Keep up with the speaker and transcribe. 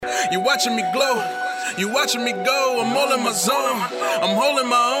You watching me glow, you watching me go. I'm all in my zone, I'm holding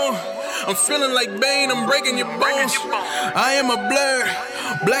my own. I'm feeling like Bane, I'm breaking your bones. I am a blur,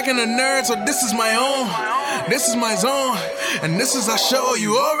 black and a nerd, so this is my own. This is my zone, and this is our show.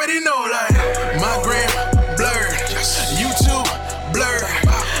 You already know, like my gram blurred, YouTube blurred.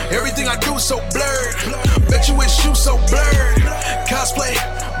 Everything I do so blurred. Bet you wish you so blurred. Cosplay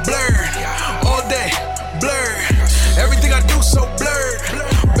blurred, all day blurred. Everything I do so blurred.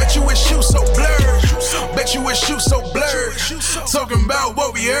 Bet you wish you so blurred. Bet you wish you so blurred. Talking about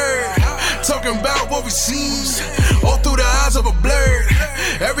what we heard, talking about what we seen, all through the eyes of a blur.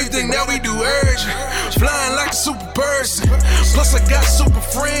 Everything that we do urge, flying like a super person. Plus I got super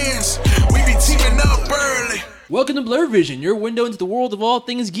friends, we be teaming up early. Welcome to Blur Vision, your window into the world of all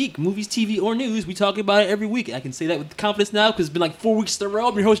things geek, movies, TV, or news. We talk about it every week. I can say that with confidence now because it's been like 4 weeks in a row.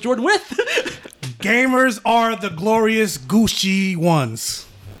 I'm your host, Jordan with. Gamers are the glorious Gucci ones.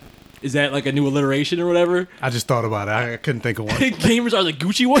 Is that like a new alliteration or whatever? I just thought about it. I couldn't think of one. Gamers are the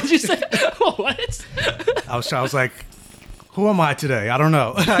Gucci ones, you said? What? I was like, who am I today? I don't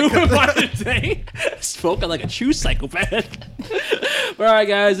know. Who am I today? Spoken like a true psychopath. All right,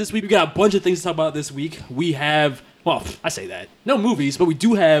 guys, this week we got a bunch of things to talk about this week. We have, well, I say that. No movies, but we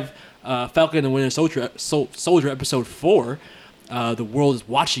do have Falcon and the Winter Soldier episode 4. The World is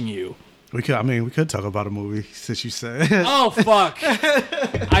Watching You. We could talk about a movie since you said. Oh, fuck.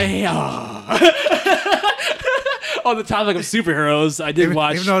 On the topic of superheroes, I did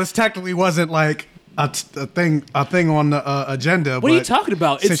watch. Even though this technically wasn't like a thing on the agenda. What are you talking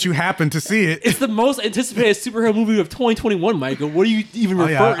about? Since you happened to see it. It's the most anticipated superhero movie of 2021, Michael. What are you even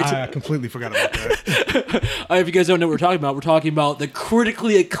referring to? I completely forgot about that. If you guys don't know what we're talking about the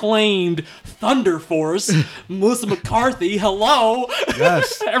critically acclaimed Thunder Force, Melissa McCarthy. Hello.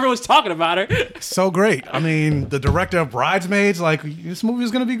 Yes. Everyone's talking about her. So great. I mean, the director of Bridesmaids, like, this movie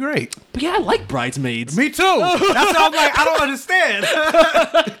is going to be great. But yeah, I like Bridesmaids. Me too. That's what I'm like, I don't understand.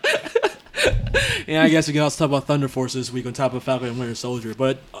 Yeah, I guess we can also talk about Thunder Force this week on top of Falcon and Winter Soldier.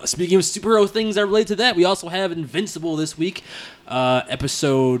 But speaking of superhero things that relate to that, we also have Invincible this week.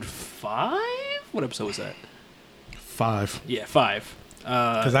 Episode 5? What episode was that? 5. Yeah, 5.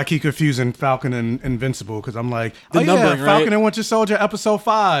 Because I keep confusing Falcon and Invincible because I'm like, numbering, Falcon right? and Winter Soldier episode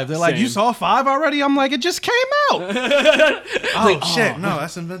 5. They're like, Same. you saw 5 already? I'm like, it just came out. Shit. No,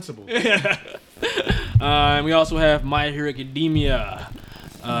 that's Invincible. And we also have My Hero Academia.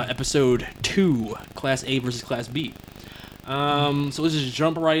 Episode 2, Class A versus Class B. So let's just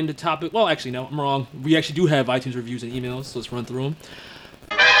jump right into topic. Well, actually, no, I'm wrong. We actually do have iTunes reviews and emails, so let's run through them.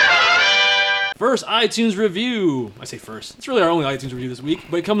 First iTunes review. I say first. It's really our only iTunes review this week,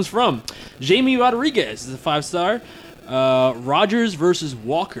 but it comes from Jamie Rodriguez. It's a 5-star. Rogers versus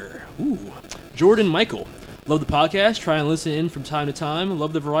Walker. Ooh. Jordan Michael. Love the podcast. Try and listen in from time to time.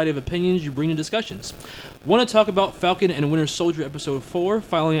 Love the variety of opinions you bring to discussions. Want to talk about Falcon and Winter Soldier episode 4.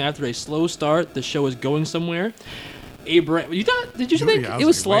 Finally, after a slow start, the show is going somewhere. Abraham, did you think it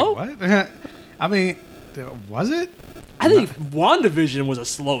was slow? Wait, what? I mean, was it? I think WandaVision was a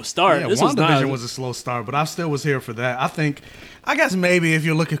slow start. Yeah, This WandaVision was a slow start, but I still was here for that. I guess maybe if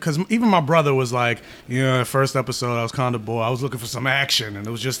you're looking, because even my brother was like, first episode I was kind of bored. I was looking for some action, and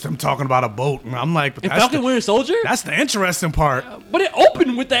it was just him talking about a boat, and I'm like, but and Falcon Winter Soldier? That's the interesting part. But it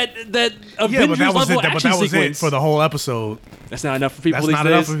opened with that Avengers level action sequence. It for the whole episode. That's not enough for people That's these not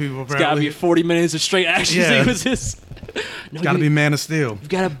days. enough for people, It's got to be 40 minutes of straight action sequences. It's got to be Man of Steel. You've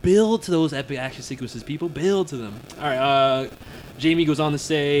got to build to those epic action sequences, people. Build to them. All right, Jamie goes on to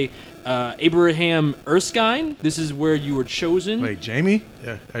say, Abraham Erskine, this is where you were chosen. Wait, Jamie?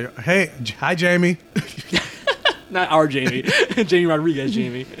 Yeah. Hey, hi, Jamie. Not our Jamie. Jamie Rodriguez,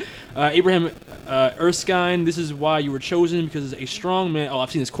 Jamie. Abraham Erskine, this is why you were chosen, because a strong man... Oh,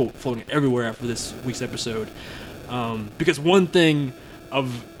 I've seen this quote floating everywhere after this week's episode. Because one thing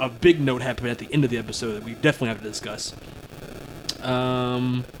of a big note happened at the end of the episode that we definitely have to discuss.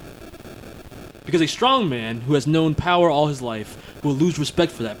 Because a strong man who has known power all his life will lose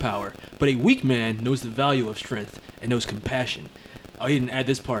respect for that power, but a weak man knows the value of strength and knows compassion. I didn't add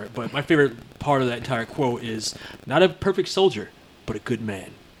this part, but my favorite part of that entire quote is, not a perfect soldier, but a good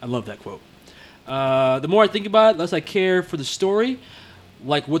man. I love that quote. The more I think about it, the less I care for the story.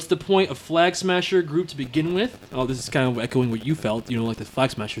 Like, what's the point of Flag Smasher group to begin with? Oh, this is kind of echoing what you felt, like the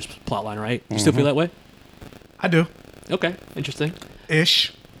Flag Smashers plotline, right? You still feel that way? I do. Okay, interesting.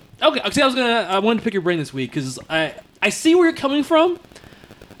 Ish. Okay, see, I wanted to pick your brain this week because I see where you're coming from.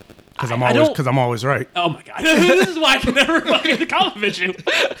 Because I'm always right. Oh my god, this is why I can never fucking compliment you.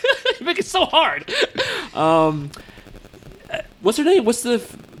 You make it so hard. What's her name? What's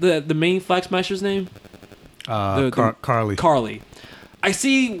the main Flag Smasher's name? Carly. Carly. I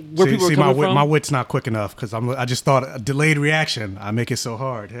see where people are coming from. My wit's not quick enough because I just thought a delayed reaction. I make it so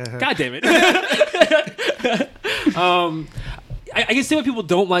hard. God damn it. I can see why people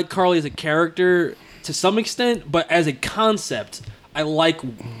don't like Carly as a character to some extent, but as a concept, I like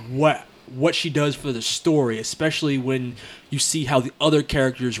what she does for the story, especially when you see how the other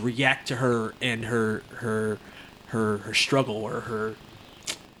characters react to her and her struggle or her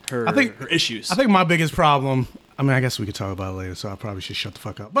issues. I think my biggest problem. I mean, I guess we could talk about it later, so I probably should shut the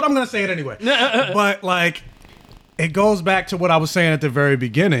fuck up. But I'm gonna say it anyway. But like, it goes back to what I was saying at the very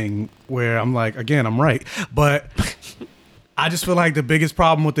beginning, where I'm like, again, I'm right, but I just feel like the biggest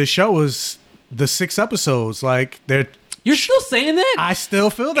problem with this show is the 6 episodes. Like, they're. You're still saying that? I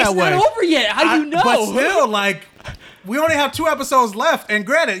still feel that way. It's not over yet. How do you know? But still, like, we only have 2 episodes left. And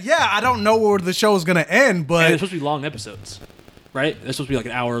granted, yeah, I don't know where the show is going to end, but... And they're supposed to be long episodes, right? They're supposed to be like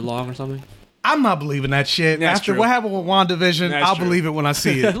an hour long or something? I'm not believing that shit. That's After true. what happened with WandaVision, I'll believe it when I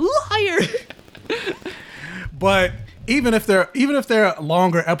see it. Liar! But even if they're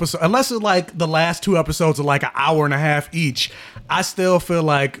longer episodes, unless it's like the last 2 episodes are like an hour and a half each, I still feel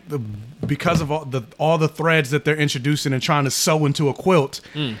like because of all the threads that they're introducing and trying to sew into a quilt,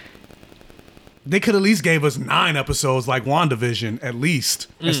 they could at least gave us 9 episodes like WandaVision at least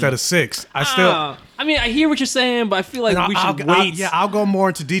instead of 6. I mean, I hear what you're saying, but I feel like we should wait. I'll go more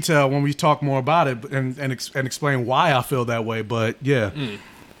into detail when we talk more about it and explain why I feel that way. But yeah.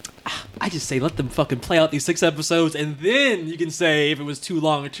 I just say let them fucking play out these 6 episodes, and then you can say if it was too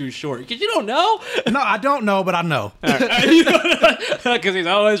long or too short. Because you don't know. No, I don't know, but I know. Because he's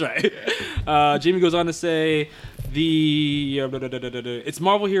always right. Jamie goes on to say, it's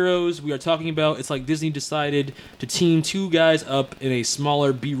Marvel heroes we are talking about. It's like Disney decided to team 2 guys up in a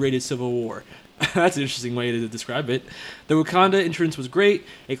smaller B-rated Civil War. That's an interesting way to describe it. The Wakanda entrance was great.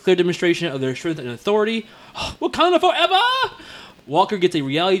 A clear demonstration of their strength and authority. Wakanda forever! Walker gets a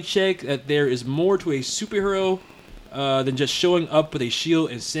reality check that there is more to a superhero than just showing up with a shield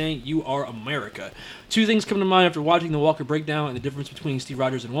and saying you are America. 2 things come to mind after watching the Walker breakdown and the difference between Steve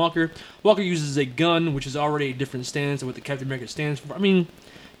Rogers and Walker. Walker uses a gun, which is already a different stance than what the Captain America stands for. I mean,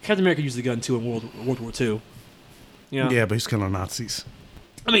 Captain America used the gun too in World War II. Yeah, but he's killing Nazis.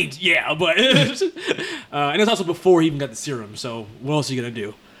 I mean, yeah, but and it's also before he even got the serum. So what else are you gonna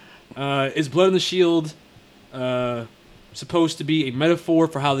do? Is blood on the shield supposed to be a metaphor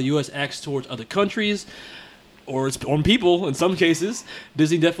for how the U.S. acts towards other countries, or its own people in some cases?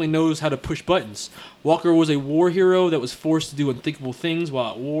 Disney definitely knows how to push buttons. Walker was a war hero that was forced to do unthinkable things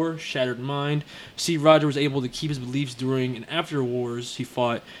while at war, shattered mind. Steve Rogers was able to keep his beliefs during and after wars he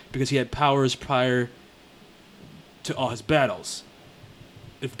fought because he had powers prior to all his battles.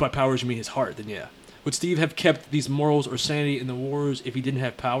 If by powers you mean his heart, then yeah. Would Steve have kept these morals or sanity in the wars if he didn't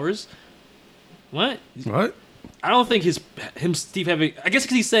have powers? What? I don't think Steve having... I guess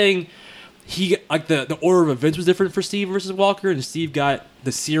because he's saying he like the order of events was different for Steve versus Walker, and Steve got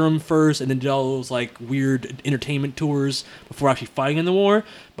the serum first and then did all those like weird entertainment tours before actually fighting in the war.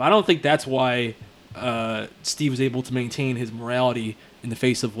 But I don't think that's why Steve was able to maintain his morality in the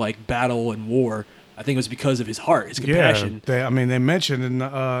face of like battle and war. I think it was because of his heart, his compassion. Yeah, they mentioned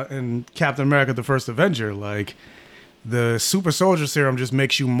in Captain America: The First Avenger, like the super soldier serum just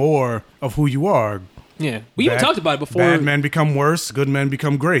makes you more of who you are. Yeah, we even talked about it before. Bad men become worse, good men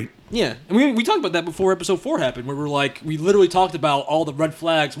become great. Yeah, and we talked about that before episode 4 happened, where we literally talked about all the red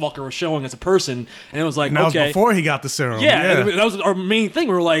flags Walker was showing as a person, and it was like, and that was before he got the serum. Yeah, that was our main thing.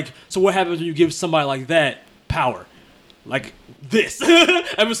 We were like, so what happens when you give somebody like that power? Like this.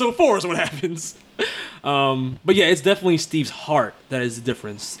 Episode 4 is what happens. But yeah, it's definitely Steve's heart that is the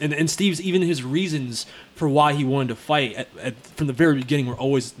difference. And Steve's, even his reasons for why he wanted to fight from the very beginning were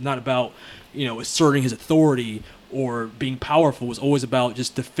always not about, asserting his authority or being powerful. It was always about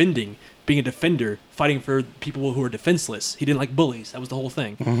just defending, being a defender, fighting for people who are defenseless. He didn't like bullies. That was the whole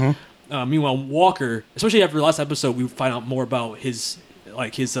thing. Mm-hmm. Meanwhile, Walker, especially after the last episode, we find out more about his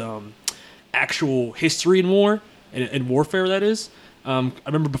actual history in war and warfare, that is. I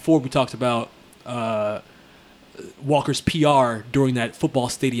remember before we talked about Walker's PR during that football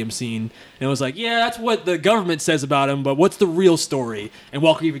stadium scene, and it was like, yeah, that's what the government says about him, but what's the real story? And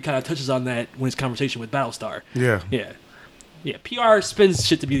Walker even kind of touches on that when his conversation with Battlestar. Yeah, PR spins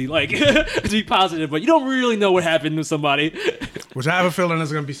shit to be like to be positive, but you don't really know what happened to somebody. Which I have a feeling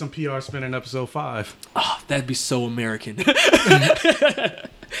there's gonna be some PR spin in episode 5. Oh, that'd be so American.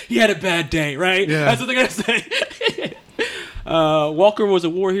 He had a bad day, right? Yeah. That's what they're gonna say. Walker was a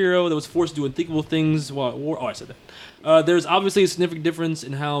war hero that was forced to do unthinkable things while at war. Oh, I said that. There's obviously a significant difference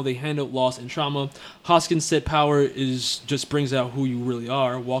in how they handle loss and trauma. Hoskins said power just brings out who you really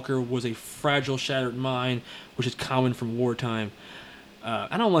are. Walker was a fragile, shattered mind, which is common from wartime.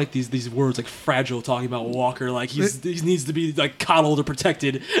 I don't like these words like fragile talking about Walker like he needs to be like coddled or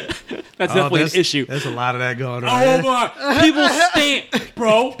protected. That's definitely an issue. There's a lot of that going on. Oh my! People stand,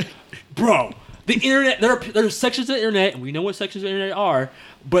 bro. The internet. There are sections of the internet, and we know what sections of the internet are,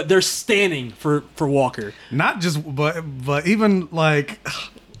 but they're standing for Walker. Not just, but even like,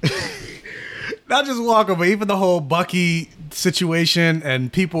 not just Walker, but even the whole Bucky situation,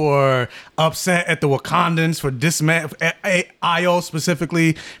 and people are upset at the Wakandans for Io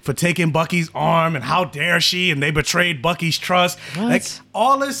specifically for taking Bucky's arm, and how dare she, and they betrayed Bucky's trust. What? Like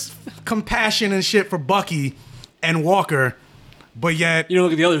all this compassion and shit for Bucky and Walker. But yet, You know,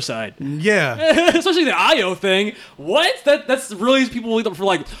 look at the other side. yeah. Especially the Io thing. What? That's really people look up for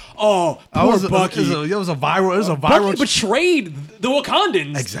like, oh, poor Bucky. It was a viral. Bucky betrayed the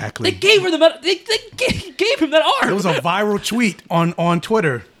Wakandans. Exactly. They gave her they gave him that arm. It was a viral tweet on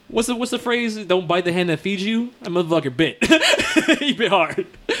Twitter. What's the phrase? Don't bite the hand that feeds you. That motherfucker bit. He bit hard.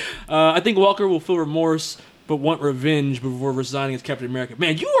 I think Walker will feel remorse, but want revenge before resigning as Captain America.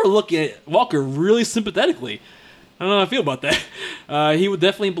 Man, you are looking at Walker really sympathetically. I don't know how I feel about that. He would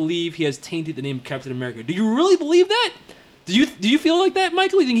definitely believe he has tainted the name of Captain America. Do you really believe that? Do you feel like that,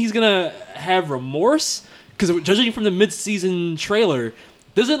 Michael? You think he's gonna have remorse? Because judging from the mid-season trailer,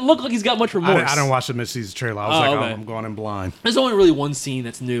 doesn't look like he's got much remorse. I don't watch the mid-season trailer. I was okay. I'm going in blind. There's only really one scene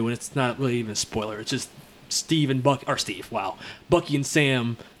that's new, and it's not really even a spoiler. It's just Bucky and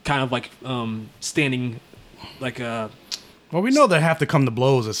Sam kind of like standing like Well, we know they have to come to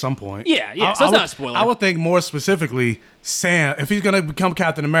blows at some point. Yeah, so that's not a spoiler. I would think more specifically, Sam, if he's going to become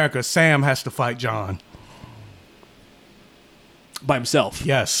Captain America, Sam has to fight John. by himself.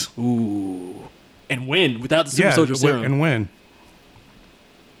 Yes. Ooh. And win without the Super Soldier Serum. And win.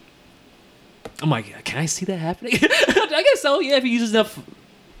 I'm like, can I see that happening? I guess so. Yeah, if he uses enough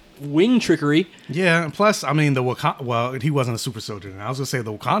wing trickery. Yeah, and plus, I mean, he wasn't a super soldier. I was going to say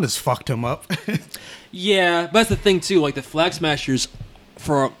the Wakandas fucked him up. Yeah, but that's the thing, too. Like, the Flag Smashers,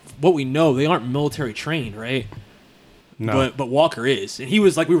 for what we know, they aren't military trained, right? No. But Walker is. And he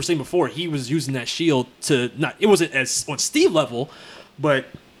was, like we were saying before, he was using that shield to not... It wasn't as on Steve level, but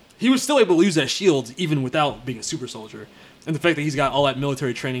he was still able to use that shield even without being a super soldier. And the fact that he's got all that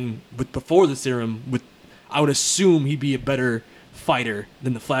military training before the serum, I would assume he'd be a better fighter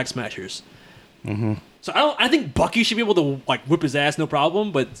than the Flag Smashers. Mm-hmm. So I think Bucky should be able to like whip his ass, no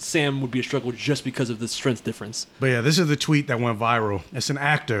problem. But Sam would be a struggle just because of the strength difference. But yeah, this is the tweet that went viral. It's an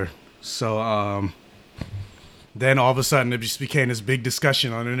actor, so then all of a sudden it just became this big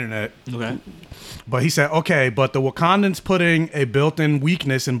discussion on the internet. Okay. But he said, okay, but the Wakandans putting a built-in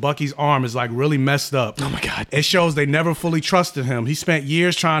weakness in Bucky's arm is like really messed up. Oh my God. It shows they never fully trusted him. He spent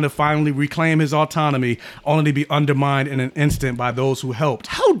years trying to finally reclaim his autonomy, only to be undermined in an instant by those who helped.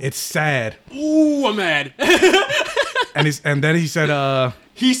 It's sad. Ooh, I'm mad. And then he said,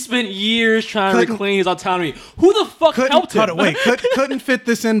 he spent years trying to reclaim his autonomy. Who the fuck helped him? Couldn't fit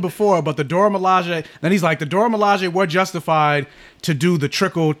this in before, but the Dora Milaje. Then he's like, the Dora Milaje were justified to do the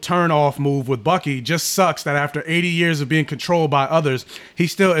trickle turn-off move with Bucky. Just sucks that after 80 years of being controlled by others, he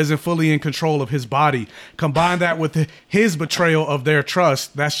still isn't fully in control of his body. Combine that with his betrayal of their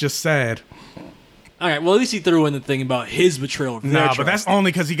trust. That's just sad. All right, well, at least he threw in the thing about his betrayal of their trust. But that's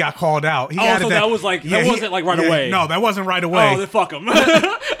only because he got called out. He so that was like, that wasn't like right away. No, that wasn't right away. Oh, then fuck him.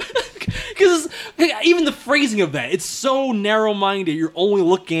 Because even the phrasing of that, it's so narrow-minded. You're only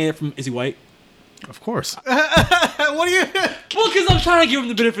looking at it from, is he white? Of course. What do you... Well, because I'm trying to give him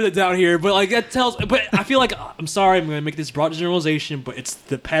the benefit of the doubt here, but like that tells... But I feel like, I'm sorry, I'm going to make this broad generalization, but it's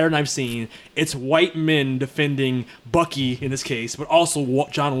the pattern I've seen. It's white men defending Bucky, in this case, but also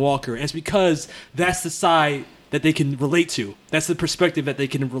John Walker. And it's because that's the side that they can relate to. That's the perspective that they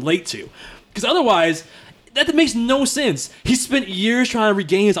can relate to. Because otherwise, that makes no sense. He spent years trying to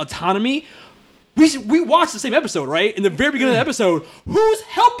regain his autonomy. We watched the same episode, right? In the very beginning of the episode, who's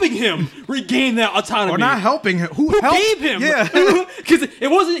helping him regain that autonomy? Or not helping him. Who gave him? Yeah. Because he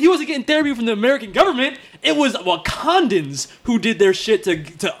wasn't getting therapy from the American government. It was Wakandans who did their shit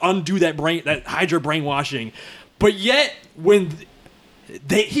to undo that Hydra brainwashing. But yet, when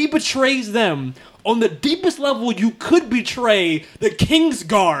he betrays them on the deepest level you could betray the King's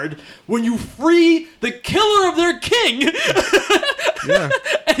Guard, when you free the killer of their king. Yeah.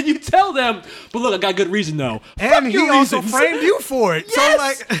 And you tell them, but look, I got good reason though. And he also framed you for it.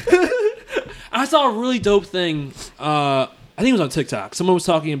 Yes! So like I saw a really dope thing. I think it was on TikTok. Someone was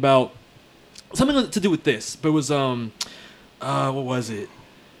talking about something to do with this, but it was what was it?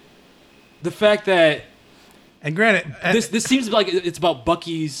 The fact that, and granted, this seems like it's about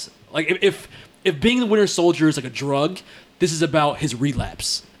Bucky's, like if being the Winter Soldier is like a drug, this is about his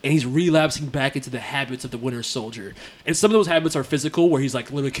relapse. and he's relapsing back into the habits of the Winter Soldier. And some of those habits are physical, where he's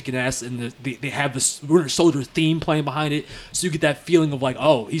like literally kicking ass, and they have this Winter Soldier theme playing behind it, so you get that feeling of like,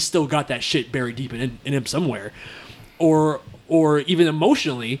 oh, he's still got that shit buried deep in him somewhere. Or even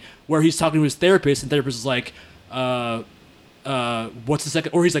emotionally, where he's talking to his therapist, and the therapist is like, what's the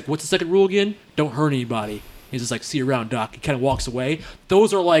second? Or he's like, what's the second rule again? Don't hurt anybody. He's just like, see you around, Doc. He kind of walks away.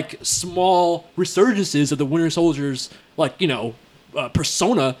 Those are like small resurgences of the Winter Soldier's, like,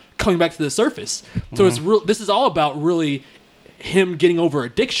 persona coming back to the surface. So it's real. This is all about really him getting over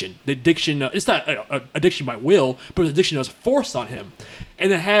addiction. The addiction, it's not addiction by will, but addiction that was forced on him.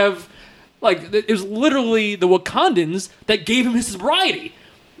 And to have, like, it was literally the Wakandans that gave him his sobriety.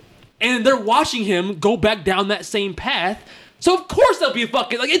 And they're watching him go back down that same path. So of course they'll be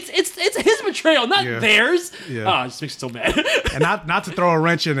fucking like it's his betrayal, not theirs. Yeah. It just makes me so mad. And not to throw a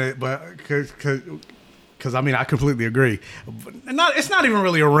wrench in it, but because I mean I completely agree. It's not even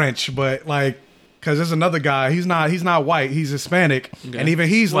really a wrench, but like because there's another guy. He's not white. He's Hispanic, and even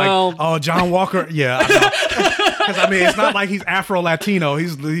he's like, oh, John Walker. Yeah, because I mean it's not like he's Afro Latino.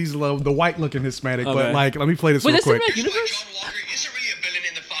 He's the white looking Hispanic. Okay. But like let me play this real quick. John Walker isn't really a villain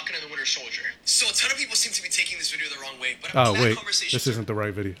in the Falcon and the Winter Soldier. So a ton of people seem to be taking this video the wrong way. But this isn't the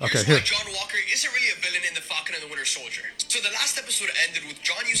right video. Okay, here. John Walker isn't really a villain in the Falcon and the Winter Soldier. So the last episode ended with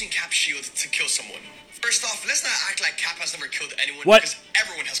John using Cap's shield to kill someone. First off, let's not act like Cap has never killed anyone because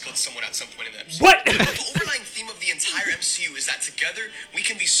everyone has killed someone at some point in the episode. What? The overlying theme of the entire MCU is that together we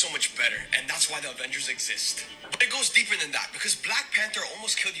can be so much better, and that's why the Avengers exist. But it goes deeper than that because Black Panther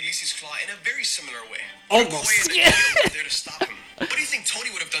almost killed Ulysses Claw in a very similar way. Almost. Yeah. Were there to stop him. What do you think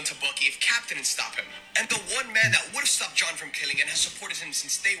Tony would have done to Bucky if Cap didn't stop him? And the one man that would have stopped John from killing and has supported him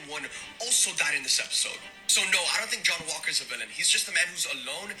since day one also died in this episode. So no, I don't think John Walker's a villain. He's just a man who's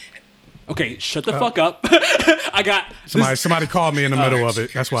alone. Okay, shut the fuck up. I got somebody called me in the middle of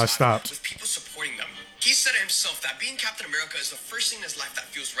it. That's why I stopped. With people supporting them. He said himself that being Captain America is the first thing in his life that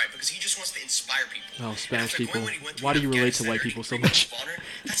feels right because he just wants to inspire people. Oh, Spanish people. Why do you relate to white people so much?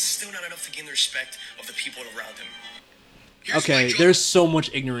 That's still not enough to gain the respect of the people around him. Okay, there's so much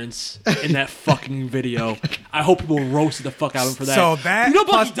ignorance in that fucking video. I hope people roasted the fuck out of him for that. So that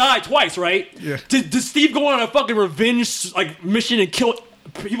Bucky died twice, right? Yeah. Did Steve go on a fucking revenge mission and kill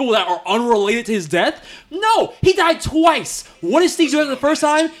people that are unrelated to his death? No, he died twice. What did Steve do the first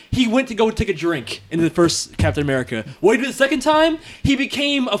time? He went to go take a drink in the first Captain America. What did he do the second time? He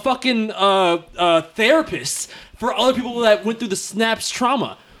became a fucking therapist for other people that went through the Snaps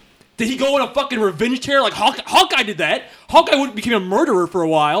trauma. Did he go on a fucking revenge tear like Hawkeye did that? Hawkeye became a murderer for a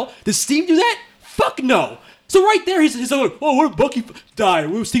while. Did Steve do that? Fuck no. So right there, he's like, oh, what if Bucky died?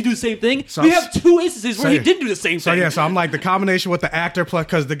 Will Steve do the same thing? So, we have two instances where he didn't do the same thing. So I'm like the combination with the actor plus,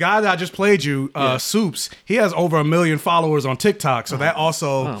 because the guy that I just played you, Soups, he has over 1 million followers on TikTok. So that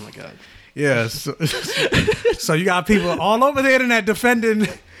also. Oh my god. Yeah. So you got people all over the internet defending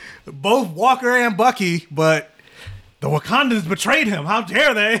both Walker and Bucky, but the Wakandans betrayed him. How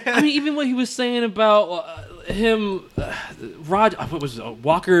dare they? I mean, even what he was saying about him,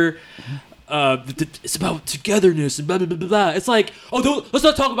 Walker. It's about togetherness and blah, blah, blah, blah, blah. It's like, let's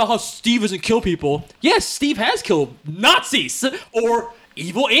not talk about how Steve doesn't kill people. Yes, Steve has killed Nazis or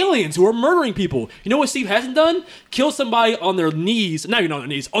evil aliens who are murdering people. You know what Steve hasn't done? Kill somebody on their knees. Not even on their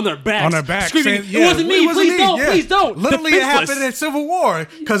knees, on their backs. On their backs. Screaming, it wasn't me, please don't. Literally, it happened in Civil War.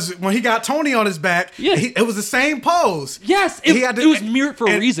 Because when he got Tony on his back, it was the same pose. Yes, it was mirrored for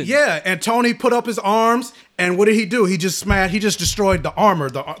a reason. Yeah, and Tony put up his arms, and what did he do? He just destroyed the armor,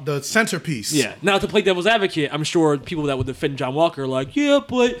 the centerpiece. Yeah. Now, to play devil's advocate, I'm sure people that would defend John Walker are like, yeah,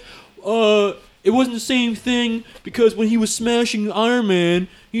 but it wasn't the same thing because when he was smashing Iron Man,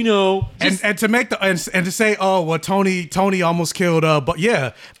 and to make and to say, oh well, Tony almost killed, but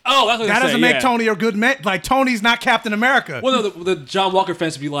yeah, that doesn't make Tony a good man. Like Tony's not Captain America. Well, no, the John Walker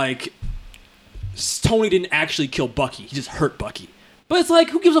fans would be like, Tony didn't actually kill Bucky; he just hurt Bucky. But it's like,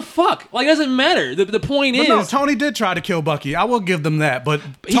 who gives a fuck? Like, it doesn't matter. The point is... No, Tony did try to kill Bucky. I will give them that. But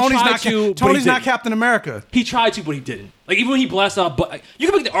Tony's not Captain America. He tried to, but he didn't. Like, even when he blasted out... You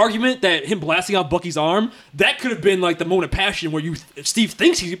can make the argument that him blasting out Bucky's arm, that could have been, like, the moment of passion where Steve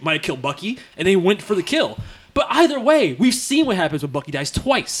thinks he might have killed Bucky, and then he went for the kill. But either way, we've seen what happens when Bucky dies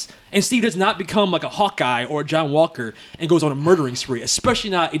twice. And Steve does not become like a Hawkeye or a John Walker and goes on a murdering spree, especially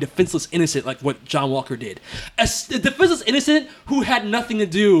not a defenseless innocent like what John Walker did. A defenseless innocent who had nothing to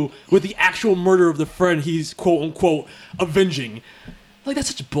do with the actual murder of the friend he's quote-unquote avenging. Like, that's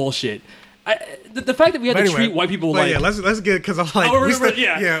such bullshit. The fact that we had to treat white people like... Yeah, let's get... Because I'm like... we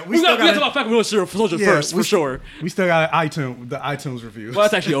still got to talk about Falcon Winter Soldier first, for sure. We still got the iTunes review. Well,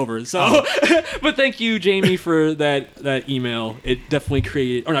 that's actually over. So, But thank you, Jamie, for that email. It definitely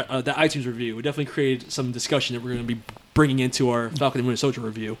created... Or not, the iTunes review. It definitely created some discussion that we're going to be bringing into our Falcon and Winter Soldier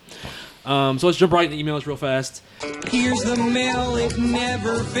review. So let's jump right into the emails real fast. Here's the mail, it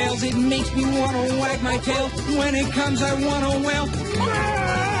never fails. It makes me want to wag my tail. When it comes, I want to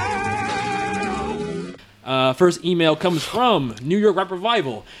First email comes from New York Rap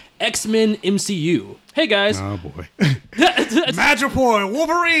Revival, X-Men MCU. Hey guys. Oh boy. Madripoor,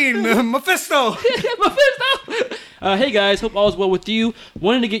 Wolverine, Mephisto. Mephisto. Hey guys, hope all is well with you.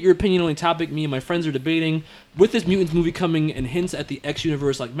 Wanted to get your opinion on a topic me and my friends are debating. With this Mutants movie coming and hints at the X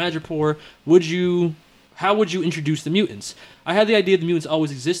universe like Madripoor, how would you introduce the mutants? I had the idea the mutants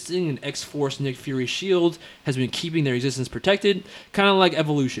always existing and X-Force Nick Fury's shield has been keeping their existence protected, kind of like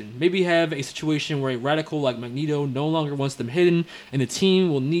evolution. Maybe have a situation where a radical like Magneto no longer wants them hidden and the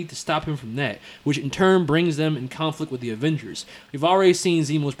team will need to stop him from that, which in turn brings them in conflict with the Avengers. We've already seen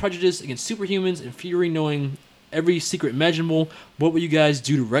Zemo's prejudice against superhumans and Fury knowing every secret imaginable. What would you guys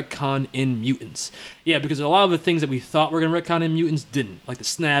do to retcon in mutants? Yeah, because a lot of the things that we thought were going to retcon in mutants didn't, like the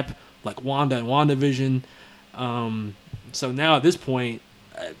snap, like Wanda and WandaVision. So now at this point...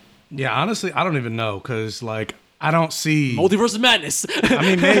 yeah, honestly, I don't even know, because, like, I don't see... Multiverse of Madness. I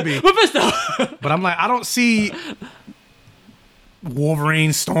mean, maybe. Mephisto! But I'm like, I don't see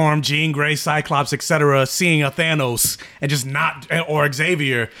Wolverine, Storm, Jean Grey, Cyclops, etc. seeing a Thanos and just not... Or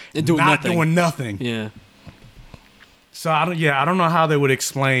Xavier and doing nothing. Yeah. So, I don't know how they would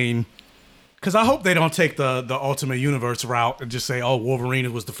explain... Because I hope they don't take the Ultimate Universe route and just say, oh,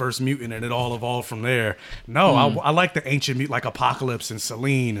 Wolverine was the first mutant and it all evolved from there. No, I like the ancient mutant, like Apocalypse and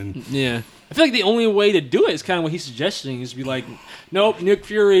Selene. And yeah. I feel like the only way to do it is kind of what he's suggesting, is to be like, nope, Nick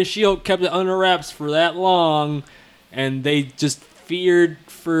Fury and S.H.I.E.L.D. kept it under wraps for that long, and they just feared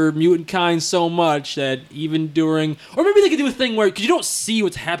for mutant kind so much that even during... Or maybe they could do a thing where... Because you don't see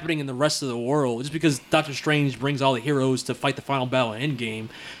what's happening in the rest of the world, just because Doctor Strange brings all the heroes to fight the final battle in Endgame.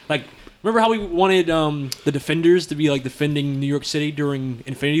 Like... Remember how we wanted the Defenders to be like defending New York City during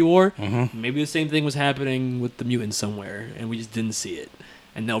Infinity War? Mm-hmm. Maybe the same thing was happening with the mutants somewhere, and we just didn't see it.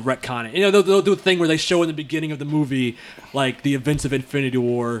 And they'll retcon it. You know, they'll do a thing where they show in the beginning of the movie like the events of Infinity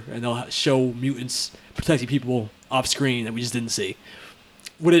War, and they'll show mutants protecting people off screen that we just didn't see.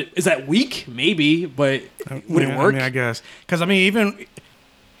 Is that weak? Maybe, but would it work? I mean, I guess because even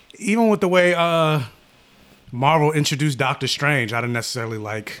with the way Marvel introduced Doctor Strange, I didn't necessarily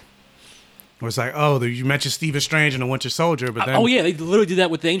like. It was like, oh, you mentioned Stephen Strange and the Winter Soldier, but then... Oh, yeah, they literally did that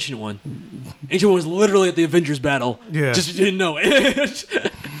with the Ancient One. Ancient One was literally at the Avengers battle. Yeah. Just didn't know it.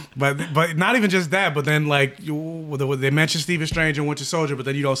 But not even just that, but then, like, they mentioned Stephen Strange and Winter Soldier, but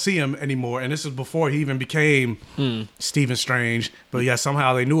then you don't see him anymore, and this is before he even became Stephen Strange. But, yeah,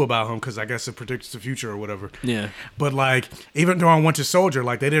 somehow they knew about him, because I guess it predicts the future or whatever. Yeah. But, like, even during Winter Soldier,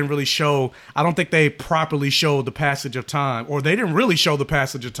 like, they didn't really show... I don't think they properly showed the passage of time, or they didn't really show the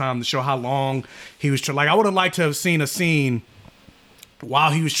passage of time to show how long he was... Like, I would have liked to have seen a scene...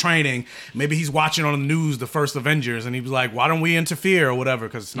 while he was training, maybe he's watching on the news the first Avengers, and he was like, why don't we interfere or whatever,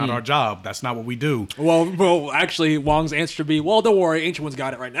 because it's not our job. That's not what we do. Well, actually, Wong's answer should be, well, don't worry, Ancient One's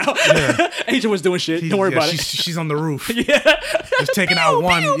got it right now. Yeah. Ancient One's doing shit. Don't worry about it. She's on the roof. Yeah. Just taking out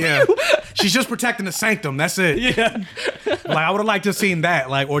one. Yeah. She's just protecting the sanctum. That's it. Yeah. Like, I would have liked to have seen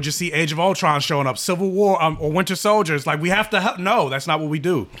that, like, or just see Age of Ultron showing up, Civil War, or Winter Soldiers. Like, we have to help. No, that's not what we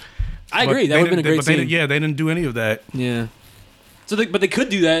do. I agree. That would have been a great scene. They didn't do any of that. Yeah. But they could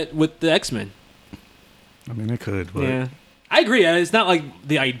do that with the X-Men. I mean, they could. But. Yeah, I agree. It's not like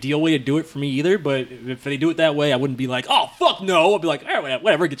the ideal way to do it for me either. But if they do it that way, I wouldn't be like, "Oh fuck no!" I'd be like, "All right,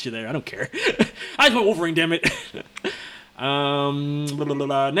 whatever gets you there. I don't care. I just want Wolverine, damn it."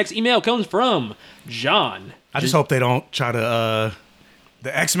 Next email comes from John. I just hope they don't try to.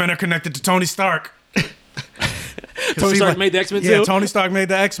 The X-Men are connected to Tony Stark. Tony Stark made the X-Men too? Yeah, Tony Stark made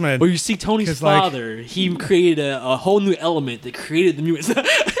the X-Men. Well, you see Tony's father, he created a whole new element that created the mutants.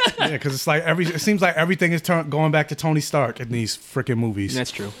 Yeah, because it's like it seems like everything is going back to Tony Stark in these freaking movies.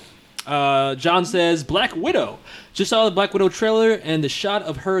 That's true. John says, Black Widow. Just saw the Black Widow trailer, and the shot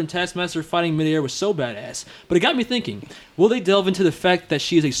of her and Taskmaster fighting midair was so badass. But it got me thinking, will they delve into the fact that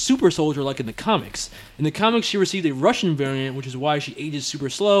she is a super soldier like in the comics? In the comics, she received a Russian variant, which is why she ages super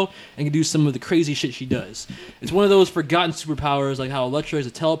slow and can do some of the crazy shit she does. It's one of those forgotten superpowers, like how Elektra is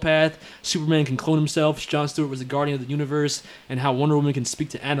a telepath, Superman can clone himself, Jon Stewart was the guardian of the universe, and how Wonder Woman can speak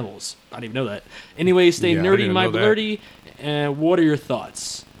to animals. I didn't even know that. Anyway, stay nerdy, my blurdy, and what are your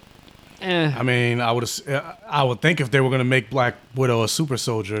thoughts? I mean, I would think if they were going to make Black Widow a super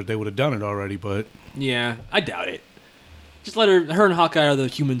soldier, they would have done it already, but Yeah, I doubt it. Just let her and Hawkeye are the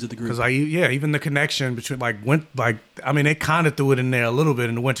humans of the group. because even the connection between they kind of threw it in there a little bit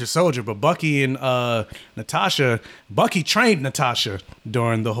in the Winter Soldier, but Bucky and Bucky trained Natasha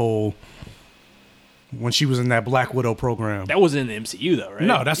during the whole when she was in that Black Widow program. That wasn't in the MCU though, right?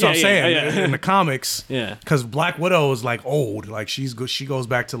 No, that's what I'm saying. Yeah. In the comics, Yeah. because Black Widow is like old, like she goes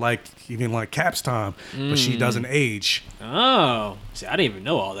back to like even like Cap's time, but she doesn't age. Oh, see, I didn't even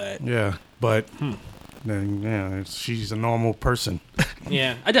know all that. Yeah, but then she's a normal person.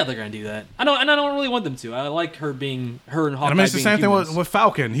 Yeah, I doubt they're gonna do that. I don't really want them to. I like her and Hawkeye. I mean, it's the being same humans. thing with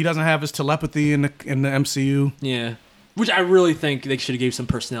Falcon. He doesn't have his telepathy in the MCU. Yeah. Which I really think they should have gave some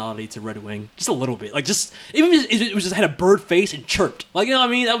personality to Red Wing. Just a little bit. Like, just, even if it was just had a bird face and chirped. Like, you know what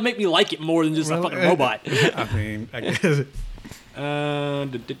I mean? That would make me like it more than just a fucking robot. I mean, I guess.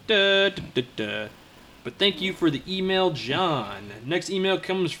 But thank you for the email, John. Next email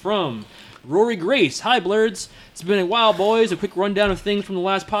comes from Rory Grace. Hi, Blurds. It's been a while, boys. A quick rundown of things from the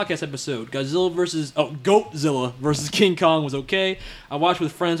last podcast episode. Godzilla versus King Kong was okay. I watched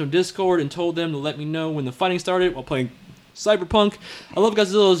with friends on Discord and told them to let me know when the fighting started while playing Cyberpunk. I love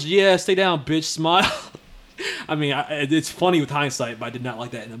Godzilla's stay down, bitch, smile. I mean, it's funny with hindsight, but I did not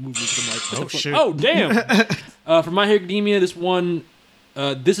like that in the movie. I'm like, Oh, shit. Oh, damn. For My Hero Academia, this is one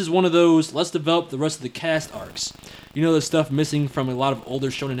of those, let's develop the rest of the cast arcs. You know the stuff missing from a lot of older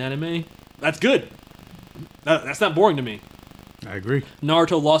shonen anime? That's good. That's not boring to me. I agree.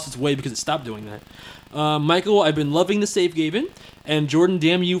 Naruto lost its way because it stopped doing that. Michael, I've been loving the Safe Gaven. And Jordan,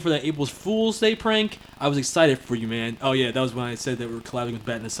 damn you for that April's Fool's Day prank. I was excited for you, man. Oh, yeah, that was when I said that we were collabing with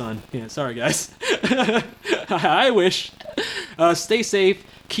Bat in the Sun. Yeah, sorry, guys. I wish. Stay safe,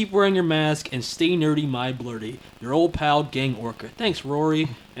 keep wearing your mask, and stay nerdy, my blurdy. Your old pal, Gang Orca. Thanks, Rory.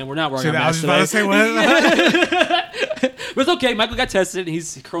 And we're not wearing our I masks was about to say, what? But it's okay. Michael got tested, and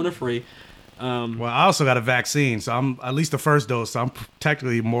he's corona-free. Well, I also got a vaccine, so I'm at least the first dose, so I'm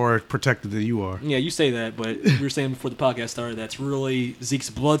technically more protected than you are. Yeah, you say that, but we were saying before the podcast started that's really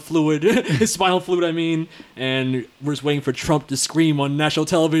Zeke's blood fluid, his spinal fluid, I mean, and we're just waiting for Trump to scream on national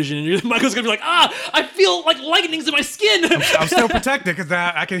television, and Michael's gonna be like, I feel like lightnings in my skin. I'm still protected because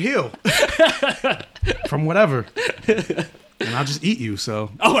I can heal from whatever, and I'll just eat you. So.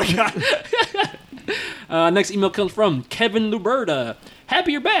 Oh my god. Next email comes from Kevin Luberta.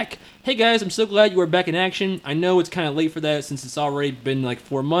 Happy you're back. Hey guys, I'm so glad you are back in action. I know it's kind of late for that since it's already been like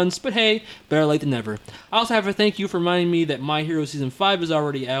 4 months, but hey, better late than never. I also have to thank you for reminding me that My Hero Season 5 is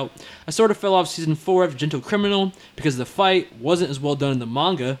already out. I sort of fell off Season 4 after Gentle Criminal because the fight wasn't as well done in the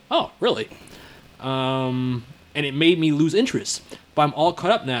manga. Oh, really? And it made me lose interest. But I'm all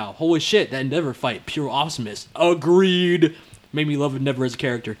caught up now. Holy shit, that Endeavor fight, pure awesomeness. Agreed. Made me love Endeavor as a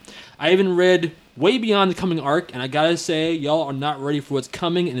character. I even read way beyond the coming arc, and I gotta say, y'all are not ready for what's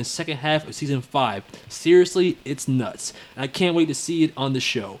coming in the second half of Season 5. Seriously, it's nuts. And I can't wait to see it on the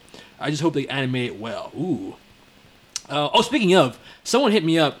show. I just hope they animate it well. Ooh. Speaking of, someone hit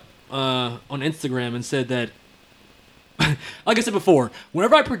me up on Instagram and said that, like I said before,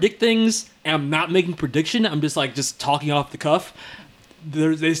 whenever I predict things and I'm not making prediction, I'm just talking off the cuff,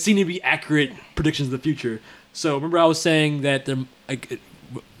 they seem to be accurate predictions of the future. So remember I was saying that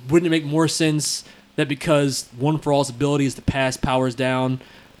wouldn't it make more sense that because One For All's ability is to pass powers down,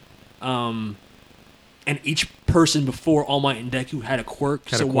 and each person before All Might and Deku had a quirk,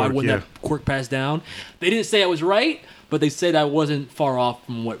 why wouldn't that quirk pass down? They didn't say I was right, but they said I wasn't far off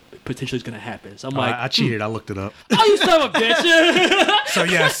from what potentially is going to happen. So I'm like, I cheated. I looked it up. Oh, you son of a bitch! So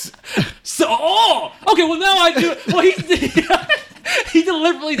yes. Okay. Well, now I do. Well, he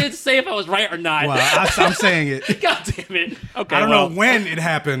deliberately didn't say if I was right or not. Well, I'm saying it. God damn it. Okay. I don't know when it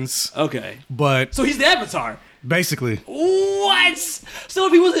happens. Okay. But so he's the Avatar. Basically. What? So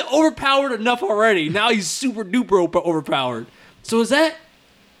if he wasn't overpowered enough already, now he's super duper overpowered. So is that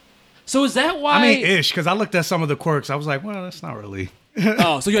why? I mean, ish, because I looked at some of the quirks. I was like, well, that's not really.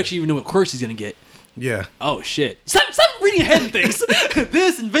 Oh, so you actually even know what quirks he's gonna get? Yeah. Oh shit! Stop reading ahead of things.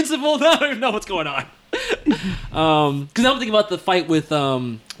 This Invincible. Now I don't even know what's going on. Because I'm thinking about the fight with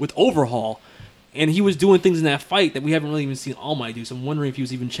Overhaul, and he was doing things in that fight that we haven't really even seen All Might do. So I'm wondering if he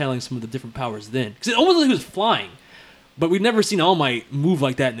was even channeling some of the different powers then. Because it almost like he was flying, but we've never seen All Might move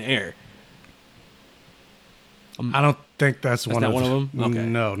like that in the air. I don't think that's one of them. Okay.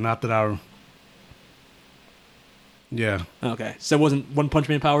 No, not that I. Yeah. Okay. So it wasn't One Punch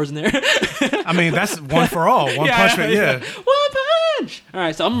Man powers in there? I mean, that's One For All. One Punch Man, yeah. One revenge. All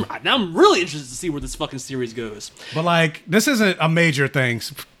right, so I'm really interested to see where this fucking series goes. But like, this isn't a major thing.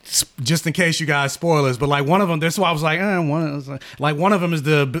 Just in case you guys spoilers, but like one of them, that's why I was like, one of them is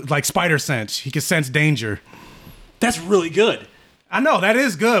the like spider sense. He can sense danger. That's really good. I know that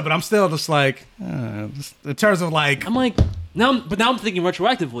is good, but I'm still just like, in terms of like, I'm like, now I'm thinking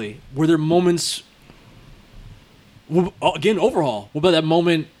retroactively. Were there moments? Again, overhaul. What about that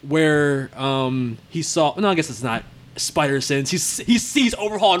moment where he saw? No, I guess it's not spider sense. He sees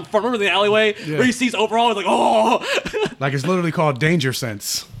Overhaul in front. Remember the alleyway where he sees Overhaul? He's like, oh, like it's literally called danger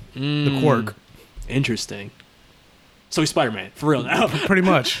sense. The quirk. Interesting. So he's Spider-Man for real now. Pretty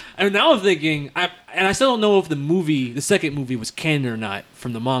much. And now I'm thinking, I still don't know if the second movie was canon or not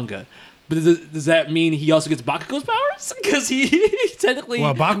from the manga. But does that mean he also gets Bakugo's powers? Because he technically.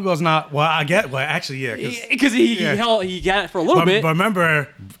 Well, Bakugo's not. Well, I get. Well, actually, yeah. Because he got it for a little bit. But remember,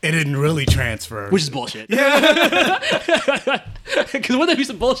 it didn't really transfer. Which is bullshit. Yeah. Because wouldn't that be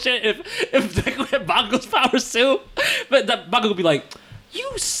some bullshit if technically had Bakugo's powers too? But that Bakugo would be like,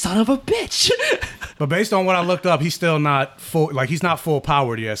 you son of a bitch. But based on what I looked up, he's still not full. Like he's not full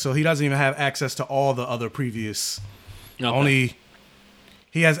powered yet, so he doesn't even have access to all the other previous. Okay. Only.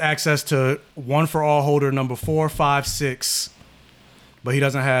 He has access to One for All holder number 4, 5, 6, but he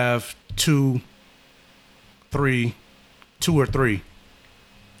doesn't have 2 or 3.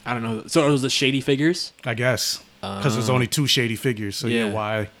 I don't know. So are those the shady figures? I guess because there's only 2 shady figures. So yeah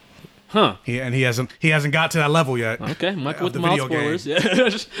why? Huh? He hasn't got to that level yet. Okay, Michael with the mild spoilers.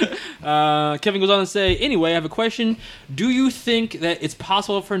 Yeah. Kevin goes on to say, anyway, I have a question. Do you think that it's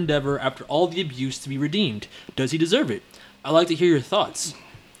possible for Endeavor, after all the abuse, to be redeemed? Does he deserve it? I'd like to hear your thoughts.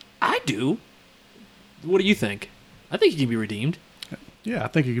 I do. What do you think? I think he can be redeemed. Yeah, I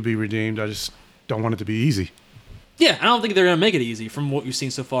think he could be redeemed. I just don't want it to be easy. Yeah, I don't think they're going to make it easy from what we've seen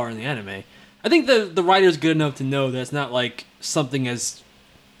so far in the anime. I think the writer's good enough to know that it's not like something as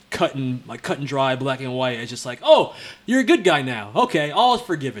cut and dry, black and white. It's just like, oh, you're a good guy now. Okay, all is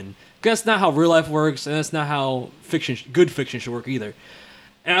forgiven. That's not how real life works, and that's not how good fiction should work either.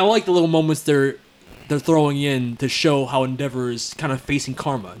 And I like the little moments they're throwing in to show how Endeavor is kind of facing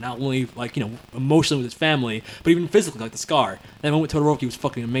karma, not only like, you know, emotionally with his family, but even physically, like the scar. That moment with Todoroki was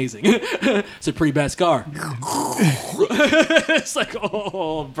fucking amazing. It's a pretty bad scar. It's like,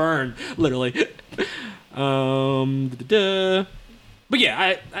 oh, burn, literally. But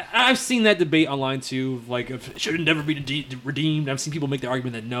yeah, I've seen that debate online too, like if should Endeavor be redeemed. I've seen people make the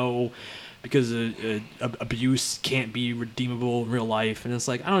argument that no, because abuse can't be redeemable in real life, and it's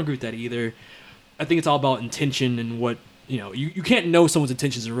like I don't agree with that either. I think it's all about intention and what, you know, you can't know someone's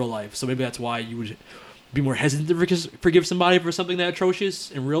intentions in real life, so maybe that's why you would be more hesitant to forgive somebody for something that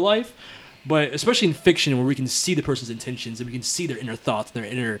atrocious in real life. But especially in fiction, where we can see the person's intentions and we can see their inner thoughts and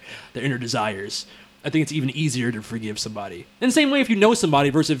their inner desires, I think it's even easier to forgive somebody. In the same way, if you know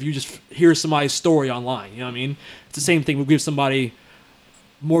somebody versus if you just hear somebody's story online, you know what I mean? It's the same thing. We give somebody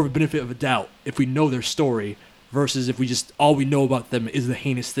more of a benefit of a doubt if we know their story versus if we just all we know about them is the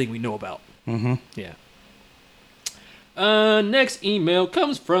heinous thing we know about. Mm-hmm. Yeah. Next email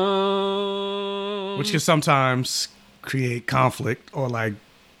comes from... Which can sometimes create conflict or like,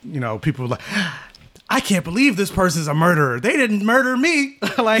 you know, people like... I can't believe this person's a murderer. They didn't murder me.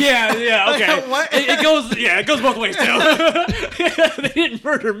 Like, yeah, okay. What? It goes both ways too. They didn't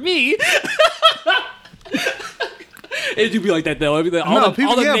murder me. It do be like that though. I mean, all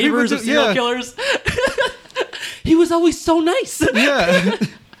the neighbors are serial killers. He was always so nice. Yeah.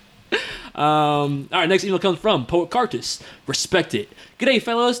 All right, next email comes from Poet Cartus. Respect it. G'day,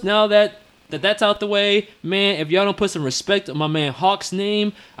 fellas. Now that's out the way, man, if y'all don't put some respect on my man Hawk's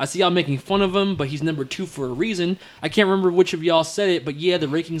name, I see y'all making fun of him, but he's number 2 for a reason. I can't remember which of y'all said it, but yeah, the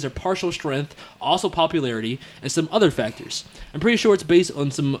rankings are partial strength, also popularity, and some other factors. I'm pretty sure it's based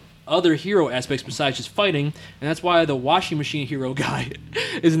on some other hero aspects besides just fighting, and that's why the washing machine hero guy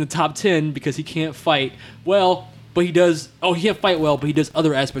is in the top 10, because he can't fight well, but he does... Oh, he can't fight well, but he does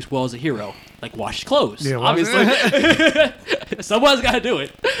other aspects well as a hero. Like wash clothes, obviously. Someone's got to do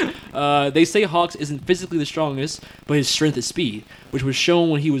it. They say Hawks isn't physically the strongest, but his strength is speed, which was shown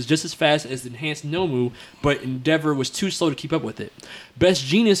when he was just as fast as the enhanced Nomu, but Endeavor was too slow to keep up with it. Best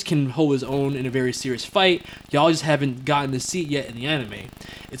Genius can hold his own in a very serious fight. Y'all just haven't gotten to see it yet in the anime.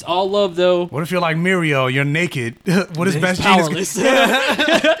 It's all love, though. What if you're like Mirio, you're naked? What is Best powerless. Genius?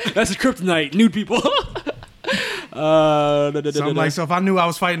 That's a kryptonite. Nude people. So I'm like, so if I knew I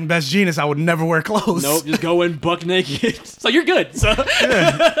was fighting Best Genius, I would never wear clothes. Nope, just go in buck naked. So you're good. So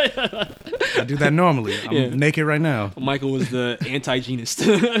yeah. I do that normally. I'm naked right now. Michael was the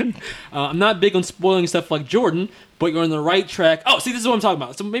anti-genist. I'm not big on spoiling stuff like Jordan, but you're on the right track. Oh, see, this is what I'm talking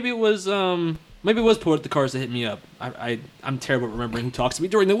about. So maybe it was Maybe it was Poetic the Cars that hit me up. I'm terrible at remembering who talks to me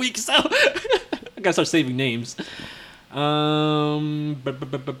during the week, so I gotta start saving names. But you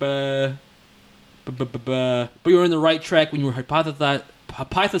were in the right track when you were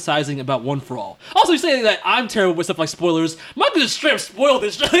hypothesizing about One for All. Also, you're saying that I'm terrible with stuff like spoilers. Michael just straight up spoiled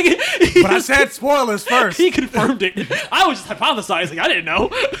this. But I said spoilers first. He confirmed it. I was just hypothesizing. I didn't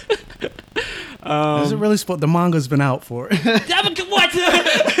know. Is it really the manga's been out for? What? What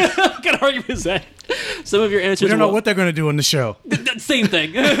kind of argument is that? Some of your answers. We don't know what they're going to do in the show. Same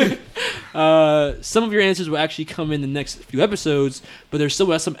thing. Some of your answers will actually come in the next few episodes, but there's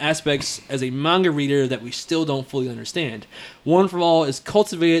still some aspects as a manga reader that we still don't fully understand. One for All is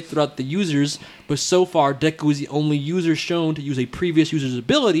cultivated throughout the users, but so far Deku is the only user shown to use a previous user's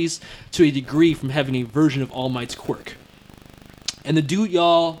abilities to a degree from having a version of All Might's quirk. And the dude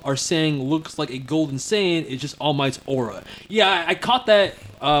y'all are saying looks like a Golden Saiyan is just All Might's aura. Yeah, I caught that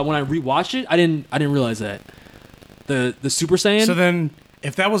when I rewatched it. I didn't realize that. The Super Saiyan. So then,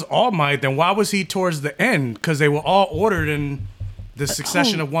 if that was All Might, then why was he towards the end? Because they were all ordered in the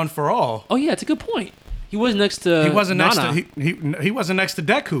succession of One for All. Oh yeah, it's a good point. He was next to. He wasn't Nana. next to. He wasn't next to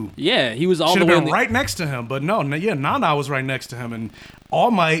Deku. Yeah, he was all Should the have way been in right next to him, but no, yeah, Nana was right next to him, and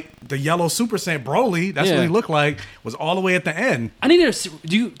All Might, the yellow Super Saiyan Broly, that's Yeah. what he looked like, was all the way at the end. I need to. Can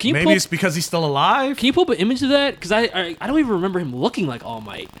you Maybe pull, it's because he's still alive. Can you pull up an image of that? Because I don't even remember him looking like All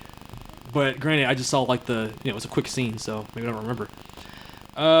Might. But granted, I just saw like it was a quick scene, so maybe I don't remember.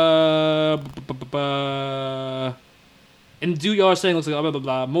 And do y'all are saying looks like blah blah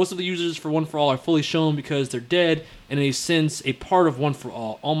blah. Most of the users for One for All are fully shown because they're dead, and in a sense, a part of One for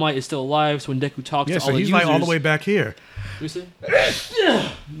All. All Might is still alive, so when Deku talks Yeah, to so all the he's users, like all the way back here. Let me see.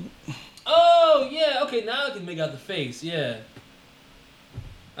 Oh yeah, okay. Now I can make out the face. Yeah.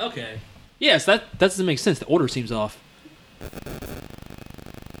 Okay. Yes, that doesn't make sense. The order seems off.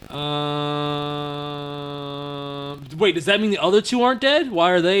 Wait, does that mean the other two aren't dead?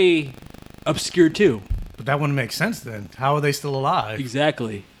 Why are they obscure too? But that wouldn't make sense then. How are they still alive?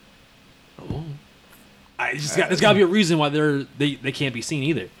 Exactly. Oh. There's got to be a reason why they can't be seen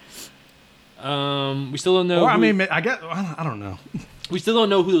either. We still don't know. Or, I don't know. We still don't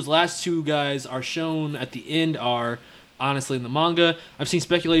know who those last two guys are shown at the end are, honestly, in the manga. I've seen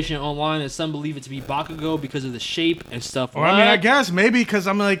speculation online that some believe it to be Bakugo because of the shape and stuff. Or, I mean, I guess maybe because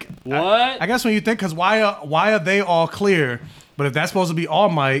I'm like... What? I guess when you think, because why are they all clear? But if that's supposed to be All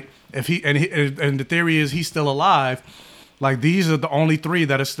Might, and the theory is he's still alive, like these are the only three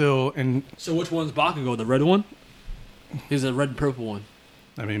that are still in... So which one's Bakugo? The red one? He's the red and purple one.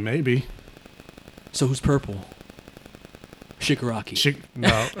 I mean, maybe. So who's purple? Shigaraki.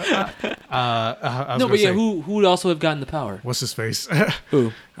 No. No, but yeah, who would also have gotten the power? What's his face?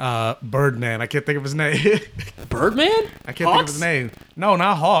 Who? Birdman. I can't think of his name. Birdman? I can't think of his name. No,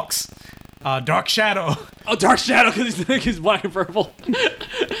 not Hawks. Dark Shadow. Oh, Dark Shadow, because he's black and purple.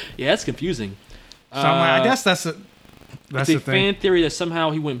 Yeah, that's confusing. So I'm like, I guess that's It's the a thing. fan theory that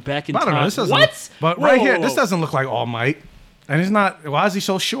somehow he went back in I don't time. know. This doesn't What? Look, but Whoa, right whoa, here, whoa. this doesn't look like All Might. And he's not. Why is he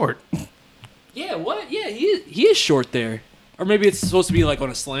so short? Yeah, what? Yeah, he is short there. Or maybe it's supposed to be like on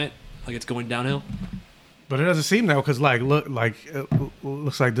a slant, like it's going downhill. But it doesn't seem that because it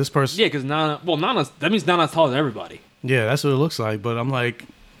looks like this person. Yeah, because that means Nana's taller than everybody. Yeah, that's what it looks like. But I'm like,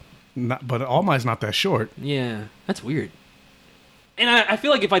 but All Might's not that short. Yeah, that's weird. And I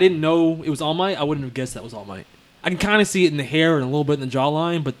feel like if I didn't know it was All Might, I wouldn't have guessed that was All Might. I can kind of see it in the hair and a little bit in the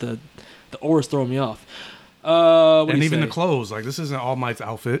jawline, but the aura's throwing me off. And even the clothes, like this isn't All Might's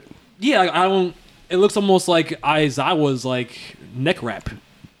outfit. Yeah, I don't. It looks almost like Aizawa's like neck wrap.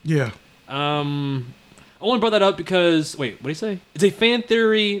 Yeah. I only brought that up because what did he say? It's a fan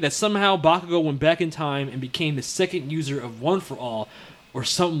theory that somehow Bakugo went back in time and became the second user of One for All, or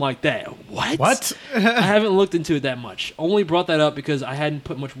something like that. What? I haven't looked into it that much. Only brought that up because I hadn't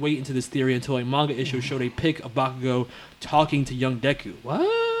put much weight into this theory until a manga issue showed a pic of Bakugo talking to young Deku.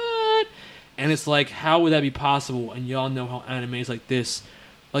 What? And it's like, how would that be possible? And y'all know how animes like this,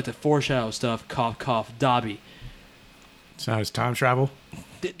 like the foreshadow stuff, cough, cough, Dabi. It's not his time travel.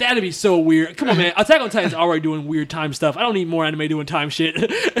 That'd be so weird. Come on, man. Attack on Titan's already doing weird time stuff. I don't need more anime doing time shit.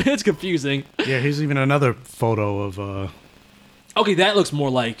 It's confusing. Yeah, here's even another photo of... Okay, that looks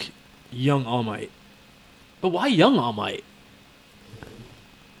more like young All Might. But why young All Might?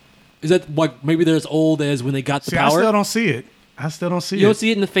 Is that like maybe they're as old as when they got the See, power? I still don't see it. You don't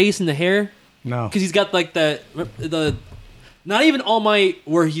see it in the face and the hair? No. Because he's got like the not even All Might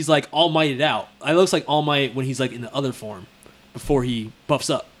where he's like all mighted out. It looks like All Might when he's like in the other form before he buffs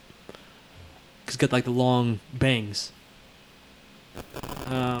up. Because he's got like the long bangs.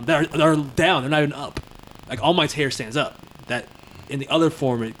 They're down. They're not even up. Like All Might's hair stands up. That in the other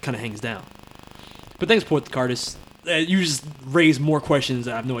form it kind of hangs down. But thanks, Porthcardis. You just raise more questions.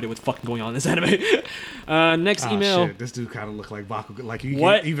 I have no idea what's fucking going on in this anime. Next email. Shit. This dude kind of looked like Bakugo. Like you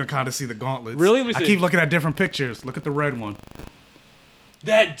What? can even kind of see the gauntlets. Really? Let me I see. keep looking at different pictures. Look at the red one.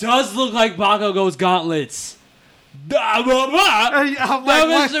 That does look like Bakugo's gauntlets. I'm That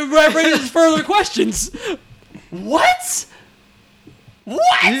like, what? raises further questions. What?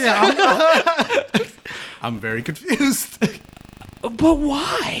 What? Yeah, I'm very confused. But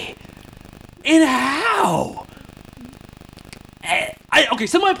why? And how? Okay,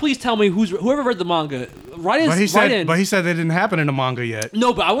 somebody please tell me whoever read the manga. Write But he in. said they didn't happen in the manga yet.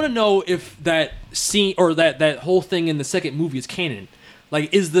 No, but I want to know if that scene or that whole thing in the second movie is canon.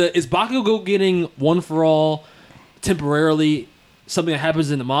 Like, is Bakugo getting One for All temporarily something that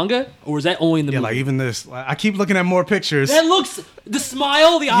happens in the manga, or is that only in the Yeah, movie? like even this. Like, I keep looking at more pictures. That looks the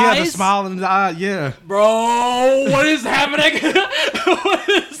smile, the eyes. Yeah, the smile in the eye. Yeah. Bro, what is happening? What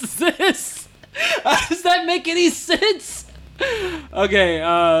is this? Does that make any sense? Okay,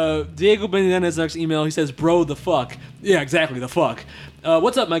 Diego Benitez next email. He says, "Bro, the fuck." Yeah, exactly, the fuck.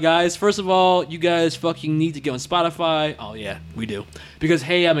 What's up, my guys? First of all, you guys fucking need to get on Spotify. Oh yeah, we do. Because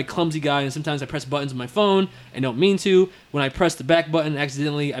hey, I'm a clumsy guy, and sometimes I press buttons on my phone and don't mean to. When I press the back button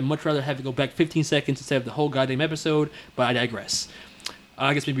accidentally, I'd much rather have it go back 15 seconds instead of the whole goddamn episode. But I digress.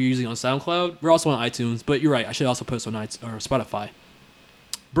 I guess maybe you're using it on SoundCloud. We're also on iTunes, but you're right. I should also put us on iTunes or Spotify.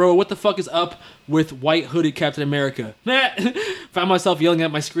 Bro, what the fuck is up with white hooded Captain America? Found myself yelling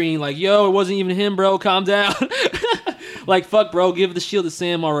at my screen like, yo, it wasn't even him, bro. Calm down. Like, fuck, bro. Give the shield to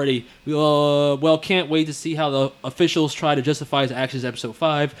Sam already. Well, can't wait to see how the officials try to justify his actions episode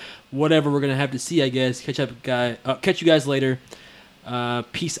 5. Whatever, we're going to have to see, I guess. Catch you guys later.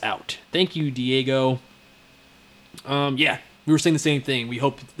 Peace out. Thank you, Diego. Yeah, we were saying the same thing. We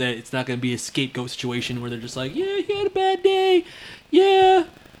hope that it's not going to be a scapegoat situation where they're just like, yeah, he had a bad day. Yeah.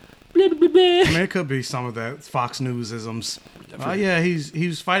 Blah, blah, blah, blah. I mean, it could be some of that Fox News isms. Oh yeah, he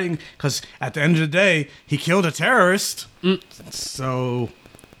was fighting because at the end of the day, he killed a terrorist. So,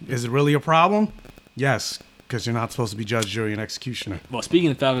 is it really a problem? Yes, because you're not supposed to be judge, jury, and executioner. Well,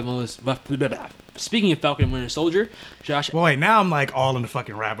 speaking of Falcon and Winter Soldier, Josh. Boy, now I'm like all in the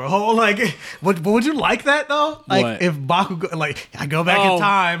fucking rabbit hole. Like, would you like that though? Like, What? if Bakugo, like, I go back Oh. in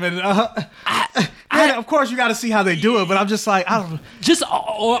time and yeah, of course you got to see how they do it, but I'm just like, I don't. Just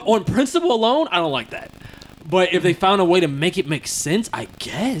on principle alone, I don't like that. But if they found a way to make it make sense, I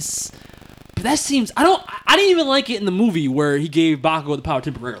guess. But that seems I didn't even like it in the movie where he gave Bakugo the power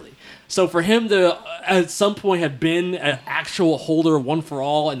temporarily. So for him to at some point have been an actual holder of One for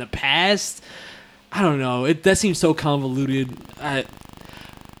All in the past, I don't know. That seems so convoluted.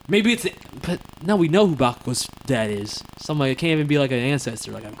 Maybe it's, but now we know who Bakugo's dad is. Somebody, it can't even be like an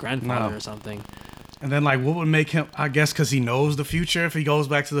ancestor, like a grandfather No. or something. And then, like, what would make him, I guess, because he knows the future, if he goes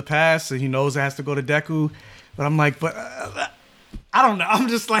back to the past, and he knows it has to go to Deku. But I'm like, I don't know. I'm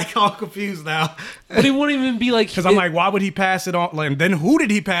just, like, all confused now. But it wouldn't even be like... Because I'm like, why would he pass it on? Like, and then who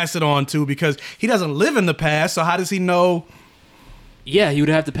did he pass it on to? Because he doesn't live in the past, so how does he know? Yeah, he would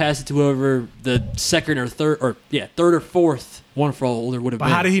have to pass it to whoever the second or third or fourth One for All holder would have But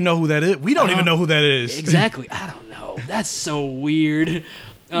been. how did he know who that is? We don't even know who that is. Exactly. I don't know. That's so weird.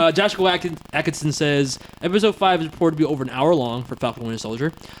 Joshua Atkinson says, Episode 5 is reported to be over an hour long for Falcon and Winter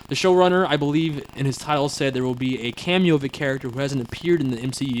Soldier. The showrunner, I believe, in his title said there will be a cameo of a character who hasn't appeared in the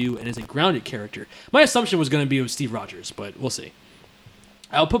MCU and is a grounded character. My assumption was going to be with Steve Rogers, but we'll see.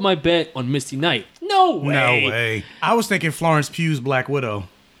 I'll put my bet on Misty Knight. No way. No way. I was thinking Florence Pugh's Black Widow.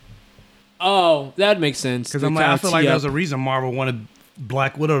 Oh, that makes sense. Because To I'm like, kinda I feel tee like up- there's a reason Marvel wanted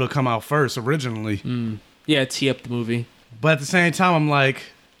Black Widow to come out first originally. Yeah, tee up the movie. But at the same time, I'm like,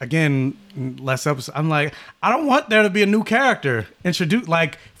 again, last episode, I'm like, I don't want there to be a new character introduced.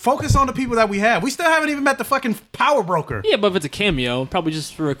 Like, focus on the people that we have. We still haven't even met the fucking power broker. Yeah, but if it's a cameo, probably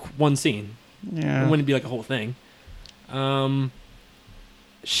just for one scene. Yeah. It wouldn't be like a whole thing.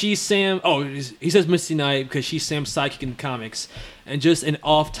 She's Sam. Oh, he says Misty Knight because she's Sam's sidekick in the comics. And just an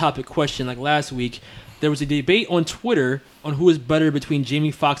off-topic question, like last week, there was a debate on Twitter on who is better between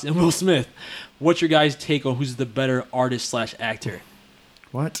Jamie Foxx and Will Smith. What's your guys' take on who's the better artist/actor?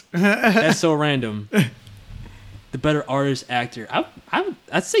 What? That's so random. The better artist/actor.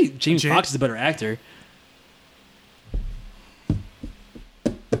 I'd say Jamie Foxx is the better actor.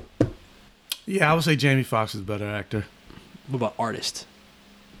 Yeah, I would say Jamie Foxx is a better actor. What about artist?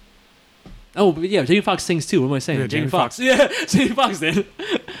 Oh, but yeah, Jamie Foxx sings too. What am I saying? Yeah, Jamie Jamie Foxx. Yeah, Jamie Foxx did.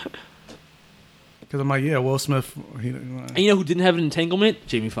 Because I'm like, yeah, Will Smith. And you know who didn't have an entanglement?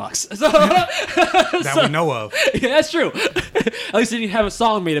 Jamie Foxx. That we know of. Yeah, that's true. At least he didn't have a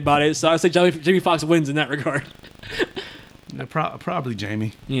song made about it, so I say Jamie Foxx wins in that regard. Yeah, probably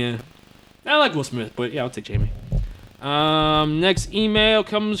Jamie. Yeah. I like Will Smith, but yeah, I'll take Jamie. Next email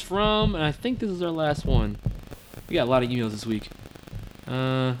comes from, and I think this is our last one. We got a lot of emails this week.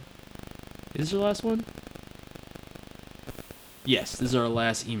 Is this our last one? Yes, this is our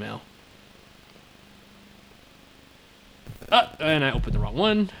last email. And I opened the wrong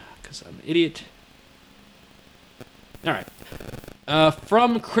one because I'm an idiot. All right.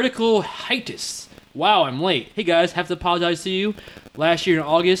 From Critical Hiatus. Wow, I'm late. Hey guys, have to apologize to you. Last year in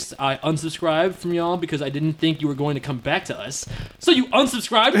August, I unsubscribed from y'all because I didn't think you were going to come back to us. So you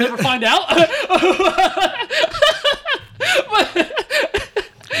unsubscribed and never find out?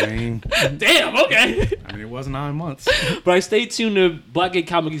 Damn, okay. I mean, it was 9 months. But I stayed tuned to Blackgate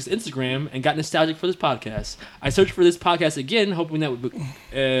Comic Geek's Instagram and got nostalgic for this podcast. I searched for this podcast again, hoping that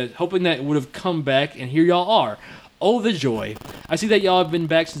it would have come back, and here y'all are. Oh, the joy. I see that y'all have been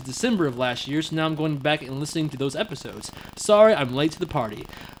back since December of last year, so now I'm going back and listening to those episodes. Sorry, I'm late to the party.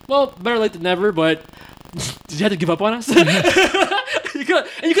 Well, better late than never, but did you have to give up on us? you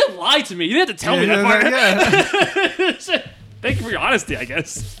could lie to me. You didn't have to tell me that part. Yeah. Thank you for your honesty, I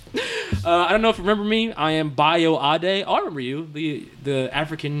guess. I don't know if you remember me. I am Bayo Ade. Oh, I remember you, the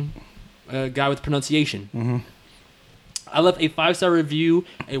African guy with pronunciation. Mm-hmm. I left a 5-star review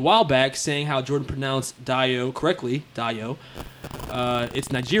a while back saying how Jordan pronounced Dio correctly. Dio.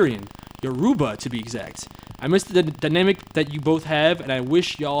 It's Nigerian. Yoruba, to be exact. I miss the dynamic that you both have, and I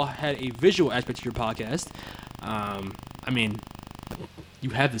wish y'all had a visual aspect to your podcast. I mean, you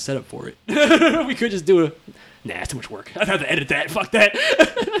have the setup for it. We could just do a... Nah, it's too much work. I'd have to edit that. Fuck that.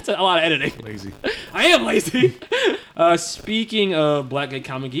 That's a lot of editing. Lazy. I am lazy. Speaking of Blackgate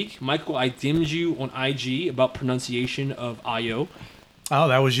Comic Geek, Michael, I DM'd you on IG about pronunciation of Io. Oh,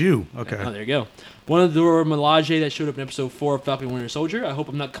 that was you. Okay. Oh, there you go. One of the Melage that showed up in episode 4 of Falcon and Winter Soldier. I hope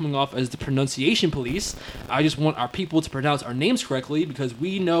I'm not coming off as the pronunciation police. I just want our people to pronounce our names correctly because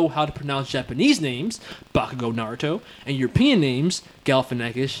we know how to pronounce Japanese names, Bakugo Naruto, and European names,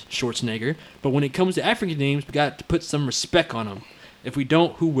 Galifianakis, Schwarzenegger. But when it comes to African names, we got to put some respect on them. If we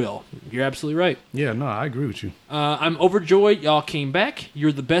don't, who will? You're absolutely right. Yeah, no, I agree with you. I'm overjoyed y'all came back.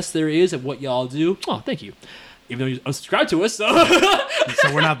 You're the best there is at what y'all do. Oh, thank you. Even though you unsubscribed to us, so...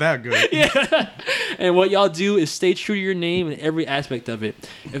 So we're not that good. Yeah. And what y'all do is stay true to your name in every aspect of it.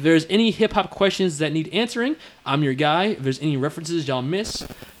 If there's any hip-hop questions that need answering, I'm your guy. If there's any references y'all miss,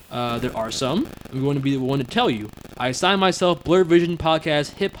 there are some. I'm going to be the one to tell you. I assign myself Blurred Vision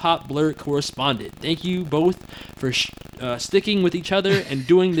Podcast Hip-Hop Blurred Correspondent. Thank you both for sticking with each other and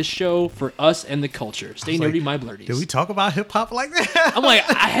doing this show for us and the culture. Stay nerdy, my blurdies. Did we talk about hip-hop like that? I'm like,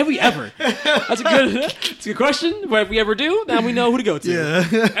 have we ever? That's a good question. But if we ever do, then we know who to go to. Yeah.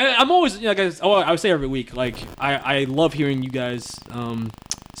 And I'm always, guys, I would say every week, like, I love hearing you guys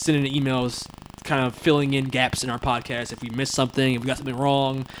sending in emails, kind of filling in gaps in our podcast. If we missed something, if we got something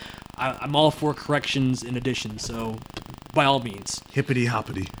wrong, I'm all for corrections and additions. So, by all means. Hippity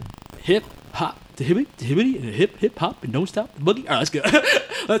hoppity. Hip hop, the hibbity, and hip hop, and don't stop the boogie. All right, let's go.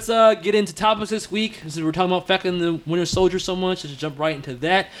 Let's get into topics this week. Since we're talking about Falcon and the Winter Soldier so much, let's jump right into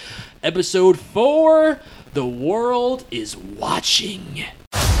that. Episode 4, The World is Watching.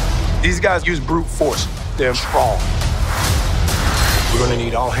 These guys use brute force. They're strong. We're gonna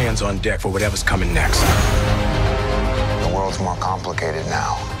need all hands on deck for whatever's coming next. The world's more complicated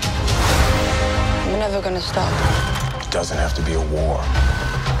now. We're never gonna stop. It doesn't have to be a war.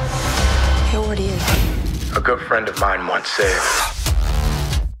 It already is. A good friend of mine once said,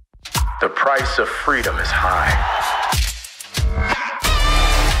 the price of freedom is high.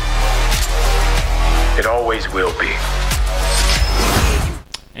 It always will be.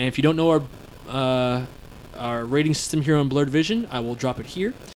 And if you don't know our rating system here on Blurred Vision, I will drop it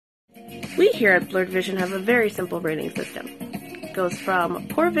here. We here at Blurred Vision have a very simple rating system. It goes from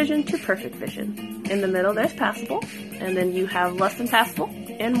poor vision to perfect vision. In the middle, there's passable, and then you have less than passable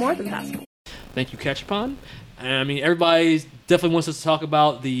and more than passable. Thank you, Catchupon. I mean, everybody definitely wants us to talk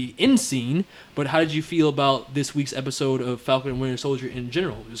about the end scene, but how did you feel about this week's episode of Falcon and Winter Soldier in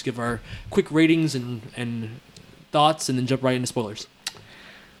general? Just give our quick ratings and thoughts, and then jump right into spoilers.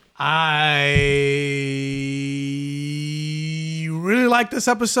 I really like this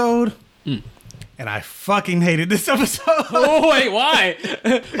episode, and I fucking hated this episode. Oh, wait, why?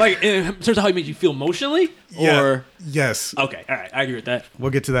 Like, in terms of how it made you feel emotionally? Or yes. Okay, all right, I agree with that. We'll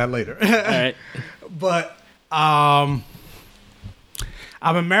get to that later. All right. But I've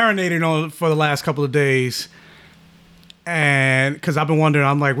been marinating on it for the last couple of days, and because I've been wondering,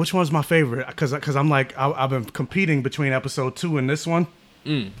 I'm like, which one's my favorite? Because I'm like, I've been competing between episode 2 and this one.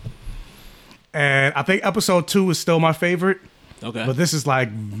 And I think episode 2 is still my favorite. Okay. But this is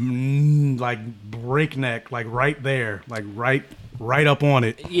like breakneck, like right there, like right right up on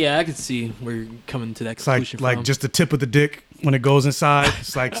it. Yeah, I can see where you're coming to that It's conclusion like from. just the tip of the dick when it goes inside.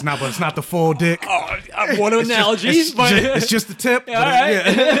 It's like it's not the full dick. One analogy, It's just the tip. All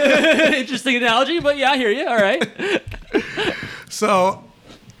right. Interesting analogy, but yeah, I hear you. All right. So,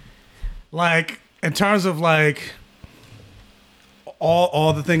 like, in terms of like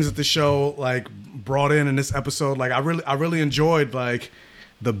all the things that the show like brought in this episode, like I really enjoyed like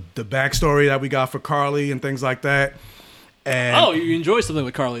the backstory that we got for Carly and things like that. And You enjoyed something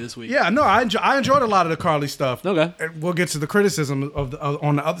with Carly this week? yeah, no, I enjoyed a lot of the Carly stuff. Okay, and we'll get to the criticism of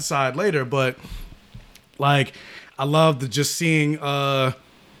on the other side later, but like I loved just seeing what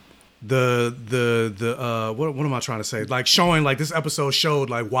am I trying to say? Like showing like this episode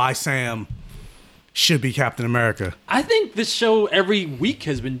showed like why Sam should be Captain America. I think this show every week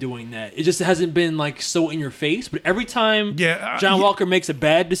has been doing that. It just hasn't been like so in your face, but every time John Walker makes a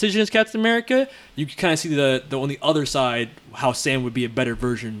bad decision as Captain America, you can kind of see the on the other side how Sam would be a better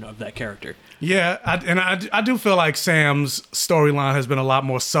version of that character. Yeah, I do feel like Sam's storyline has been a lot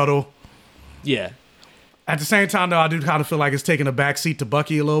more subtle. Yeah. At the same time, though, I do kind of feel like it's taking a backseat to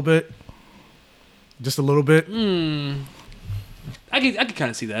Bucky a little bit. Just a little bit. I could kind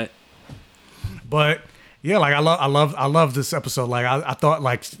of see that. But yeah, like I love this episode. Like I thought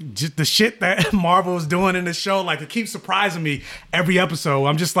like just the shit that Marvel is doing in this show, like it keeps surprising me every episode.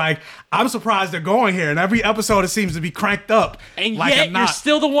 I'm just like, I'm surprised they're going here. And every episode it seems to be cranked up. And like yet you're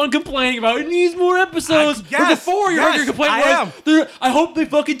still the one complaining about it needs more episodes. Before your complaint was, I hope they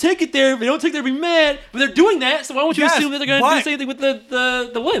fucking take it there. If they don't take it, they'll be mad. But they're doing that, so why won't you assume that they're going to do the same thing with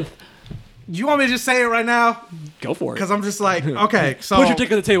the length? You want me to just say it right now? Go for it. Because I'm just like, okay, so put your dick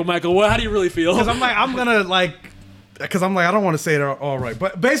on the table, Michael. How do you really feel? Because I don't want to say it all right.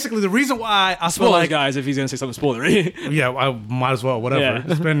 But basically, the reason why I feel like, guys, if he's gonna say something spoilery, yeah, I might as well. Whatever. Yeah.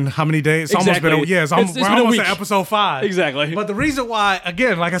 It's been how many days? It's Exactly. almost been a year. We're almost at episode 5. Exactly. But the reason why,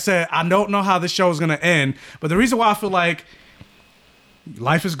 again, like I said, I don't know how this show is gonna end. But the reason why I feel like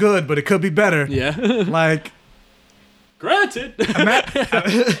life is good, but it could be better. Yeah. Like. Granted.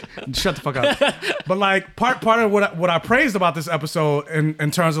 Shut the fuck up. But like part of what I praised about this episode in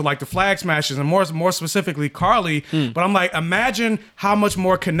terms of like the Flag Smashers and more specifically Carly, but I'm like, imagine how much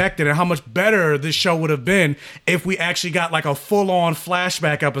more connected and how much better this show would have been if we actually got like a full-on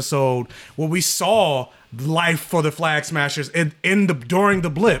flashback episode where we saw life for the Flag Smashers during the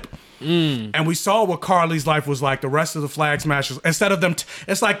blip. And we saw what Carly's life was like, the rest of the Flag Smashers. Instead of them,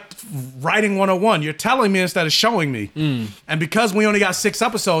 it's like writing 101. You're telling me instead of showing me. And because we only got 6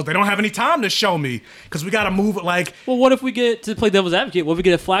 episodes, they don't have any time to show me because we got to move it like. Well, what if we get to play devil's advocate? What if we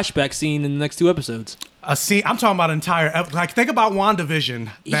get a flashback scene in the next 2 episodes? A scene. I'm talking about like think about WandaVision.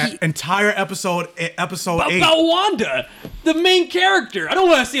 That entire episode 8. About Wanda, the main character. I don't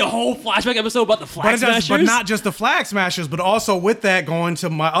want to see a whole flashback episode about the Flag Smashers. But not just the Flag Smashers, but also with that going to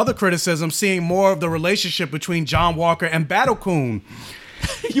my other criticism, seeing more of the relationship between John Walker and Battlecoon.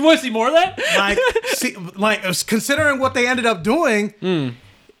 You want to see more of that? Considering what they ended up doing.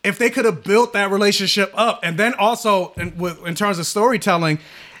 If they could have built that relationship up, and then also in terms of storytelling,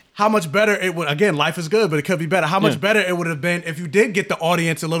 how much better it would, again, life is good, but it could be better. How much better it would have been if you did get the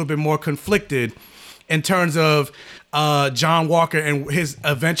audience a little bit more conflicted in terms of John Walker and his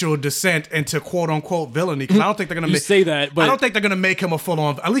eventual descent into quote unquote villainy. Because I don't think they're going to say that, but I don't think they're going to make him a full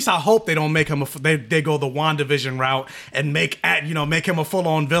on. At least I hope they don't make him they go the WandaVision route and make him a full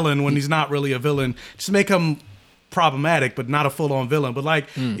on villain when he's not really a villain. Just make him problematic, but not a full on villain. But like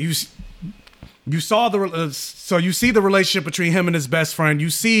you saw so you see the relationship between him and his best friend.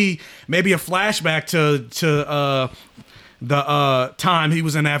 You see maybe a flashback to the time he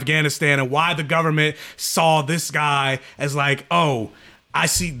was in Afghanistan and why the government saw this guy as like, oh, I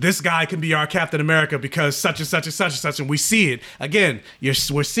see this guy can be our Captain America because such and such and such and such, and we see it again. You're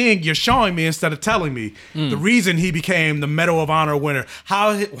showing me instead of telling me the reason he became the Medal of Honor winner.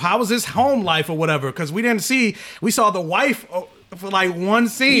 How was his home life or whatever? Because we saw the wife for like one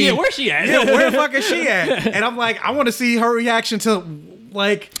scene. Yeah, where's she at? Yeah, where the fuck is she at? And I'm like, I want to see her reaction to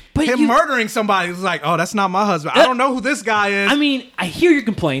like him murdering somebody. It's like, oh, that's not my husband. I don't know who this guy is. I mean, I hear your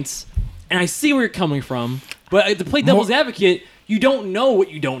complaints and I see where you're coming from, but to play devil's advocate, you don't know what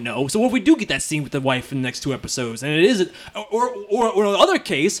you don't know. So if we do get that scene with the wife in the next 2 episodes, and it is, or in the other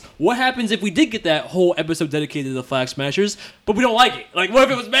case, what happens if we did get that whole episode dedicated to the Flag Smashers, but we don't like it? Like, what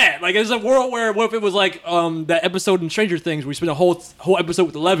if it was bad? Like, there's a world where, what if it was like that episode in Stranger Things where we spent a whole episode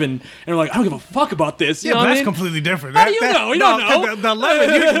with 11, and we're like, I don't give a fuck about this. You know that's what I mean? completely different. How do you know? You don't know. The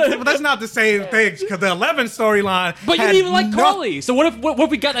 11, but that's not the same thing because the 11 storyline. But you didn't even like Carly. So what if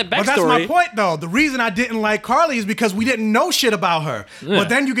we got that backstory? But that's my point, though. The reason I didn't like Carly is because we didn't know shit about about her. But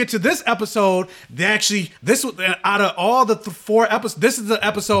then you get to this episode, this was out of all the 4 episodes, this is the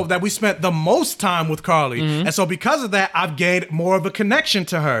episode that we spent the most time with Carly. And so because of that, I've gained more of a connection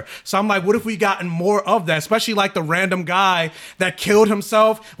to her. So I'm like, what if we gotten more of that? Especially like the random guy that killed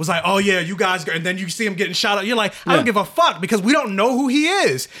himself was like, oh yeah, you guys, and then you see him getting shot up. You're like, I don't give a fuck because we don't know who he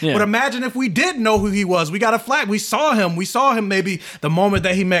is. But imagine if we did know who he was. We got a flag. We saw him maybe the moment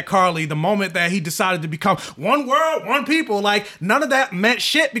that he met Carly, the moment that he decided to become one world, one people. Like none of that meant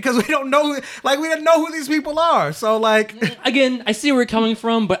shit because we don't know, like we didn't know who these people are. So like, again, I see where you're coming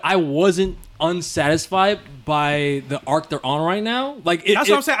from, but I wasn't unsatisfied by the arc they're on right now. Like that's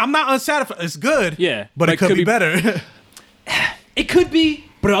what I'm saying. I'm not unsatisfied. It's good. Yeah, but it could be better. It could be,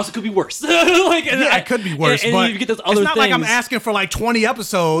 but it also could be worse. It could be worse. And but you get those other it's not things. like I'm asking for like 20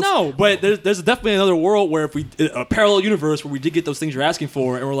 episodes. No, but there's definitely another world where if we a parallel universe where we did get those things you're asking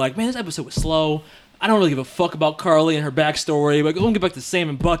for, and we're like, man, this episode was slow. I don't really give a fuck about Carly and her backstory. Like, I want to get back to Sam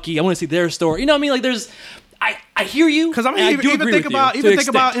and Bucky. I want to see their story. You know what I mean? Like, there's. I hear you. Because I mean, even think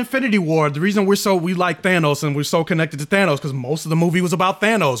about Infinity War. The reason we like Thanos and we're so connected to Thanos because most of the movie was about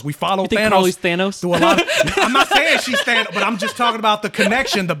Thanos. We follow Thanos. Carly's Thanos? Through a lot of, I'm not saying she's Thanos, but I'm just talking about the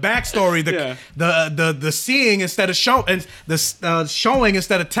connection, the backstory, the seeing instead of showing, the showing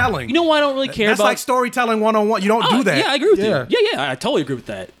instead of telling. You know why I don't really care That's about like storytelling 101. You don't do that. Yeah, I agree with you. Yeah, I totally agree with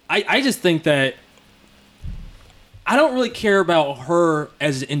that. I just think that I don't really care about her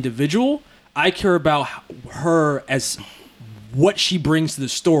as an individual. I care about her as what she brings to the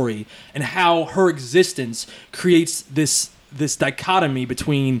story and how her existence creates this dichotomy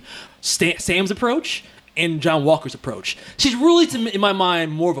between Sam's approach and John Walker's approach. She's really, in my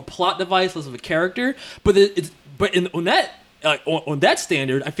mind, more of a plot device, less of a character. But on that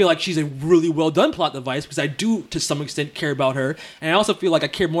standard, I feel like she's a really well done plot device because I do, to some extent, care about her, and I also feel like I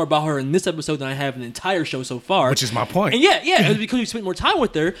care more about her in this episode than I have in the entire show so far. Which is my point. And it's because we spent more time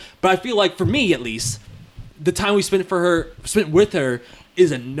with her. But I feel like, for me at least, the time we spent with her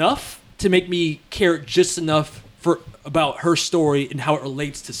is enough to make me care just enough about her story and how it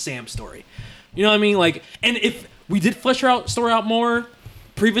relates to Sam's story. You know what I mean? Like, and if we did flesh her story out more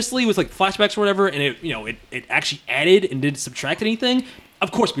previously with like flashbacks or whatever, and it actually added and didn't subtract anything,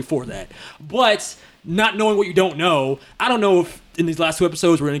 of course before that. But not knowing what you don't know, I don't know if in these last 2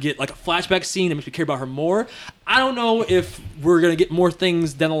 episodes we're gonna get like a flashback scene that makes me care about her more. I don't know if we're gonna get more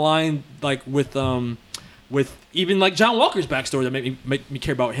things down the line, like with even like John Walker's backstory that make me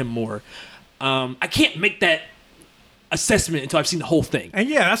care about him more. I can't make that assessment until I've seen the whole thing.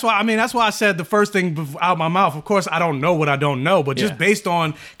 And that's why I said the first thing out of my mouth. Of course, I don't know what I don't know, but just based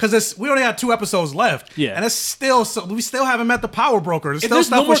on, because we only have 2 episodes left. Yeah, and it's still we still haven't met the power broker. There's still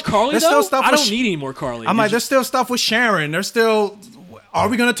stuff with Carly. Still stuff. I don't need any more Carly. I'm like, there's still stuff with Sharon. There's still. Are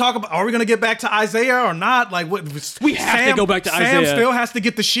we going to get back to Isaiah or not? Like, what? We have to go back to Isaiah. Sam still has to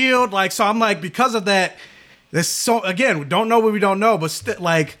get the shield. Like, so I'm like, because of that. Again, we don't know what we don't know, but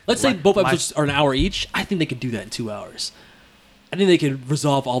let's say both episodes are an hour each. I think they could do that in 2 hours. I think they could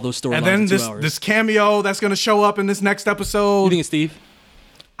resolve all those storylines in 2 hours. And then this cameo that's going to show up in this next episode. You think it's Steve?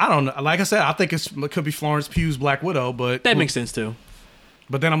 I don't know. Like I said, I think it could be Florence Pugh's Black Widow, but that makes sense too.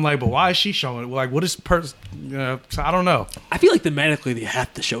 But then I'm like, but why is she showing it? Like, what is so I don't know. I feel like thematically they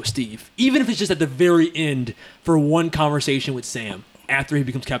have to show Steve, even if it's just at the very end for one conversation with Sam after he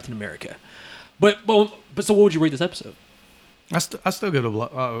becomes Captain America. But so what would you rate this episode? I still give it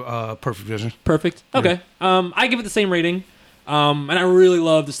a perfect vision. Perfect. Okay. Yeah. I give it the same rating. And I really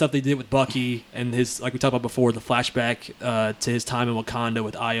love the stuff they did with Bucky and his, like we talked about before, the flashback to his time in Wakanda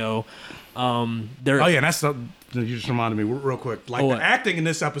with Io. And that's you just reminded me real quick. Like the acting in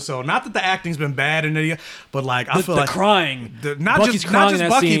this episode, not that the acting's been bad in it, but like I feel like the crying, not just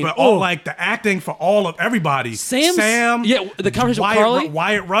Bucky, but all like the acting for all of everybody. Sam, the conversation with Carly,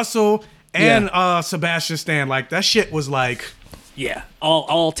 Wyatt Russell. And Sebastian Stan, like that shit was like,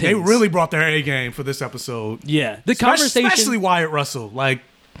 all tens. They really brought their A game for this episode. Yeah, the conversation, especially Wyatt Russell, like,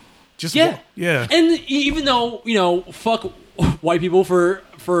 just yeah. And even though fuck white people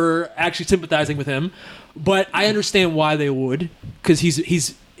for actually sympathizing with him, but I understand why they would, because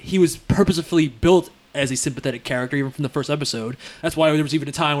he was purposefully built as a sympathetic character even from the first episode. That's why there was even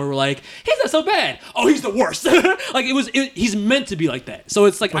a time where we're like, he's not so bad. Oh, he's the worst. Like he's meant to be like that. So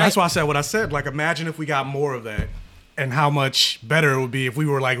it's like that's why I said what I said. Like imagine if we got more of that. and how much better it would be if we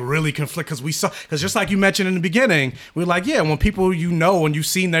were like really conflict, because just like you mentioned in the beginning, we were like, yeah, when people and you've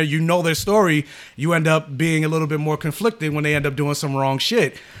seen their story, you end up being a little bit more conflicted when they end up doing some wrong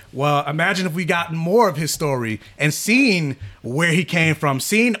shit. Well, imagine if we gotten more of his story and seen where he came from,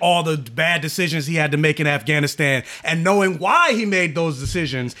 seen all the bad decisions he had to make in Afghanistan, and knowing why he made those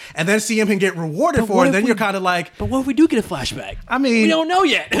decisions, and then see him and get rewarded for it. And then you're kind of like, but what if we do get a flashback? I mean, we don't know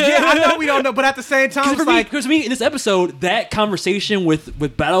yet. Yeah, I know we don't know, but at the same time, because for me in this episode, that conversation with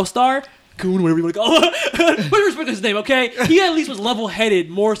Battlestar, Coon, whatever you want to call him, but respect his name, okay? He at least was level-headed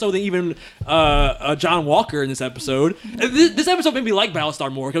more so than even John Walker in this episode. This episode made me like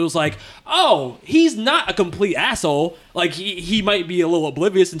Battlestar more because it was like, oh, he's not a complete asshole. Like he might be a little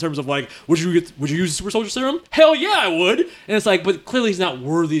oblivious in terms of like, would you use the Super Soldier Serum? Hell yeah, I would. And it's like, but clearly he's not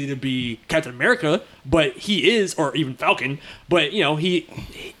worthy to be Captain America, but he is, or even Falcon. But you know, he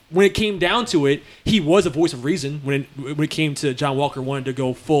when it came down to it, he was a voice of reason when it came to John Walker wanted to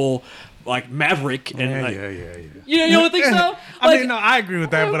go full like Maverick and yeah. You don't think so? I mean, no, I agree with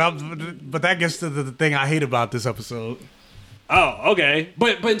that, but that gets to the thing I hate about this episode. Oh, okay.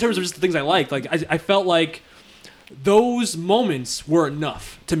 But in terms of just the things I liked, like I felt like those moments were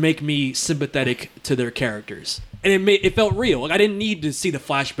enough to make me sympathetic to their characters. And it felt real. Like I didn't need to see the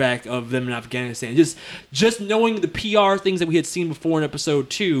flashback of them in Afghanistan. Just knowing the PR things that we had seen before in episode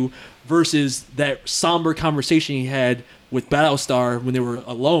 2 versus that somber conversation he had with Battlestar when they were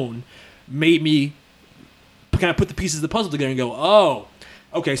alone made me kind of put the pieces of the puzzle together and go, oh,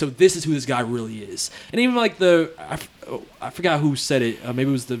 okay, so this is who this guy really is. And even like I forgot who said it. Maybe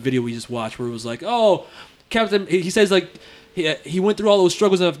it was the video we just watched where it was like, oh, Captain, he says like, he went through all those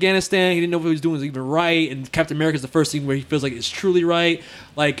struggles in Afghanistan. He didn't know if what he was doing was even right. And Captain America is the first thing where he feels like it's truly right.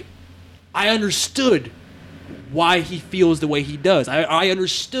 Like, I understood why he feels the way he does. I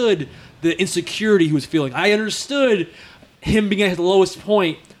understood the insecurity he was feeling. I understood him being at the lowest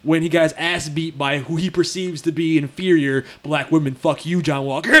point when he got his ass beat by who he perceives to be inferior black women. Fuck you, John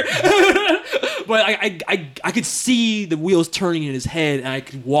Walker. But I could see the wheels turning in his head, and I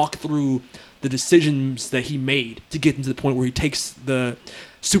could walk through the decisions that he made to get into the point where he takes the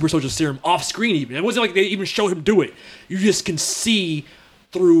Super Soldier Serum off screen even. It wasn't like they even showed him do it. You just can see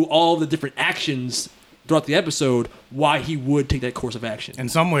through all the different actions throughout the episode why he would take that course of action. In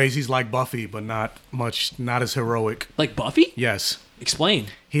some ways, he's like Buffy, but not as heroic. Like Buffy? Yes. Explain.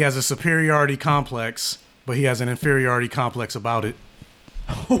 He has a superiority complex, but he has an inferiority complex about it.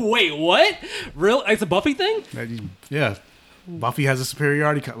 Wait, what? Real? It's a Buffy thing? Yeah. Buffy has a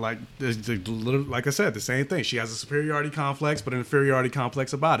superiority, like I said, the same thing. She has a superiority complex, but an inferiority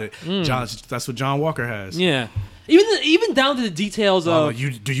complex about it. That's what John Walker has. Yeah. Even down to the details of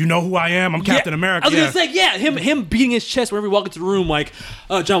do you know who I am? I'm Captain America. I was gonna say, him beating his chest whenever he walked into the room, like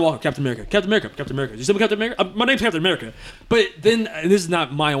John Walker, Captain America. Did you say Captain America? My name's Captain America. But then, and this is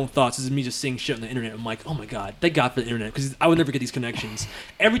not my own thoughts. This is me just seeing shit on the internet. I'm like, oh my god, thank God for the internet, because I would never get these connections.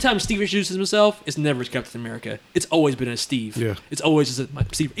 Every time Steve introduces himself, it's never as Captain America. It's always been as Steve. Yeah. It's always just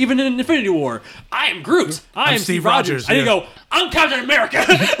Steve. Even in Infinity War, I am Groot. I am Steve Rogers. And you go, I'm Captain America.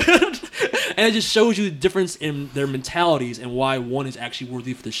 And it just shows you the difference in their mentalities and why one is actually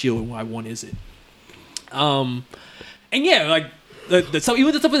worthy for the shield and why one isn't. And yeah, like the stuff,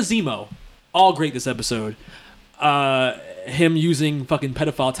 even the stuff with Zemo, all great this episode. Him using fucking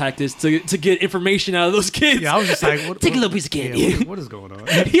pedophile tactics to get information out of those kids. Yeah, I was just like, take a little piece of candy. Yeah, what is going on?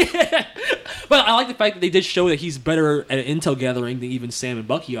 Yeah, but I like the fact that they did show that he's better at intel gathering than even Sam and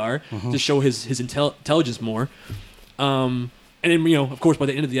Bucky are, to show his intelligence more. And then, of course, by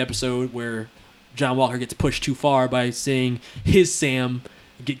the end of the episode, where John Walker gets pushed too far by seeing his Sam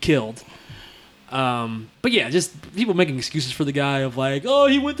get killed. But yeah, just people making excuses for the guy of like, oh,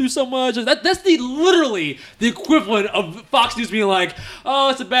 he went through so much. That's literally the equivalent of Fox News being like,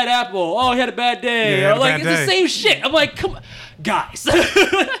 oh, it's a bad apple. Oh, he had a bad day. Yeah, or like, it's the same shit. I'm like, come on. Guys,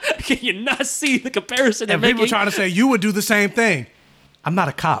 can you not see the comparison? And people trying to say you would do the same thing. I'm not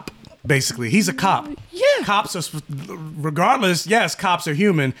a cop. Basically, he's a cop. Yeah. Cops are, regardless, yes, cops are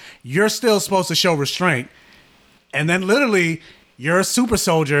human. You're still supposed to show restraint. And then literally, you're a super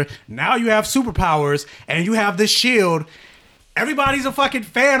soldier. Now you have superpowers and you have this shield. Everybody's a fucking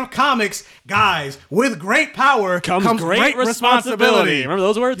fan of comics. Guys, with great power comes great responsibility. Remember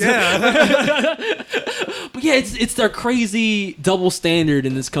those words? Yeah. But yeah, it's their crazy double standard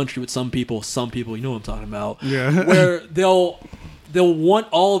in this country with some people, you know what I'm talking about. Yeah. Where they'll want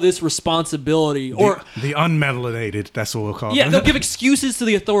all this responsibility, or the unmelanated. That's what we'll call them. Yeah, they'll give excuses to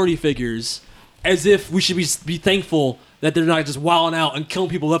the authority figures as if we should be thankful that they're not just wilding out and killing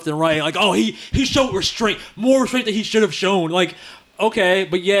people left and right. Like, oh, he showed restraint, more restraint than he should have shown. Like, okay,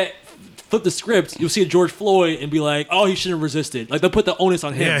 but yet flip the script, you'll see a George Floyd and be like, oh, he shouldn't have resisted. Like, they'll put the onus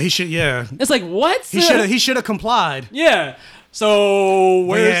on him. Yeah, he should. Yeah, It's like, what? he should have complied. Yeah. So,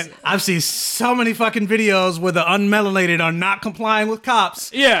 where's... Yeah, I've seen so many fucking videos where the unmelanated are not complying with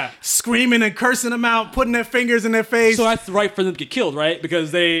cops. Yeah. Screaming and cursing them out, putting their fingers in their face. So that's right for them to get killed, right?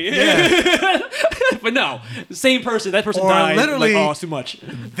 Because they... Yeah. But no, the same person, that person Or died. literally- Like, oh, it's too much.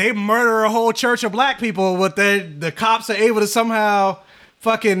 They murder a whole church of black people, but the cops are able to somehow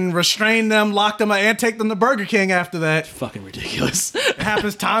fucking restrain them, lock them up, and take them to Burger King after that. Fucking ridiculous. It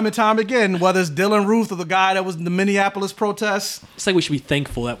happens time and time again, whether it's Dylan Ruth or the guy that was in the Minneapolis protests. It's like we should be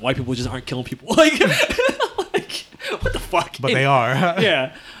thankful that white people just aren't killing people. Like, like what the fuck? But they are.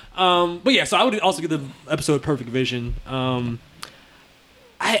 Yeah. But yeah, so I would also give the episode Perfect Vision. I'm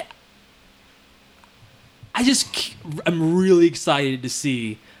really excited to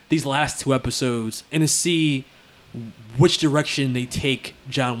see these last 2 episodes and to see which direction they take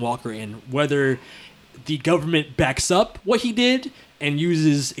John Walker in. Whether the government backs up what he did and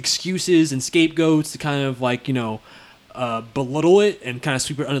uses excuses and scapegoats to kind of like, belittle it and kind of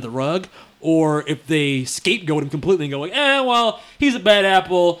sweep it under the rug, or if they scapegoat him completely and go like, well, he's a bad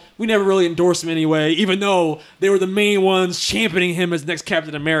apple. We never really endorsed him anyway, even though they were the main ones championing him as next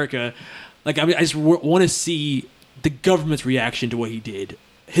Captain America. Like, I mean, I just want to see the government's reaction to what he did.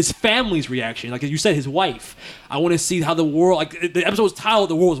 His family's reaction, like you said, his wife. I want to see how the world, like the episode was titled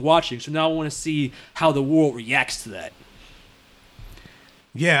 "The World Was Watching," so now I want to see how the world reacts to that.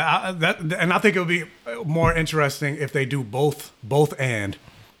 Yeah, and I think it would be more interesting if they do both and.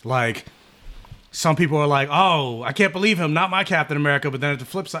 Like, some people are like, oh, I can't believe him, not my Captain America. But then at the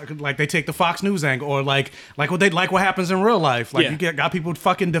flip side, like they take the Fox News angle, or like what happens in real life. Like you got people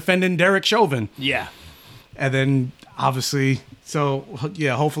fucking defending Derek Chauvin. Yeah. And then obviously, so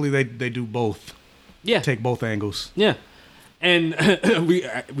yeah, hopefully they do both. Yeah. Take both angles. Yeah. And we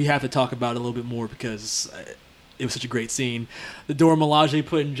have to talk about it a little bit more because it was such a great scene. The Dora Milaje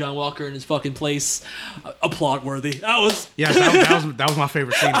putting John Walker in his fucking place, applaud worthy. That was that was my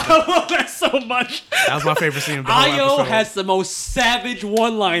favorite scene. I love that so much. That was my favorite scene of the whole Ayo episode. has the most savage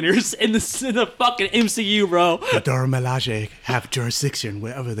one-liners in the fucking MCU, bro. The Dora Milaje have jurisdiction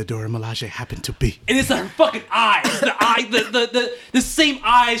wherever the Dora Milaje happen to be. And it's her fucking eyes. The same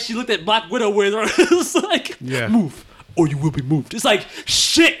eyes she looked at Black Widow with. It's like, move or you will be moved. It's like,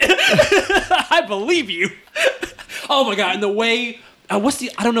 shit. I believe you. Oh my god! And the way I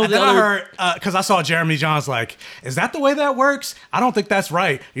don't know. And then I heard, because I saw Jeremy Johns like, is that the way that works? I don't think that's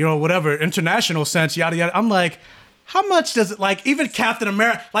right. Whatever international sense, yada yada. I'm like, how much does it, like, even Captain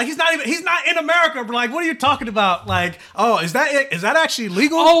America, like he's not in America, but like, what are you talking about? Like, oh, is that actually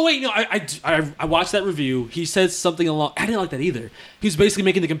legal? Oh wait, no, I watched that review. He said something along. I didn't like that either. He was basically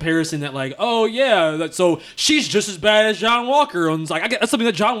making the comparison that like, oh yeah, so she's just as bad as John Walker, and it's like, that's something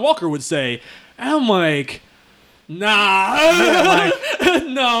that John Walker would say. And I'm like, nah,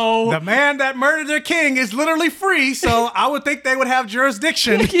 no. The man that murdered their king is literally free, so I would think they would have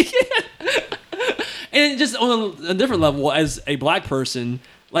jurisdiction. And just on a different level, as a black person,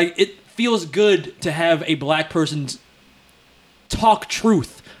 like, it feels good to have a black person talk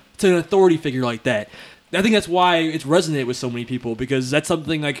truth to an authority figure like that. I think that's why it's resonated with so many people, because that's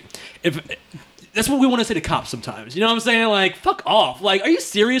something like, that's what we want to say to cops sometimes. You know what I'm saying? Like, fuck off. Like, are you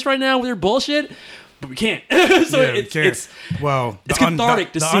serious right now with your bullshit? But we can't. It's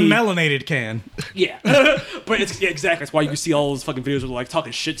cathartic to the see. Unmelanated can. Yeah. But it's exactly. That's why you see all those fucking videos of like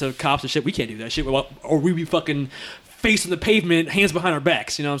talking shit to cops and shit. We can't do that shit. Or we be fucking face in the pavement, hands behind our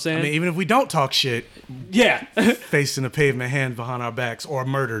backs. You know what I'm saying? I mean, even if we don't talk shit. Yeah. Face in the pavement, hands behind our backs, or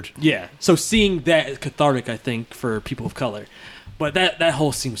murdered. Yeah. So seeing that is cathartic, I think, for people of color. But that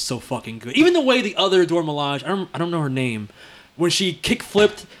whole scene was so fucking good. Even the way the other Dora Milaje, I don't know her name, when she kick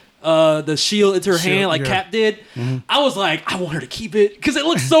flipped the shield into her hand like Cap did, I was like, I want her to keep it because it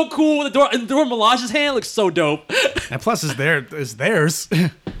looks so cool. And Dora Milaje's hand looks so dope. And plus, it's theirs.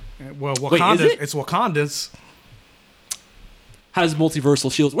 Well, Wakanda, Wait, is it? It's Wakanda's. How does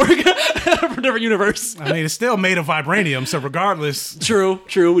multiversal shields work for different universe? I mean, it's still made of vibranium, so regardless. True.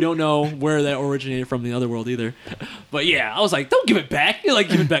 We don't know where that originated from in the other world either. But yeah, I was like, don't give it back. You're like,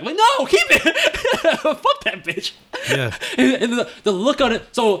 give it back. I'm like, no, keep it. Fuck that bitch. Yeah. And the look on it.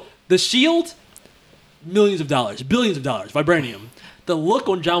 So the shield, millions of dollars, billions of dollars, vibranium. The look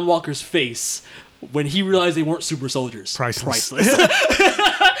on John Walker's face when he realized they weren't super soldiers. Priceless.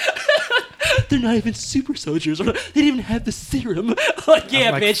 They're not even super soldiers. They didn't even have the serum. Like,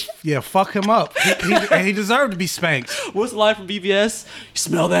 yeah, bitch. Yeah, fuck him up. He deserved to be spanked. What's the line from BVS? You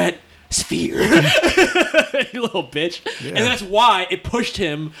smell that? sphere. You little bitch. And that's why it pushed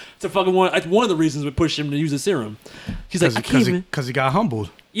him to fucking that's one of the reasons it pushed him to use the serum. He's like, I can't even. Because he got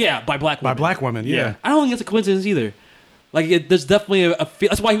humbled. Yeah, by black women. By black women, yeah. I don't think that's a coincidence either. Like, there's definitely a feel.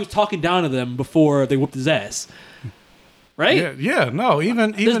 That's why he was talking down to them before they whooped his ass. Right? Yeah, no,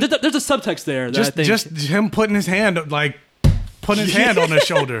 even there's a subtext there. That I think. Just him putting his hand, putting his hand on his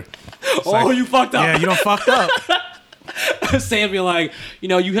shoulder. It's you fucked up. Yeah, you done fucked up. Sam being like,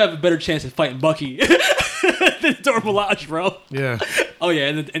 you have a better chance of fighting Bucky than Dora Milaje, bro. Yeah. Oh yeah,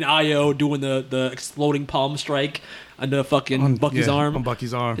 and Io doing the exploding palm strike on the fucking Bucky's arm. On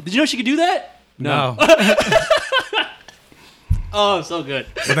Bucky's arm. Did you know she could do that? No. Oh, so good.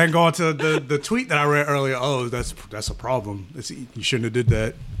 But then going to the tweet that I read earlier, that's a problem. You shouldn't have did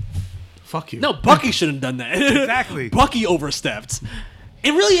that. Fuck you. No, Bucky shouldn't have done that. Exactly. Bucky overstepped.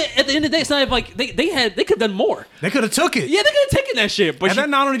 And really, at the end of the day, it's not like they could have done more. They could have took it. Yeah, they could have taken that shit. But and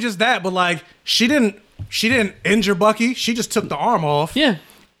then not only just that, but she didn't injure Bucky. She just took the arm off. Yeah.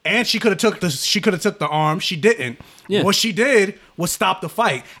 And she could have took the arm. She didn't. Yeah. What she did was stop the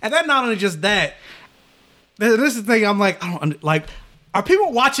fight. And then not only just that. This is the thing. I'm like, I don't like. Are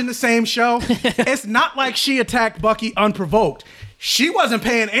people watching the same show? It's not like she attacked Bucky unprovoked. She wasn't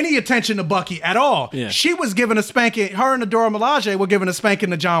paying any attention to Bucky at all. Yeah. She was giving a spanking. Her and Dora Milaje were giving a spanking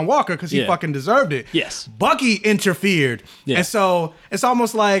to John Walker because he fucking deserved it. Yes. Bucky interfered. Yeah. And so it's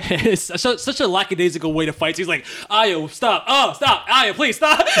almost like... It's such a lackadaisical way to fight. So he's like, Io, stop. Oh, stop. Io, please,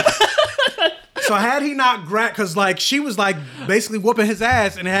 stop. So had he not grabbed... Because, she was, basically whooping his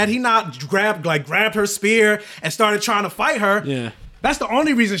ass. And had he not grabbed her spear and started trying to fight her... Yeah. That's the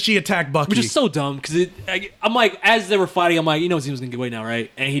only reason she attacked Bucky. Which is so dumb, because I'm like, as they were fighting, I'm like, he was going to get away now,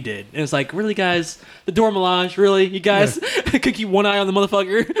 right? And he did. And it's like, really, guys? The Dora Milaje, really? You guys could keep one eye on the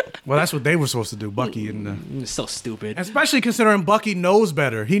motherfucker? Well, that's what they were supposed to do, Bucky. And it's so stupid. Especially considering Bucky knows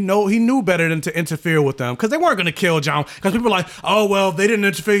better. He knew better than to interfere with them, because they weren't going to kill John. Because people were like, oh, well, they didn't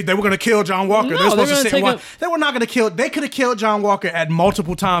interfere. They were going to kill John Walker. No, they were supposed to sit and take watch. They were not going to kill. They could have killed John Walker at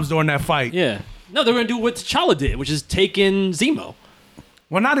multiple times during that fight. Yeah. No, they were going to do what T'Challa did, which is take in Zemo.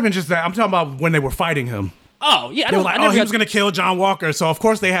 Well, not even just that. I'm talking about when they were fighting him. Oh, yeah. They were like, he was going to kill John Walker, so of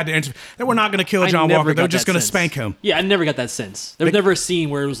course they had to interfere. They were not going to kill John Walker. They were just going to spank him. Yeah, I never got that sense. There was never a scene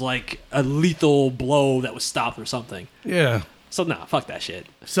where it was like a lethal blow that was stopped or something. Yeah. So, nah, fuck that shit.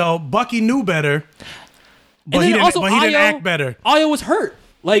 So, Bucky knew better, but he didn't act better. Io was hurt.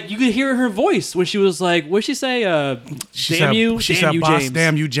 Like, you could hear her voice when she was like, what'd she say? She said, James.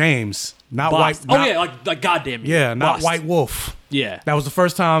 Damn you, James. Not Boss. white. Oh, yeah, like goddamn you. Yeah, not Boss. White Wolf. Yeah. That was the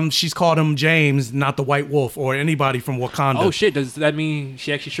first time she's called him James, not the White Wolf or anybody from Wakanda. Oh, shit. Does that mean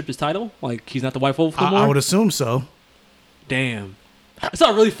she actually stripped his title? Like, he's not the White Wolf no more? I would assume so. Damn. I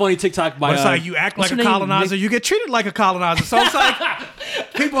saw a really funny TikTok by... But it's like, you act like a colonizer, you get treated like a colonizer. So it's like,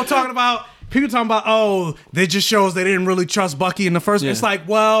 people talking about, oh, they just shows they didn't really trust Bucky in the first... It's like,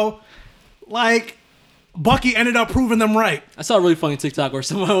 well, Bucky ended up proving them right. I saw a really funny TikTok where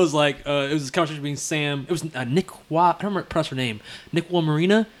someone was like, it was a conversation between Sam, it was Nick I don't remember pronounce her name, Nicola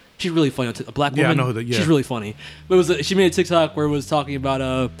Marina. She's really funny, a black woman. Yeah, I know that. Yeah. She's really funny. But she made a TikTok where it was talking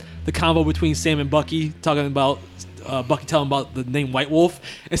about the combo between Sam and Bucky, talking about Bucky telling about the name White Wolf,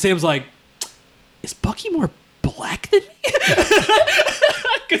 and Sam's like, is Bucky more black than me?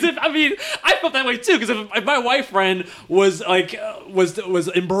 Because I felt that way too. Because if my white friend was like was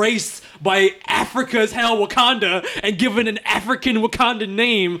embraced by Africa's Wakanda and given an African Wakandan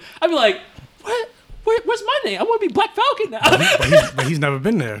name, I'd be like, what? Where's my name? I want to be Black Falcon now. But he's never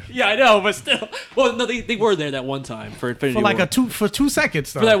been there. Yeah, I know, but still. Well, no, they were there that one time for Infinity War. For 2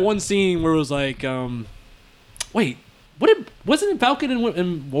 seconds. Though. For that one scene where it was like, wait, wasn't it Falcon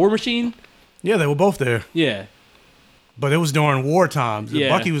and War Machine? Yeah, they were both there. Yeah. But it was during war times. Yeah.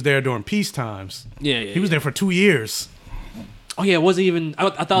 Bucky was there during peace times. Yeah. He was there for 2 years. Oh yeah, it wasn't even.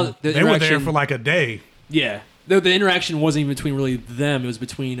 I thought they were there for like a day. Yeah, the interaction wasn't even between really them. It was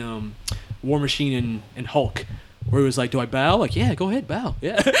between War Machine and Hulk, where it was like, "Do I bow?" Like, yeah, go ahead, bow.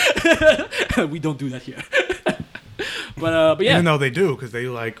 Yeah, we don't do that here. but yeah, even though they do, because they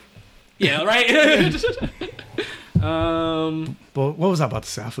like. Yeah, right. But what was I about to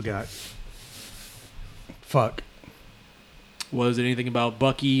say? I forgot. Fuck. Was it anything about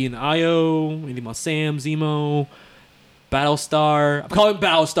Bucky and Io? Anything about Sam, Zemo, Battlestar? I'm calling him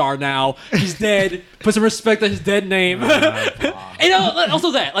Battlestar now. He's dead. Put some respect on his dead name. And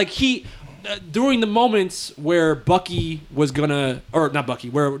also that, like, he during the moments where Bucky was gonna, or not Bucky,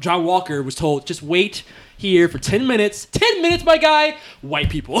 where John Walker was told, just wait here for 10 minutes. 10 minutes, my guy. White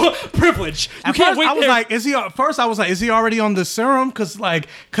people. Privilege. You can't wait. I was like, is he already on the serum? Cause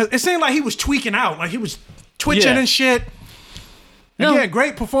it seemed like he was tweaking out. Like he was twitching and shit. No. Again,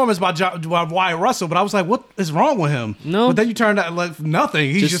 great performance by Wyatt Russell, but I was like, what is wrong with him? No. But then you turned out like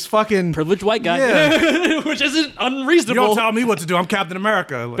nothing. He's just fucking privileged white guy. Yeah. Which isn't You unreasonable. don't tell me what to do. I'm Captain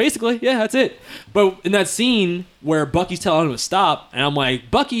America. Like, Basically, yeah, that's it. But in that scene where Bucky's telling him to stop, and I'm like,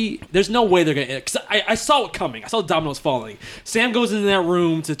 Bucky, there's no way they're gonna. Cause I saw it coming. I saw the dominoes falling. Sam goes into that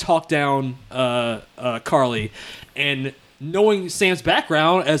room to talk down Carly, and knowing Sam's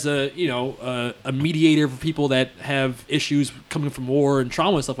background as a mediator for people that have issues coming from war and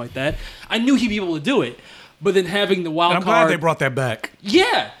trauma and stuff like that, I knew he'd be able to do it. But then having the wild I'm card, glad they brought that back.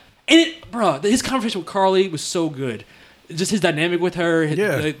 yeah, and his conversation with Carly was so good. Just his dynamic with her,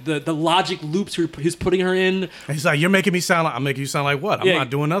 the logic loops he's putting her in. And he's like, "You're making me sound like I'm making you sound like what? I'm not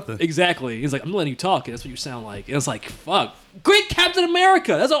doing nothing." Exactly. He's like, "I'm letting you talk, and that's what you sound like." And it's like, fuck, great Captain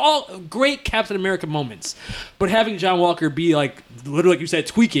America. That's all great Captain America moments. But having John Walker be like, literally, like you said,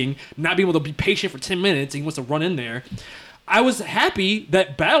 tweaking, not being able to be patient for 10 minutes, and he wants to run in there. I was happy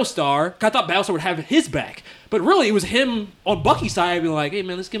that Battlestar. I thought Battlestar would have his back. But really, it was him on Bucky's side being like, hey,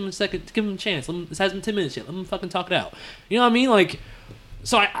 man, let's give him a second. Let's give him a chance. This has been 10 minutes yet. Let him fucking talk it out. You know what I mean? Like,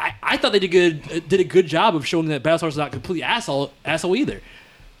 so I thought they did a good job of showing that Battlestar's not completely asshole either.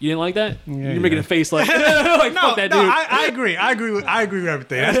 You didn't like that? Yeah, You're making a face like, like fuck that dude. I agree. I agree with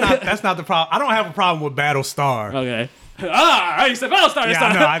everything. That's not the problem. I don't have a problem with Battlestar. Okay. Ah, you said Battlestar.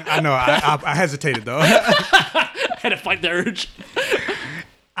 Yeah, I know. I hesitated though. I had to fight the urge.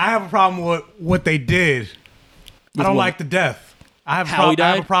 I have a problem with what they did. I don't like the death. I have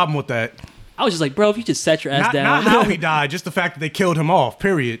a problem with that. I was just like, bro, if you just sat your ass down. Not how he died, just the fact that they killed him off,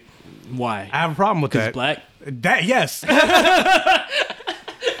 period. Why? I have a problem with that. He's black? That, yes.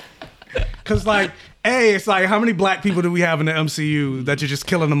 Because, like, it's like, how many black people do we have in the MCU that you're just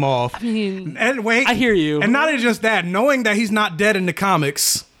killing them off? I mean, and wait, I hear you. And not even just that, knowing that he's not dead in the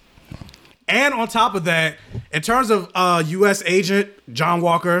comics. And on top of that, in terms of U.S. agent John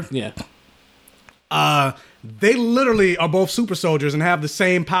Walker, they literally are both super soldiers and have the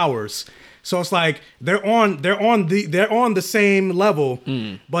same powers. So it's like they're on the same level.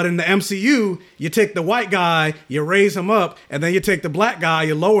 But in the MCU, you take the white guy, you raise him up, and then you take the black guy,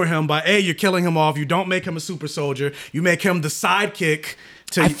 you lower him by you're killing him off. You don't make him a super soldier. You make him the sidekick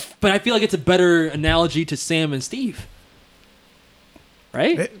to. But I feel like it's a better analogy to Sam and Steve.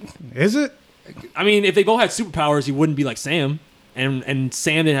 Right? Is it? I mean, if they both had superpowers, he wouldn't be like Sam, and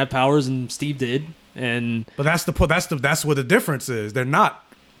Sam didn't have powers, and Steve did, But that's what the difference is. They're not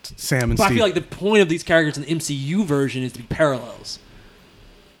Sam and Steve. I feel like the point of these characters in the MCU version is to be parallels.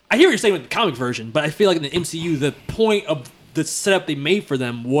 I hear what you're saying with the comic version, but I feel like in the MCU, the point of the setup they made for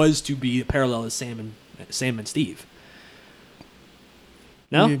them was to be a parallel to Sam and Steve.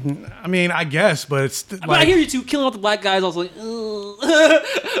 No? I mean, I guess, but it's but I hear you too. Killing off the black guys, I was like,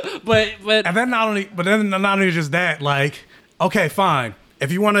 but and then not only just that, like, okay, fine.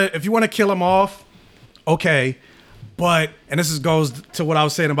 If you wanna kill him off, okay, but and this goes to what I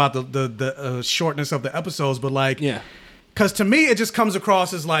was saying about the shortness of the episodes, but like, because to me it just comes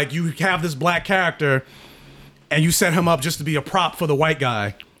across as like you have this black character and you set him up just to be a prop for the white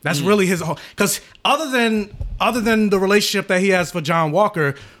guy. That's really his whole. Because other than the relationship that he has for John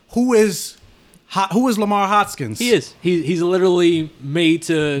Walker, who is Lamar Hoskins? He is. He's literally made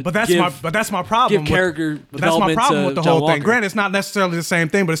to. But that's my problem. Give character but that's my problem with the John whole Walker. thing. Granted, it's not necessarily the same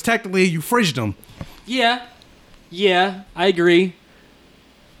thing, but it's technically you fridged him. Yeah, I agree.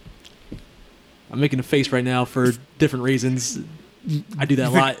 I'm making a face right now for different reasons. I do that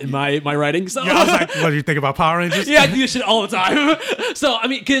a lot in my writing. So I was like, what do you think about Power Rangers? Yeah, I do this shit all the time. So, I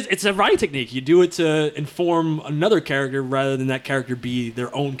mean, because it's a writing technique. You do it to inform another character rather than that character be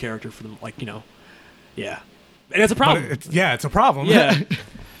their own character for them. Like, yeah. And it's a problem. It's a problem. Yeah.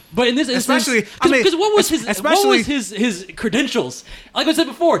 But in this instance, because what was his credentials? Like I said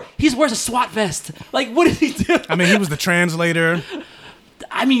before, he wears a SWAT vest. Like, what did he do? I mean, he was the translator.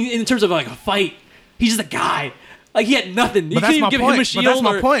 I mean, in terms of like a fight, he's just a guy. Like, he had nothing. You But couldn't even that's give my him a point. shield But that's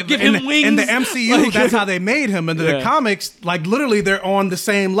my or point. give him wings. In the MCU, Like, that's how they made him. In the comics, like literally, they're on the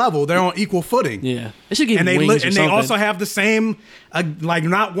same level. They're on equal footing. Yeah, they should give him wings. And they also have the same, like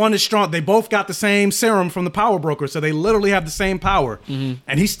not one is strong. They both got the same serum from the Power Broker, so they literally have the same power. And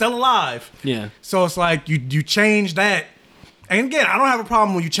he's still alive. Yeah. So it's like you change that. And again, I don't have a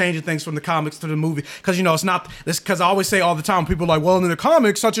problem when you changing things from the comics to the movie because it's not this. Because I always say all the time, people are like, well, in the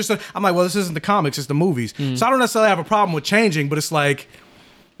comics, such and such. I'm like, well, this isn't the comics, it's the movies. So I don't necessarily have a problem with changing, but it's like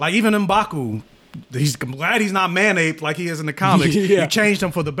even M'Baku, I'm glad he's not man-aped like he is in the comics. You changed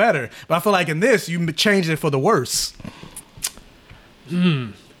him for the better, but I feel like in this, you changed it for the worse.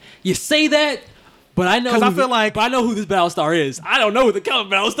 You say that. But I know, because I feel like, but I know who this Battlestar is. I don't know who the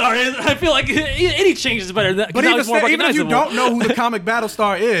comic Battlestar is. I feel like any change is better than that. but even if you don't know who the comic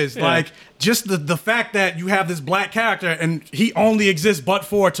Battlestar is, Yeah. like just the fact that you have this black character and he only exists but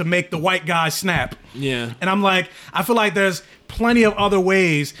for to make the white guy snap. Yeah. And I'm like, I feel like there's plenty of other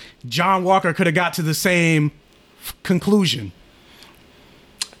ways John Walker could have got to the same conclusion.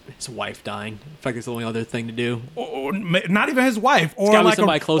 His wife dying. In fact, it's the only other thing to do. Or not even his wife, or gotta be like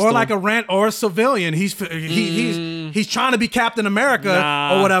somebody close to him. a rent or a civilian. He's trying to be Captain America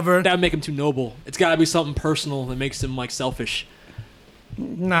or whatever. That would make him too noble. It's got to be something personal that makes him like selfish.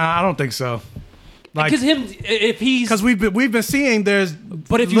 Nah, I don't think so. Like, Because because we've been seeing there's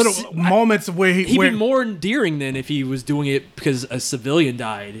if you little moments where he'd be more endearing than if he was doing it because a civilian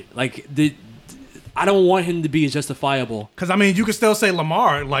died. Like I don't want him to be as justifiable. Because I mean, you could still say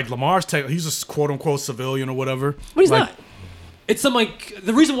Lamar. Like Lamar's he's a quote unquote civilian or whatever. But he's like, not. It's some like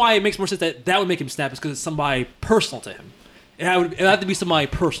the reason why it makes more sense that would make him snap is because it's somebody personal to him. It would have to be somebody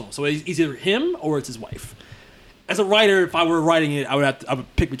personal. So it's either him or it's his wife. As a writer, if I were writing it, I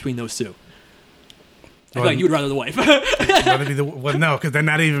would pick between those two. I feel like you would rather the wife. Well, no, because then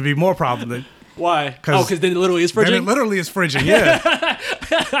that'd even be more problem. Than, Why? Because then it literally is then frigid. it literally is frigid. Yeah.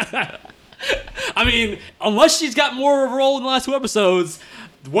 I mean, unless she's got more of a role in the last 2 episodes,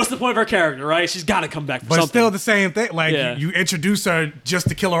 what's the point of her character, right? She's got to come back for But something. it's still the same thing. Like, Yeah. you introduce her just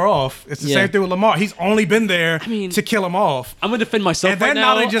to kill her off. It's the Yeah. same thing with Lamar. He's only been there to kill him off. I'm going to defend myself And right then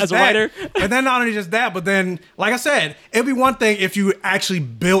now not only just as a that, writer. and then not only just that, but then, like I said, it'd be one thing if you actually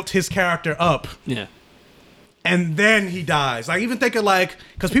built his character up. Yeah. And then he dies. Like even thinking like,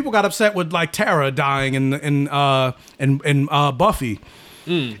 because people got upset with like Tara dying in Buffy.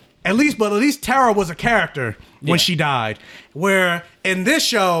 At least Tara was a character when she died. Where in this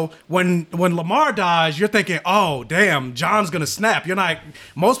show, when Lamar dies, you're thinking, oh damn, John's gonna snap. You're not.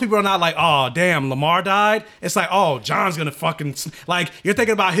 Most people are not like, oh damn, Lamar died. It's like, oh, John's gonna fucking like. You're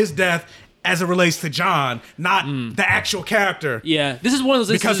thinking about his death as it relates to John, not the actual character. Yeah, this is one of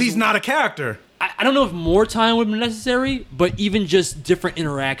those because instances- he's not a character. I don't know if more time would be necessary, but even just different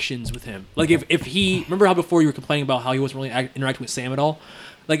interactions with him. Like if he, remember how before you were complaining about how he wasn't really interacting with Sam at all?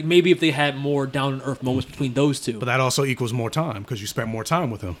 Like maybe if they had more down to earth moments between those two. But that also equals more time because you spent more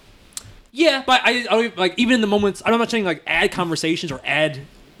time with him. Yeah, but I don't like even in the moments. I'm not saying like add conversations or add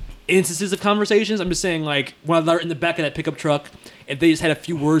instances of conversations. I'm just saying like when they're in the back of that pickup truck, if they just had a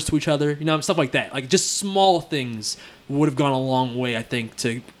few words to each other, you know, stuff like that. Like just small things would have gone a long way, I think,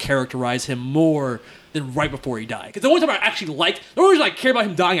 to characterize him more than right before he died. Because the only time I actually the only reason I cared about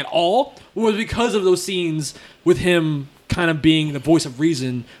him dying at all was because of those scenes with him kind of being the voice of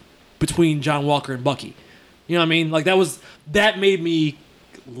reason between John Walker and Bucky. You know what I mean? Like that made me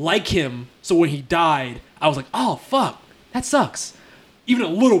like him. So when he died, I was like, oh fuck, that sucks, even a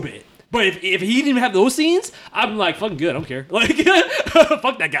little bit. But if he didn't even have those scenes, I'm like fucking good. I don't care. Like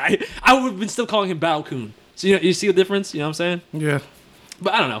fuck that guy. I would have been still calling him Battle Coon. So you see the difference? You know what I'm saying? Yeah.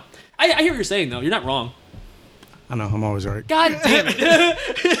 But I don't know. I hear what you're saying though. You're not wrong. I know. I'm always right. God damn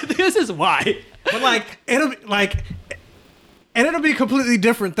it. This is why. But like it'll be a completely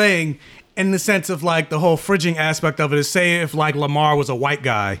different thing in the sense of like the whole fridging aspect of it is say if like Lamar was a white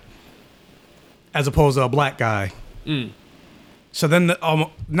guy as opposed to a black guy. So then It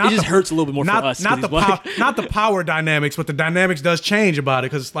just hurts a little bit more for us. Not the power dynamics, but the dynamics does change about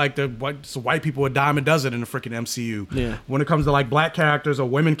it because like the white people a dime a dozen in the freaking MCU. Yeah. When it comes to like black characters or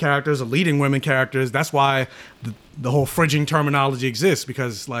women characters or leading women characters, that's why the whole fridging terminology exists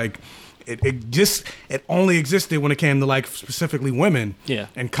because like it only existed when it came to like specifically women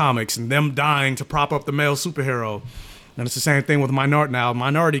in comics and them dying to prop up the male superhero. And it's the same thing with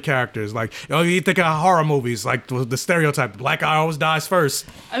minority characters. Like, you think of horror movies, like the stereotype, the black guy always dies first.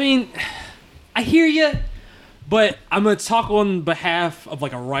 I mean, I hear you, but I'm going to talk on behalf of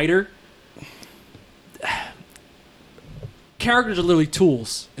like a writer. Characters are literally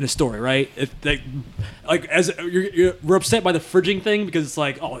tools in a story, right? We're upset by the fridging thing because it's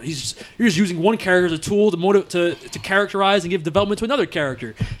like, oh, you're just using one character as a tool to characterize and give development to another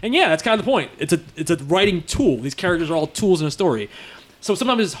character. And yeah, that's kind of the point. It's a writing tool. These characters are all tools in a story. So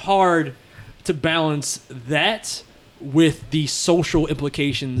sometimes it's hard to balance that with the social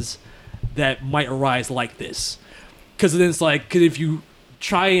implications that might arise like this. Because then it's like, if you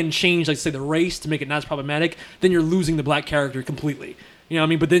try and change, like, say, the race to make it not as problematic, then you're losing the black character completely. You know what I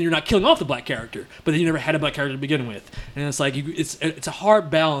mean? But then you're not killing off the black character. But then you never had a black character to begin with. And it's like, it's a hard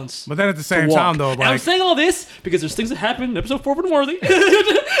balance. But then at the same time, though, and I'm saying all this because there's things that happened in episode 4 of Unworthy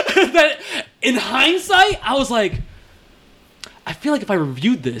that, in hindsight, I was like, I feel like if I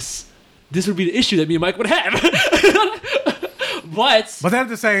reviewed this would be the issue that me and Mike would have. But then at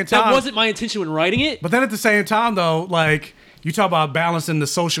the same time, that wasn't my intention when writing it. But then at the same time, though, like you talk about balancing the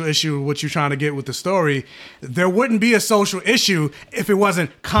social issue with what you're trying to get with the story, there wouldn't be a social issue if it wasn't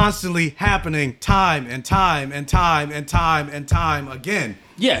constantly happening time and time and time and time and time again.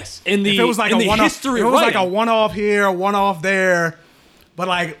 Yes, if it was like a one-off, it was like a one-off here, a one-off there, but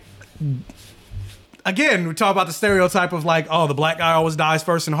like. Again, we talk about the stereotype of like, oh, the black guy always dies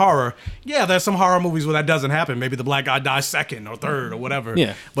first in horror. Yeah, there's some horror movies where that doesn't happen. Maybe the black guy dies second or third or whatever.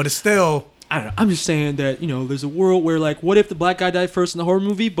 Yeah. But it's still... I don't know. I'm just saying that, there's a world where, like, what if the black guy died first in the horror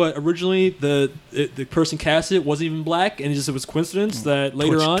movie, but originally the person casted wasn't even black, and it was coincidence that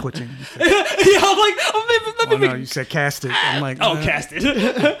later on... Twitching. Yeah, I'm like... no, you said cast it. I'm like... cast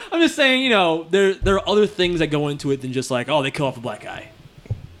it. I'm just saying, there are other things that go into it than just like, oh, they kill off a black guy.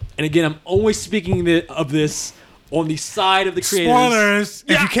 And again, I'm always speaking of this on the side of the creators. Spoilers!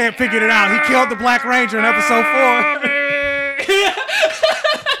 If you can't figure it out, he killed the Black Ranger in episode 4.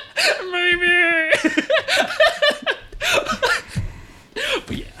 Maybe.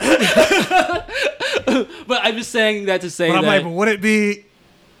 But yeah. But I'm just saying that to say but I'm that... like, but would it be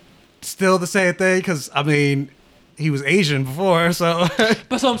still the same thing? Because, I mean, he was Asian before, so... But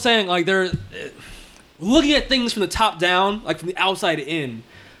that's what I'm saying. Like, they're... Looking at things from the top down, like from the outside in...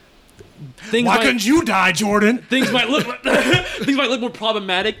 Why couldn't you die, Jordan? Things might look more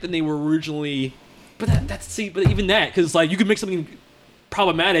problematic than they were originally. But but even that, because it's like you could make something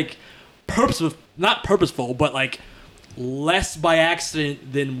problematic, not purposeful, but like less by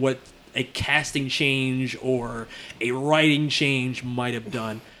accident than what a casting change or a writing change might have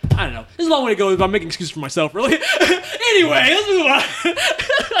done. I don't know. There's a long way to go. I'm making excuses for myself, really. Anyway, let's move on.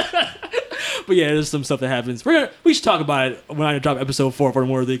 But yeah, there's some stuff that happens. We should talk about it when I drop episode 4 for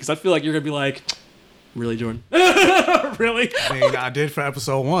Unworthy, because I feel like you're gonna be like, really, Jordan? Really? I mean, I did for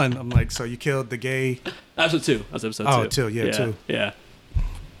episode 1. I'm like, so you killed the gay... Episode 2. That's episode 2. Oh, 2. Yeah, 2. Yeah.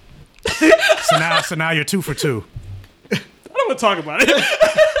 So now you're 2 for 2. I don't want to talk about it.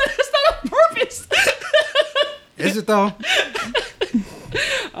 It's not on purpose. Is it though?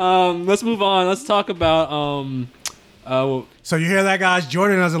 Let's move on. Let's talk about so you hear that, guys?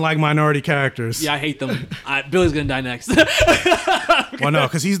 Jordan doesn't like minority characters. Yeah, I hate them. Billy's gonna die next. Well, no,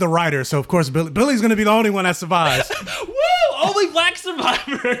 because he's the writer, so of course Billy's gonna be the only one that survives. Woo! Only black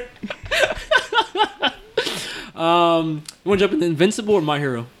survivor. You want to jump into Invincible or My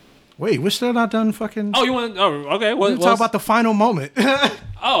Hero? Wait, we're still not done fucking... Oh, you want... Oh, okay. We're talk about the final moment.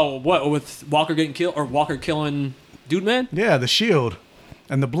 Oh, what? With Walker getting killed? Or Walker killing Dude Man? Yeah, the shield.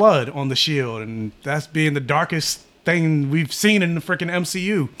 And the blood on the shield. And that's being the darkest thing we've seen in the freaking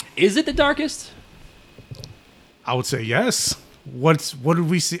MCU. Is it the darkest? I would say yes. What did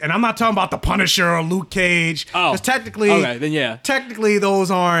we see? And I'm not talking about the Punisher or Luke Cage. Oh. Because technically... Okay, then yeah. Technically,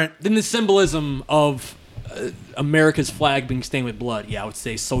 those aren't... Then the symbolism of... America's flag being stained with blood. Yeah, I would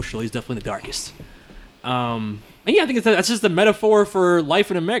say socially is definitely the darkest. And yeah, I think that's just a metaphor for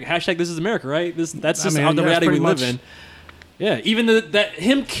life in America. Hashtag This Is America, right? That's just the reality we live in. Yeah, even that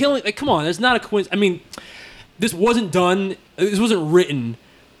him killing. Like, come on, there's not a coincidence. I mean, this wasn't done. This wasn't written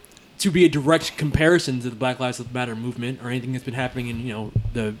to be a direct comparison to the Black Lives Matter movement or anything that's been happening in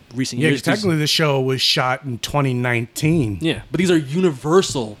the recent years. Yeah, technically the show was shot in 2019. Yeah, but these are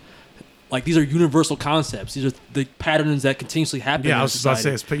universal. Like, these are universal concepts. These are the patterns that continuously happen in society.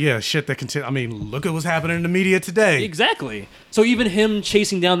 I was about to say, shit that continue. I mean, look at what's happening in the media today. Exactly. So even him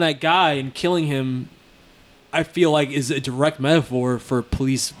chasing down that guy and killing him, I feel like is a direct metaphor for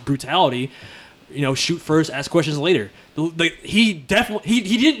police brutality. Shoot first, ask questions later. He definitely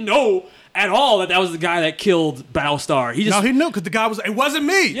he didn't know at all that was the guy that killed Battlestar. He knew because the guy was. It wasn't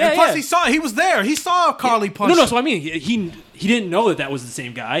me. Yeah, and plus he saw it. He was there. He saw Carly punch. No. So I mean, he didn't know that was the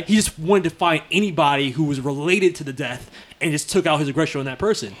same guy. He just wanted to find anybody who was related to the death and just took out his aggression on that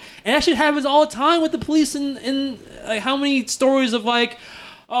person. And that shit happens all the time with the police. And like, how many stories of like,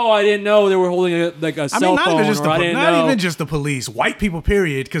 oh, I didn't know they were holding a cell phone. Not even just the police. White people,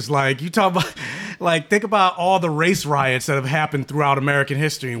 period. Because like you talk about, like think about all the race riots that have happened throughout American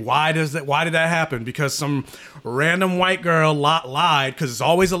history. And why did that happen? Because some random white girl lied, because it's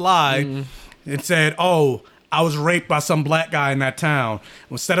always a lie, and said, "Oh, I was raped by some black guy in that town."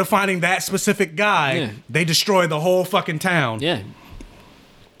 Instead of finding that specific guy, they destroyed the whole fucking town. Yeah.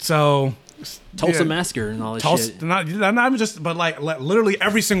 So. Tulsa Massacre and all this shit. Not even just, but like literally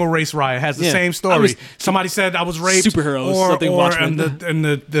every single race riot has the same story. Somebody said I was raped. Superheroes. And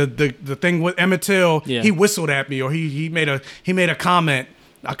the thing with Emmett Till, he whistled at me, or he made a comment.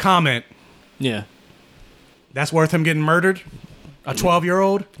 Yeah. That's worth him getting murdered. A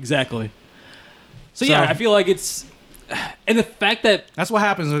 12-year-old. Exactly. So yeah, I feel like And the fact that That's what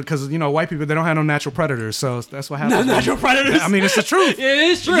happens because white people, they don't have no natural predators, so that's what happens. no natural predators. I mean, it's the truth. It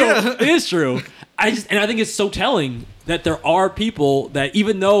is true. Yeah. It is true. I think it's so telling that there are people that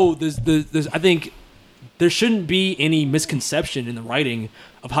even though there's I think there shouldn't be any misconception in the writing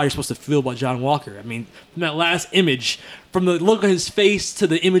of how you're supposed to feel about John Walker. I mean, from that last image, from the look on his face to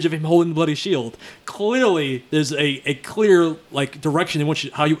the image of him holding the bloody shield, clearly there's a clear direction in which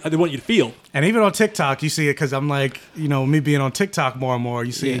how they want you to feel. And even on TikTok, you see it because I'm like, me being on TikTok more and more,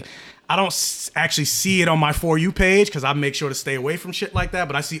 you see it. I don't actually see it on my For You page because I make sure to stay away from shit like that,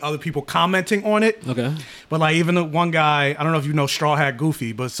 but I see other people commenting on it. Okay. But even the one guy, I don't know if you know Straw Hat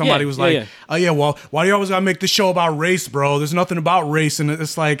Goofy, but somebody was like, yeah. oh yeah, well, why do you always gotta make this show about race, bro? There's nothing about race. And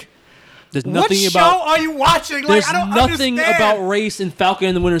it's like, there's nothing what about, show are you watching? There's I don't nothing understand. about race in Falcon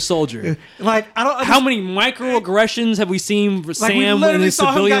and the Winter Soldier. I don't. How many microaggressions have we seen for we Sam in literally his saw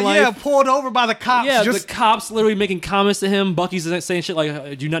him civilian life? Yeah, pulled over by the cops. Yeah, the cops literally making comments to him. Bucky's saying shit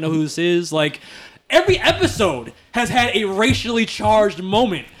like, do you not know who this is? Like, every episode has had a racially charged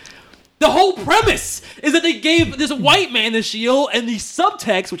moment. The whole premise is that they gave this white man the shield, and the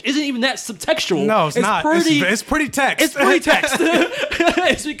subtext, which isn't even that subtextual. No, it's not. It's pretty text. It's pretty text.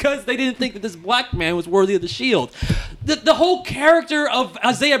 It's because they didn't think that this black man was worthy of the shield. The whole character of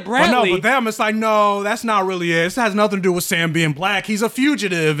Isaiah Bradley. But them, it's like, no, that's not really it. This has nothing to do with Sam being black. He's a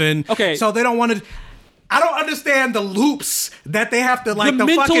fugitive, and so they don't want to. I don't understand the loops that they have to the mental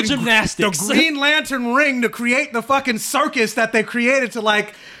fucking gymnastics, the Green Lantern ring to create the fucking circus that they created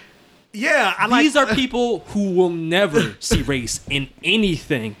to Yeah, these are people who will never see race in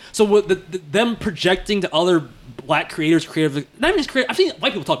anything. So with them projecting to other black creators, not even just creators. I've seen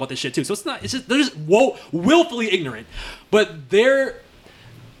white people talk about this shit too. So it's not. It's just they're just willfully ignorant. But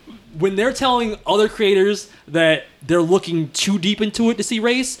when they're telling other creators that they're looking too deep into it to see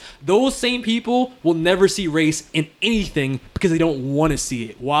race, those same people will never see race in anything because they don't want to see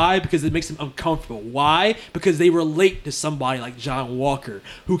it. Why? Because it makes them uncomfortable. Why? Because they relate to somebody like John Walker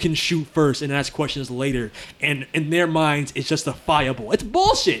who can shoot first and ask questions later. And in their minds, it's justifiable. It's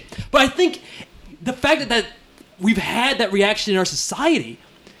bullshit. But I think the fact that we've had that reaction in our society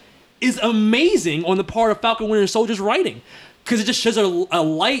is amazing on the part of Falcon Winter Soldier's writing. Because it just shows a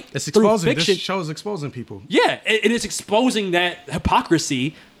light through fiction. This show's exposing people. Yeah, and it's exposing that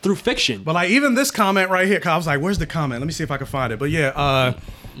hypocrisy through fiction. But even this comment right here, 'cause I was like, where's the comment? Let me see if I can find it. But yeah,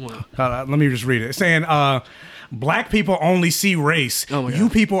 let me just read it. It's saying, black people only see race. Oh my God. You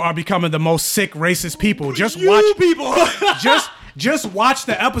people are becoming the most sick racist people. Just you watch people. just watch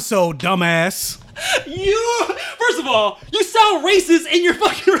the episode, dumbass. First of all, you sound racist in your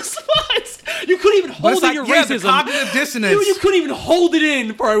fucking response. You couldn't even hold in your racism. The cognitive dissonance. You couldn't even hold it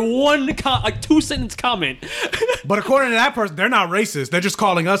in for a 2-sentence comment. But according to that person, they're not racist. They're just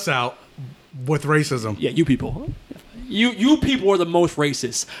calling us out with racism. Yeah, you people. You people are the most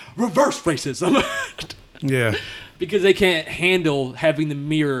racist. Reverse racism. Yeah. Because they can't handle having the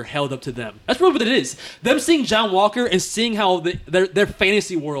mirror held up to them. That's really what it is. Them seeing John Walker and seeing how their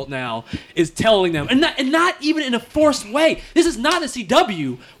fantasy world now is telling them, and not even in a forced way. This is not a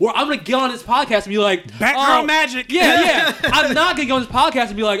CW where I'm gonna get on this podcast and be like, Batgirl magic. Yeah. I'm not gonna get on this podcast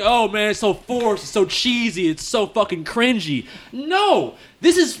and be like, oh man, it's so forced, it's so cheesy, it's so fucking cringy. No,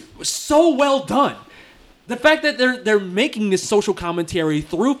 this is so well done. The fact that they're making this social commentary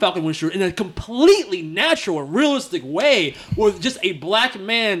through Falcon Winter in a completely natural and realistic way with just a black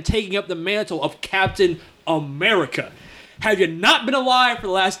man taking up the mantle of Captain America. Have you not been alive for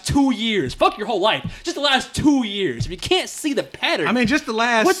the last 2 years? Fuck your whole life. Just the last 2 years. If you can't see the pattern. I mean, just the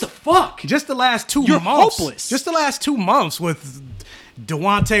last... What the fuck? Just the last 2 You're months. hopeless. Just the last 2 months with...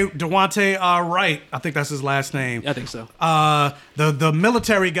 Devontae Wright, I think that's his last name. I think so. The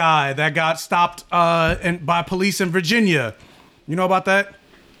military guy that got stopped by police in Virginia. You know about that?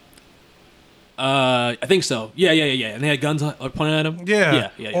 I think so. Yeah. And they had guns pointed at him. Yeah.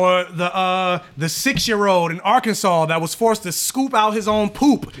 Or the 6-year-old in Arkansas that was forced to scoop out his own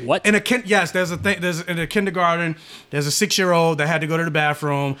poop. What? Yes, there's in a kindergarten. There's a 6-year-old that had to go to the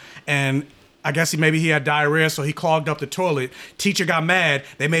bathroom and. I guess he had diarrhea, so he clogged up the toilet. Teacher got mad.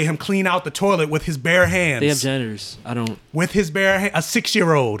 They made him clean out the toilet with his bare hands. They have janitors. I don't... With his bare hands. A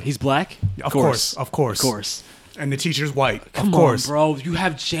 6-year-old. He's black? Of course. And the teacher's white. Come of course. on, bro. You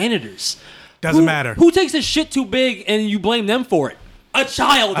have janitors. Doesn't matter. Who takes this shit too big and you blame them for it? A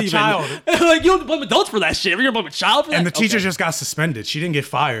child, even. Like, you don't blame adults for that shit. You're going to blame a child for that? And the teacher just got suspended. She didn't get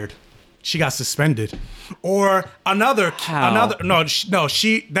fired. She got suspended. Or that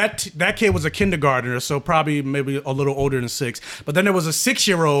kid was a kindergartner, so probably maybe a little older than 6. But then there was a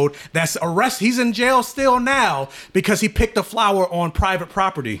 6-year-old that's arrested. He's in jail still now because he picked a flower on private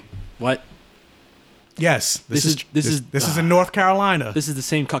property. What? Yes, This is in North Carolina. This is the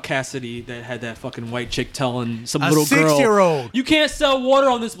same caucasity that had that fucking white chick telling some A little girl, 6-year-old. "You can't sell water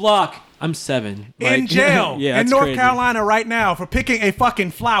on this block." I'm 7. In jail yeah, in that's North crazy. Carolina right now for picking a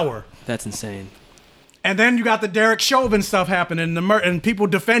fucking flower. That's insane. And then you got the Derek Chauvin stuff happening, and people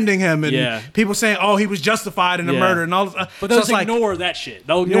defending him, and people saying, "Oh, he was justified in the murder," and all. But they'll just ignore that shit.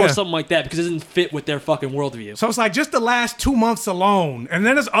 They'll ignore something like that because it doesn't fit with their fucking worldview. So it's like just the last 2 months alone, and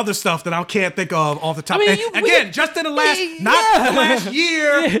then there's other stuff that I can't think of off the top. I mean, And just in the last, not the last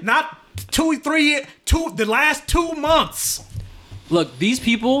year, not 2, 3 years, the last 2 months. Look, these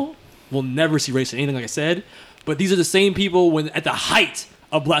people will never see race in anything, like I said, but these are the same people when at the height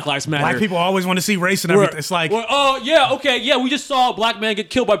of Black Lives Matter. Black people always want to see race and everything. It's like, we just saw a black man get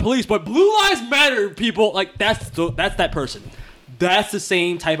killed by police, but Blue Lives Matter, people, like that's that person. That's the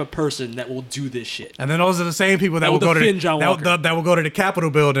same type of person that will do this shit. And then those are the same people that will go to John Walker. that will go to the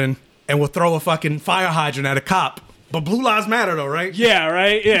Capitol building and will throw a fucking fire hydrant at a cop. But Blue Lives Matter, though, right? Yeah,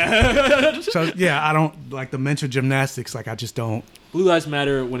 right. Yeah. So yeah, I don't like the mental gymnastics. Like I just don't. Blue Lives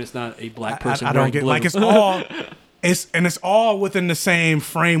Matter when it's not a black person. I don't get blue. like it's all. It's all within the same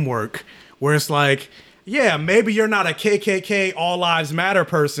framework where it's like, yeah, maybe you're not a KKK All Lives Matter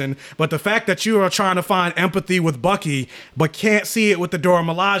person, but the fact that you are trying to find empathy with Bucky but can't see it with the Dora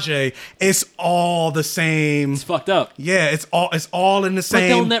Milaje, it's all the same. It's fucked up. Yeah, it's all in the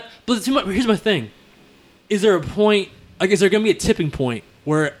same. But here's my thing: is there a point? Like, is there going to be a tipping point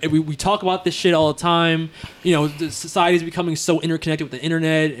where we talk about this shit all the time? You know, the society is becoming so interconnected with the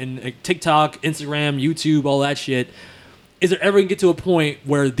internet and like, TikTok, Instagram, YouTube, all that shit. Is there ever going to get to a point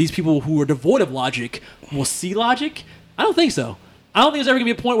where these people who are devoid of logic will see logic? I don't think so. I don't think there's ever going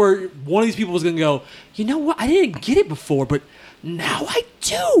to be a point where one of these people is going to go, you know what? I didn't get it before, but now I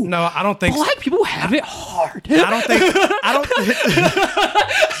do. No, I don't think Black people have it hard. I don't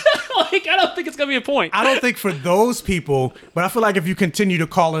think it's gonna be a point. I don't think for those people, but I feel like if you continue to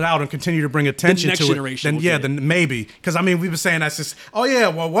call it out and continue to bring attention next to generation it, then then maybe. Because I mean, we've been saying that's just,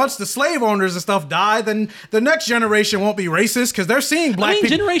 once the slave owners and stuff die, then the next generation won't be racist because they're seeing black people.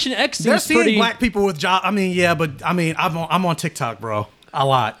 Generation X they're seems pretty. seeing black people with jobs. I'm on TikTok, bro. A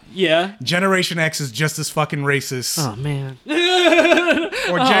lot. Yeah. Generation X is just as fucking racist. Oh man.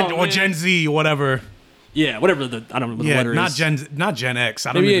 or Gen Z or whatever. Yeah, whatever I don't know what the letter not is. not Gen X.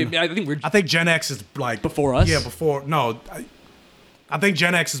 I don't Maybe, even, I think Gen X is like before us. Yeah, before. No, I think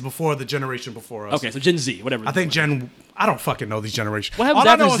Gen X is before the generation before us. Okay, so Gen Z, whatever. I think I don't fucking know these generations. What happens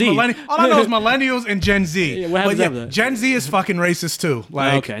after Z? All I know is millennials and Gen Z. Yeah, what happens after that? Gen Z is fucking racist too.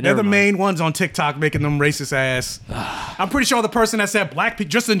 Like they're the main ones on TikTok making them racist ass. I'm pretty sure the person that said black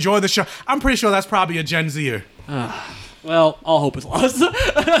people just enjoy the show. I'm pretty sure that's probably a Gen Zer. Well, all hope is lost.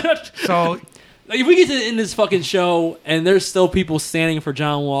 So. Like, if we get to the end of this fucking show and there's still people standing for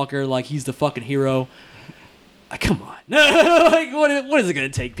John Walker like he's the fucking hero, come on. Like, what is it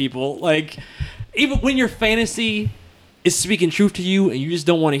going to take, people? Like, even when your fantasy is speaking truth to you and you just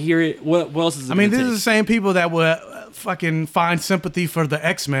don't want to hear it, what else is it these take? are the same people that would fucking find sympathy for the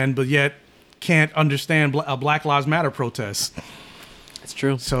X-Men, but yet can't understand a Black Lives Matter protest. That's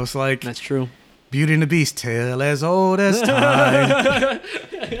true. So it's like... That's true. Beauty and the Beast, tale as old as time.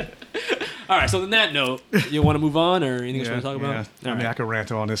 All right, so on that note, you want to move on or anything else you want to talk about? Yeah. I mean, I could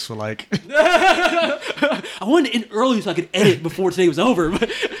rant on this for like... I wanted to end early so I could edit before today was over.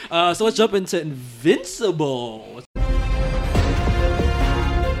 So let's jump into Invincible.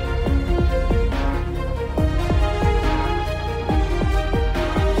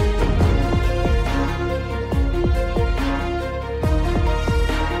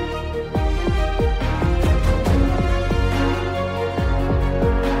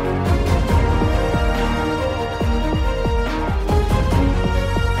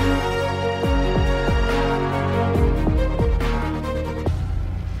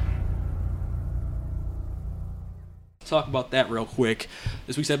 Talk about that real quick.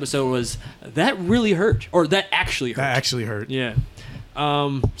 This week's episode was That Really Hurt, or That Actually Hurt. That actually hurt. Yeah.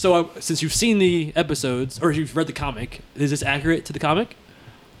 Since you've seen the episodes, or you've read the comic, is this accurate to the comic?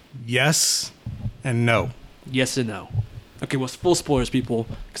 Yes and no. Yes and no. Okay, well, full spoilers, people,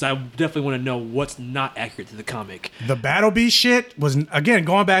 because I definitely want to know what's not accurate to the comic. The Battle Beast shit was, again,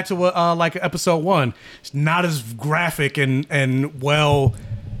 going back to what, like episode 1, it's not as graphic and well...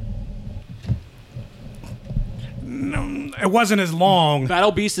 It wasn't as long.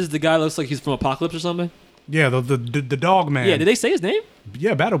 Battle Beast is the guy that looks like he's from Apocalypse or something? Yeah, the dog man. Yeah, did they say his name?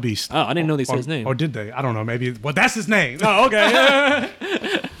 Yeah, Battle Beast. Oh, I didn't know they said his name. Or did they? I don't know. Maybe. Well, that's his name. Oh, okay.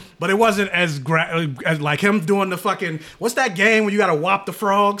 But it wasn't as like him doing the fucking... What's that game where you gotta whop the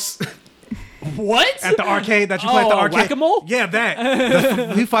frogs? What? At the arcade that you play at the arcade. Whack-a-mole? Yeah,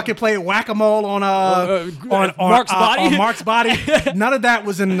 that. He fucking played whack-a-mole on Mark's body. On Mark's body. None of that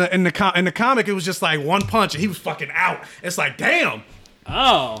was in the comic. It was just like one punch and he was fucking out. It's like, damn.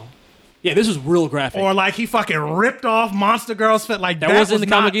 Oh. Yeah, this was real graphic. Or like he fucking ripped off Monster Girl's foot. Like that wasn't in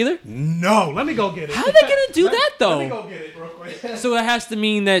the comic either? No. Let me go get it. How are they gonna do that though? Let me go get it real quick. So it has to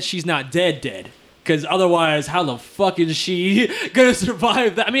mean that she's not dead. Because otherwise, how the fuck is she gonna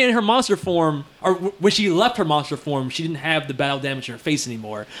survive that? I mean, in her monster form, or when she left her monster form, she didn't have the battle damage in her face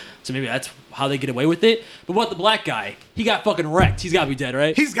anymore. So maybe that's how they get away with it. But what the black guy? He got fucking wrecked. He's gotta be dead,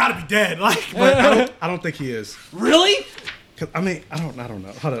 right? He's gotta be dead. Like, but I don't think he is. Really? I mean, I don't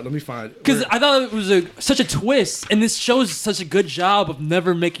know. Hold on, let me find. Because I thought it was such a twist, and this shows such a good job of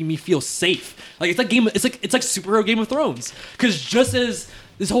never making me feel safe. Like it's like superhero Game of Thrones. Because just as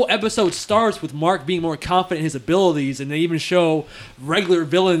this whole episode starts with Mark being more confident in his abilities, and they even show regular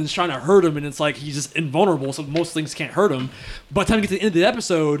villains trying to hurt him, and it's like he's just invulnerable, so most things can't hurt him. By the time you get to the end of the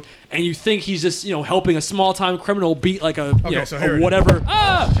episode, and you think he's just helping a small time criminal beat like a whatever.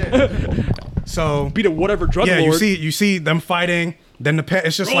 So beat a whatever drug lord. You see them fighting. Then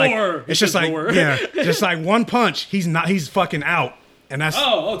it's just just like one punch. He's fucking out, and that's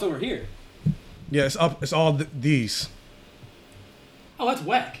it's over here. Yeah, it's up. It's all these. Oh, that's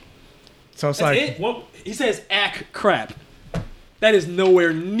whack. So it's that's like it? Well, he says "ack crap." That is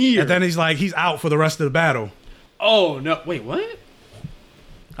nowhere near. And then he's out for the rest of the battle. Oh no! Wait, what?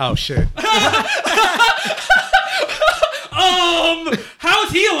 Oh shit.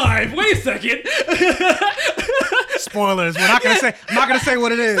 How's he alive? Wait a second. Spoilers. I'm not gonna say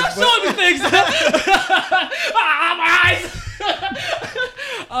what it is. Stop showing me things. My eyes.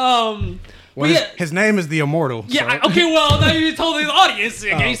 Well, his name is the Immortal. Yeah. So. Okay. Well, now you told the audience.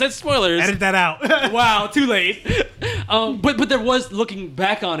 Okay, you said spoilers. Edit that out. Wow. Too late. But there was, looking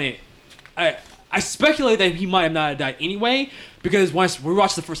back on it, I speculate that he might have not died anyway, because once we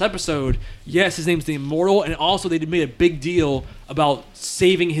watched the first episode, yes, his name's the Immortal, and also they made a big deal about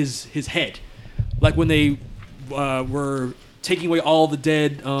saving his head. Like when they were taking away all the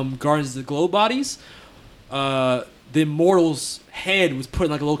dead Guardians of the Globe bodies, the Immortal's head was put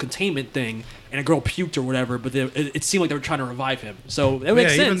in like a little containment thing, and a girl puked or whatever, but it seemed like they were trying to revive him. So it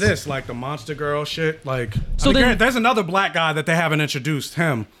makes sense. Even this, like the Monster Girl shit, like... So there's another black guy that they haven't introduced,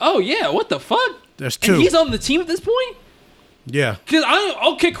 him. Oh, yeah, what the fuck? There's two. And he's on the team at this point? Yeah. Because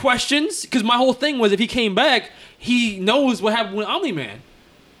I'll kick questions, because my whole thing was if he came back, he knows what happened with Omni-Man.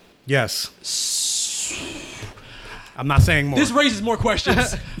 Yes. I'm not saying more. This raises more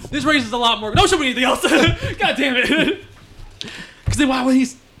questions. This raises a lot more. Don't show me anything else. God damn it. Because then why would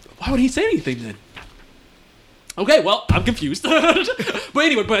he say anything then? Okay, well, I'm confused. But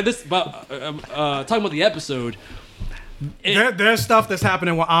anyway, talking about the episode. There's stuff that's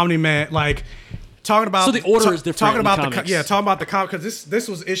happening with Omni-Man, like talking about. So the order is different. Talking about in the comics. talking about the comic, because this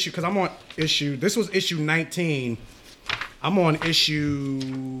was issue. Because I'm on issue. This was issue 19. I'm on issue.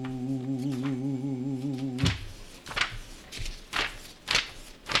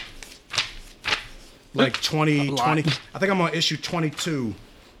 Like 20. I think I'm on issue 22.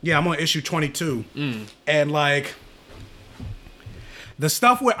 Yeah, I'm on issue 22. And like the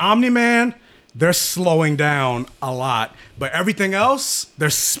stuff with Omni-Man, they're slowing down a lot, but everything else, they're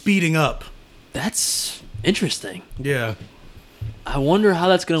speeding up. That's interesting. Yeah. I wonder how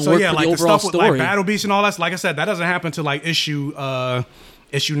that's going to work for like the overall stuff story. With, like Battle Beast and all that. Like I said, that doesn't happen to like issue 9.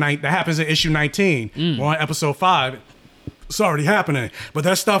 That happens in issue 19. We're on episode 5. It's already happening. But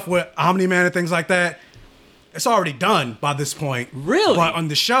there's stuff with Omni-Man and things like that. It's already done by this point. Really? But on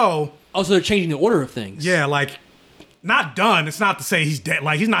the show... Oh, so they're changing the order of things. Yeah, like... Not done. It's not to say he's dead.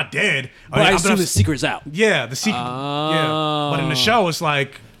 Like, he's not dead. But I assume the secret's out. Yeah, the secret. Yeah. But in the show, it's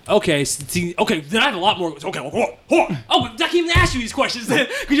like... Okay, then I have a lot more... Okay, oh, I can't even ask you these questions then,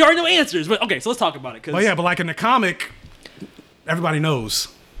 because you already know answers. But okay, so let's talk about it. But like in the comic, everybody knows.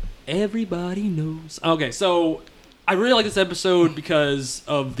 Everybody knows. Okay, so... I really like this episode because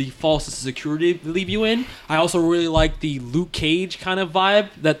of the false security they leave you in. I also really like the Luke Cage kind of vibe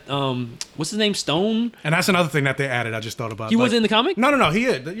that, what's his name, Stone? And that's another thing that they added, I just thought about. He wasn't in the comic? No, he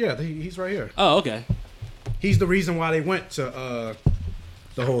is. Yeah, he's right here. Oh, okay. He's the reason why they went to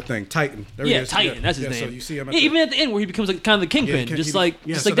the whole thing. Titan. There he is. Titan, that's his name. So you see him even at the end where he becomes like kind of the Kingpin, just like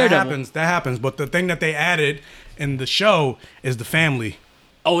Daredevil. That happens. But the thing that they added in the show is the family.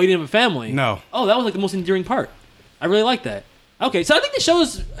 Oh, he didn't have a family? No. Oh, that was like the most endearing part. I really like that. Okay, so I think the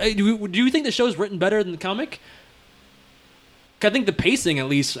show's... Do you think the show's written better than the comic? I think the pacing, at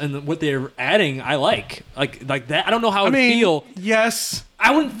least, and what they're adding, I like. Like that. I don't know how it would feel. Yes.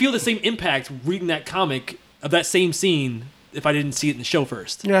 I wouldn't feel the same impact reading that comic of that same scene if I didn't see it in the show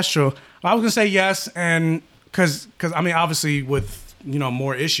first. Yeah, that's true. I was gonna say yes, and because I mean, obviously with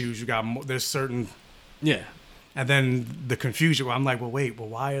more issues, you got more, there's certain Yeah. and then the confusion. Where I'm like, well, wait,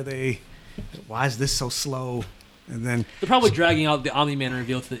 why is this so slow? And then They're probably dragging out the Omni-Man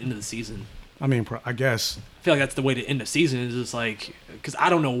reveal to the end of the season. I mean, I guess. I feel like that's the way to end the season. Is just like, because I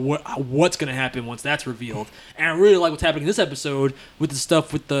don't know what's gonna happen once that's revealed, and I really like what's happening in this episode with the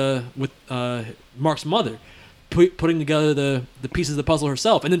stuff with Mark's mother, putting together the pieces of the puzzle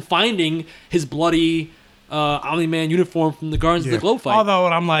herself, and then finding his bloody Omni-Man uniform from the Guardians of the Globe fight. Although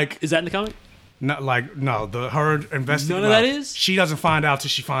I'm like, is that in the comic? Not like no, her investigating. None of that is. She doesn't find out till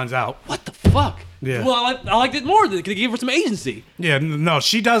she finds out. What the fuck? Yeah. Well, I liked it more. They gave her some agency. Yeah, no,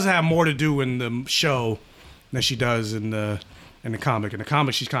 she does have more to do in the show than she does in the comic. In the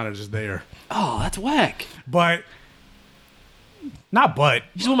comic, she's kind of just there. Oh, that's whack. But she's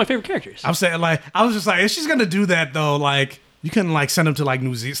one of my favorite characters. I'm saying, like, I was just like, if she's gonna do that though, like, you couldn't like send him to like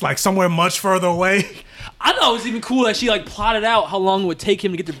New Zealand, like somewhere much further away. I thought it was even cool that she like plotted out how long it would take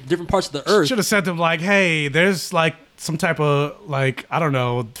him to get to different parts of the Earth. Should have sent him like, hey, there's like some type of like, I don't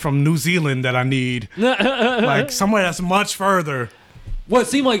know, from New Zealand that I need, like somewhere that's much further. Well, it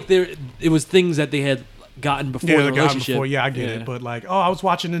seemed like it was things that they had gotten before the relationship. Yeah, I get it. But like, oh, I was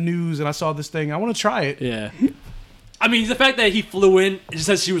watching the news and I saw this thing. I want to try it. Yeah. I mean, the fact that he flew in, it just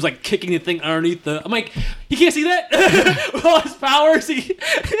says she was like kicking the thing underneath the. I'm like, he can't see that with all his powers.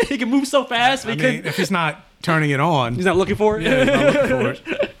 He can move so fast. I mean, if he's not turning it on, he's not looking for it. Yeah, he's not looking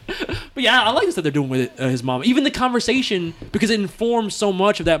for it. But yeah, I like the stuff they're doing with his mom. Even the conversation, because it informs so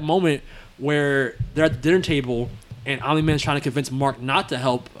much of that moment where they're at the dinner table and Omni-Man's trying to convince Mark not to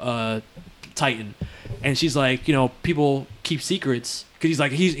help Titan, and she's like, people keep secrets. Because he's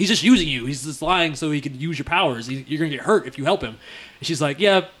like, he's just using you. He's just lying so he could use your powers. You're going to get hurt if you help him. And she's like,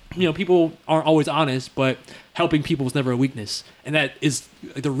 yeah, people aren't always honest, but helping people is never a weakness. And that is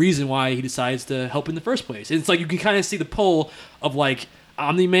the reason why he decides to help in the first place. And it's like you can kind of see the pull of like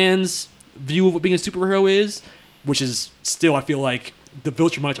Omni-Man's view of what being a superhero is, which is still, I feel like, the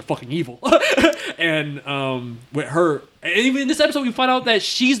Viltrumites are fucking evil. And with her, and even in this episode, we find out that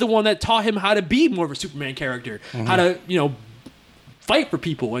she's the one that taught him how to be more of a Superman character. Mm-hmm. How to, fight for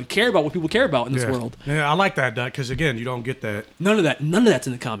people and care about what people care about in this world. Yeah, I like that, because again, you don't get that. None of that's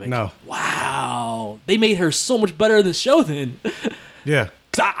in the comic. No. Wow. They made her so much better in the show then. Yeah.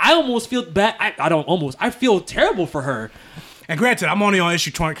 Because I almost feel bad. I feel terrible for her. And granted, I'm only on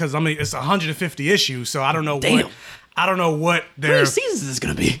issue 20 because, I mean, it's 150 issues, so I don't know what their... How many seasons is this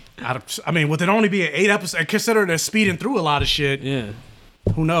going to be? I mean, with it only being 8 episodes, and consider they're speeding through a lot of shit. Yeah.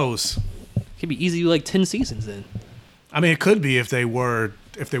 Who knows? It could be easily like 10 seasons then. I mean, it could be if they were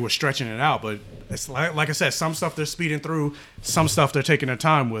stretching it out, but it's like I said, some stuff they're speeding through, some stuff they're taking their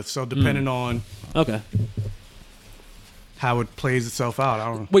time with. So depending on how it plays itself out, I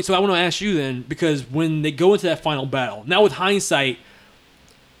don't know. Wait, so I want to ask you then, because when they go into that final battle, now with hindsight,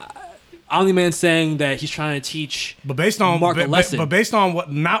 Omni-Man's saying that he's trying to teach Mark a lesson. But based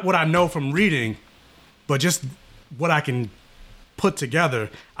on not what I know from reading, but just what I can put together,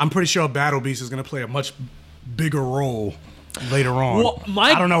 I'm pretty sure Battle Beast is going to play a much bigger role later on. Well,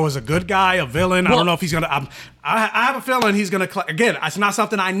 I don't know, as a good guy, a villain. I don't know if he's gonna. I have a feeling he's gonna. Again, it's not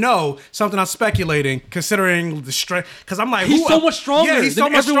something I know. Something I'm speculating, considering the strength. Because I'm like, he's so much stronger. Yeah, he's so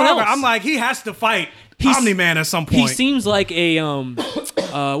much stronger. I'm like, he has to fight Omni-Man at some point. He seems like a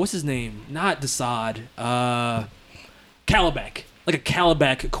what's his name? Not Desaad. Calabac, like a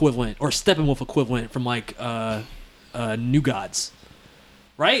Calabac equivalent or Steppenwolf equivalent from like New Gods.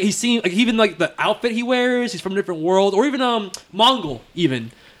 Right? He seems like even like the outfit he wears, he's from a different world, or even Mongol,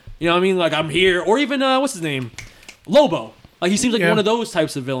 even. You know what I mean? Like I'm here, or even what's his name? Lobo. Like he seems like one of those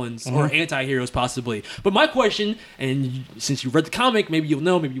types of villains or anti-heroes possibly. But my question, and since you read the comic, maybe you'll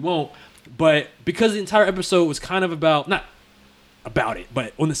know, maybe you won't, but because the entire episode was kind of about not about it,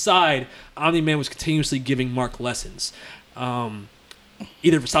 but on the side, Omni-Man was continuously giving Mark lessons.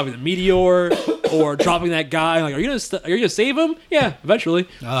 Either for stopping the meteor or dropping that guy. Like, are you gonna save him? Yeah, eventually.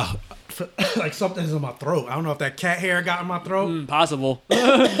 Like something's in my throat. I don't know if that cat hair got in my throat. Possible.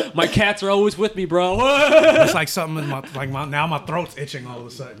 My cats are always with me, bro. It's like something in now my throat's itching all of a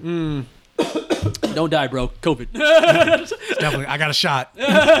sudden. Don't die, bro. COVID. Definitely, I got a shot.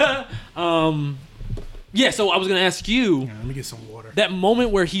 Yeah, so I was gonna ask you. Yeah, let me get some water. That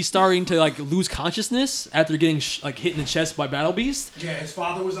moment where he's starting to like lose consciousness after getting hit in the chest by Battle Beast. Yeah, his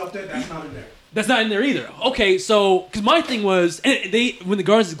father was up there. That's not in there. That's not in there either. Okay, so because my thing was, and when the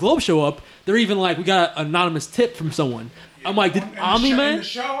Guardians of the Globe show up, they're even like, we got an anonymous tip from someone. Yeah. I'm like, did Omni-Man? In the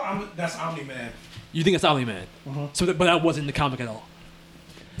show, that's Omni-Man. You think it's Omni-Man? So, but that wasn't in the comic at all.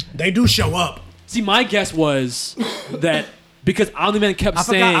 They do show up. See, my guess was that Because Omni-Man kept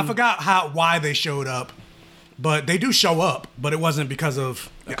saying... I forgot why they showed up, but they do show up, but it wasn't because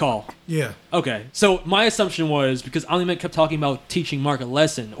of... a call. Yeah. Okay, so my assumption was because Omni-Man kept talking about teaching Mark a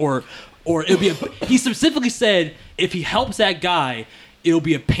lesson, or it'll be he specifically said if he helps that guy, it'll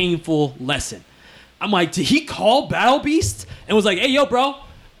be a painful lesson. I'm like, did he call Battle Beast and was like, hey, yo, bro,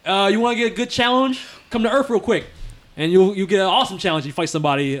 you want to get a good challenge? Come to Earth real quick, and you'll get an awesome challenge. You fight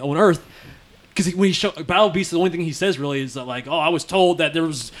somebody on Earth. Because when he Battle Beast, the only thing he says really is that, like, oh, I was told that there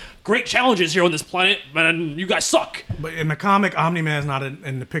was great challenges here on this planet, and you guys suck. But in the comic, Omni-Man's not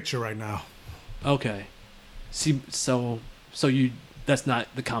in the picture right now. Okay. See, so you that's not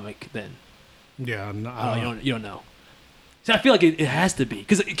the comic then. Yeah, no, you don't know. See, I feel like it has to be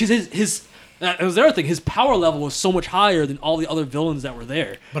because his that was the other thing. His power level was so much higher than all the other villains that were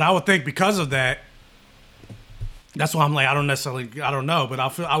there. But I would think because of that, that's why I'm like, I don't know, but I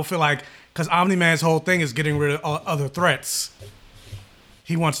feel like because Omni-Man's whole thing is getting rid of other threats.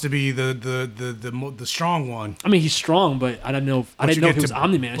 He wants to be the strong one. I mean, he's strong, but I didn't know if he was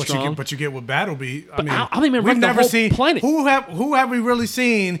Omni-Man strong. But you get what Battle Beast. I mean, Omni-Man we've never seen planet. Who have we really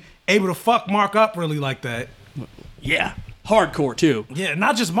seen able to fuck Mark up really like that? Yeah, hardcore too. Yeah,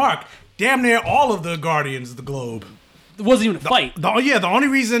 not just Mark. Damn near all of the Guardians of the Globe. It wasn't even a fight. The only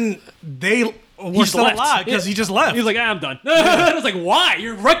reason they were still alive because he just left. He was like, I'm done. I was like, why?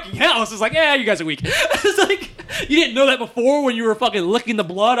 You're wrecking house. It's like, yeah, you guys are weak. It's like, you didn't know that before when you were fucking licking the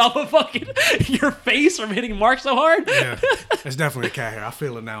blood off of fucking your face from hitting Mark so hard? Yeah, it's definitely a cat hair. I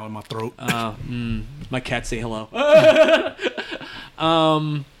feel it now in my throat. My cat say hello.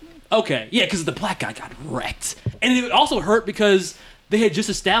 Okay, yeah, because the black guy got wrecked. And it also hurt because they had just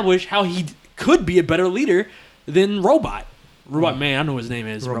established how he could be a better leader than Robot. Robot Man, I don't know what his name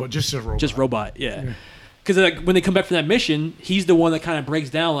is. Just Robot. Just Robot, yeah. Because like, when they come back from that mission, he's the one that kind of breaks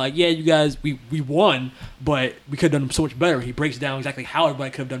down like, yeah, you guys, we won, but we could have done so much better. He breaks down exactly how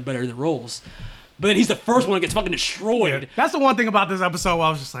everybody could have done better in the roles. But then he's the first one that gets fucking destroyed. Yeah, that's the one thing about this episode where I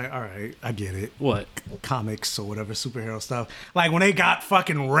was just like, all right, I get it. What? Comics or whatever, superhero stuff. Like when they got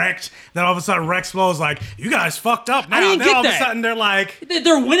fucking wrecked, then all of a sudden Rex Flow's like, you guys fucked up now. I didn't then get all that. Of a sudden they're like...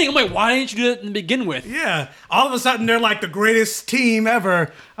 They're winning. I'm like, why didn't you do that to begin with? Yeah. All of a sudden they're like the greatest team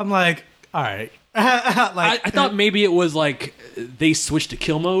ever. I'm like, all right. I thought maybe it was like they switched to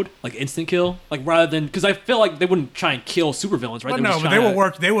kill mode, like instant kill, like rather than because I feel like they wouldn't try and kill supervillains,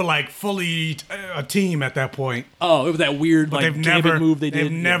 right? They were like fully a team at that point. Oh, it was that weird but like gambit move they did.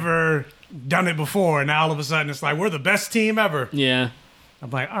 They've never done it before, and now all of a sudden it's like we're the best team ever. Yeah, I'm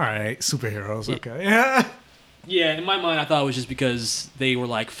like, all right, superheroes, okay. Yeah, in my mind, I thought it was just because they were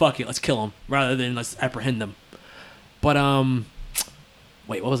like, fuck it, let's kill them rather than let's apprehend them. But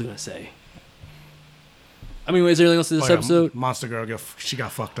wait, what was I gonna say? I mean, is there anything else to this episode? Monster Girl, she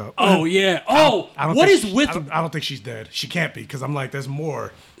got fucked up. Oh, yeah. Oh, I don't think she's dead. She can't be, because I'm like, there's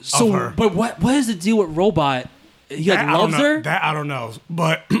more of her. But what is the deal with Robot? He like loves her? That I don't know.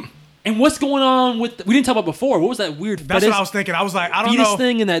 But... And what's going on with... We didn't talk about before. What was that weird... That's what I was thinking. I was like, I don't know. Fetus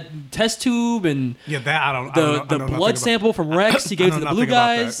thing in that test tube and... Yeah, that I don't know. The blood sample from Rex he gave to the blue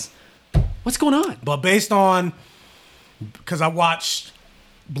guys. What's going on? But based on... Because I watched...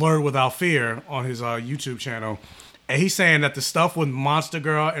 Blurred Without Fear on his YouTube channel, and he's saying that the stuff with Monster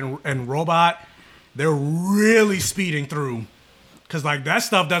Girl and Robot, they're really speeding through, because like that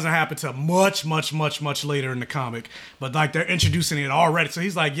stuff doesn't happen till much later in the comic, but like they're introducing it already. So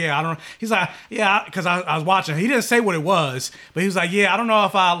he's like, yeah, I don't know. He's like, yeah, because I was watching. He didn't say what it was, but he was like, yeah, I don't know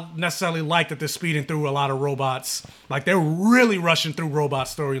if I necessarily like that they're speeding through a lot of Robots. Like they're really rushing through Robot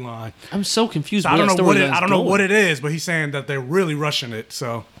storyline. I'm so confused. So I don't know what it is, but he's saying that they're really rushing it.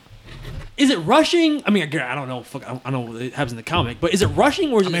 So. Is it rushing? I mean, I don't know. I don't know what happens in the comic, but is it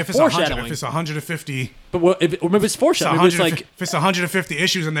rushing or is it foreshadowing? If it's 150, but maybe it's foreshadowing. If it's 150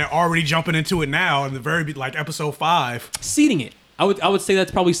 issues and they're already jumping into it now in the very like episode 5, seeding it. I would say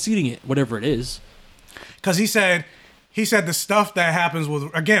that's probably seeding it, whatever it is. Because he said the stuff that happens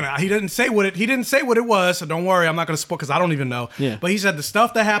with, again, he didn't say what it was, so don't worry, I'm not going to spoil because I don't even know. Yeah. But he said the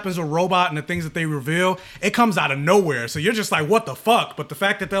stuff that happens with Robot and the things that they reveal, it comes out of nowhere. So you're just like, what the fuck? But the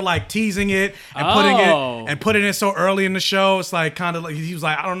fact that they're like teasing it and putting it so early in the show, it's like kind of like he was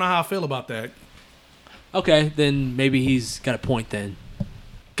like, I don't know how I feel about that. Okay, then maybe he's got a point then.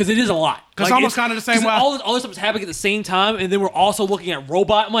 Because it is a lot. Because like, almost kind of the same way. All this stuff was happening at the same time, and then we're also looking at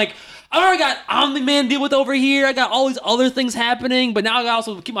Robot. I'm like, I already got Omni-Man deal with over here. I got all these other things happening, but now I got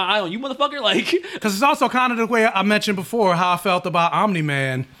also keep my eye on you, motherfucker. Like, because it's also kind of the way I mentioned before how I felt about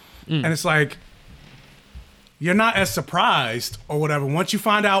Omni-Man, and it's like you're not as surprised or whatever once you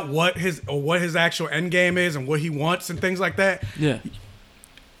find out what his actual end game is and what he wants and things like that. Yeah.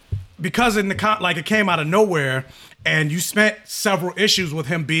 because in the like it came out of nowhere, and you spent several issues with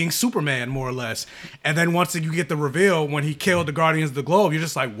him being Superman, more or less, and then once you get the reveal when he killed the Guardians of the Globe, you're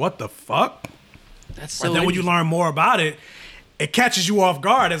just like, what the fuck? That's so. And then when you learn more about it, it catches you off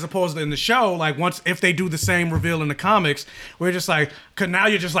guard, as opposed to in the show. Like if they do the same reveal in the comics, we're just like, cause now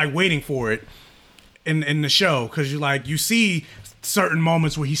you're just like waiting for it in the show, because you see certain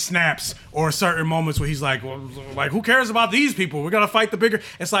moments where he snaps, or certain moments where he's like, well, like, who cares about these people? We're gonna fight the bigger.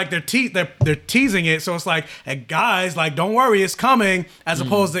 It's like they're teasing it, so it's like, hey, guys, like, don't worry, it's coming. As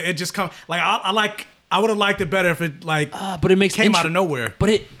opposed to it just come. Like I would have liked it better if it but it makes came out of nowhere.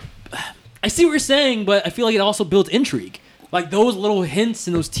 But I see what you're saying, but I feel like it also builds intrigue. Like those little hints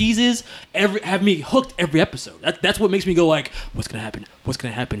and those teases have me hooked every episode. That's what makes me go like, what's gonna happen? What's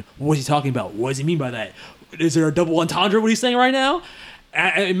gonna happen? What is he talking about? What does he mean by that? Is there a double entendre? What he's saying right now?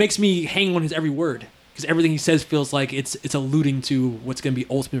 It makes me hang on his every word, because everything he says feels like it's alluding to what's gonna be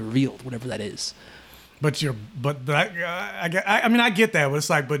ultimately revealed, whatever that is. But I mean, I get that, but it's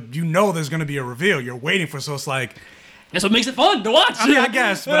like, but there's gonna be a reveal. You're waiting for, so it's like. That's what makes it fun to watch. I mean, I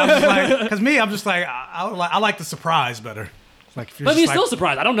guess, but I'm just like, because I'm just like, I like the surprise better. Like, if you're but I mean, still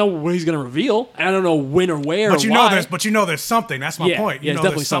surprised. I don't know what he's gonna reveal. I don't know when or where. But or why. there's something. That's my point. Yeah, it's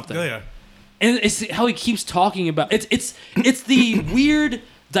definitely something. Yeah. And it's how he keeps talking about it's the weird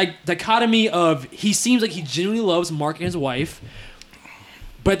dichotomy of, he seems like he genuinely loves Mark and his wife,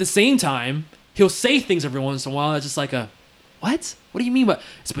 but at the same time he'll say things every once in a while that's just like what do you mean by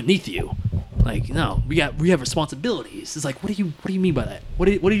it's beneath you? Like, no, we have responsibilities. It's like, what do you mean by that? What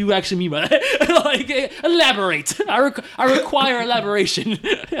do you actually mean by that? Like, elaborate. I require elaboration.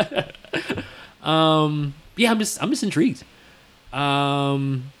 Yeah, I'm just intrigued.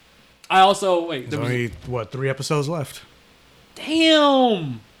 I also There's only 3 episodes left.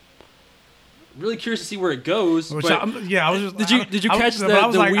 Damn. Really curious to see where it goes. I was just. Did you catch the I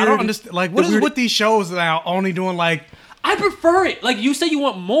was like, weird? I don't understand. Like, what is with these shows that are only doing like? I prefer it. Like, you say you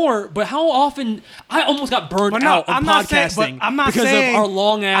want more, but how often? I almost got burned out on podcasting because of our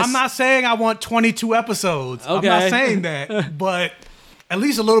long ass. I'm not saying I want 22 episodes. Okay. I'm not saying that, but at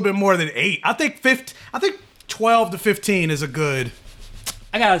least a little bit more than 8. I think 12 to 15 is a good.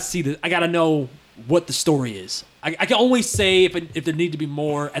 I gotta see this. I gotta know what the story is. I can only say if there need to be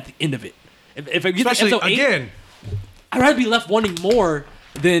more at the end of it. If I get to episode 8, again, I'd rather be left wanting more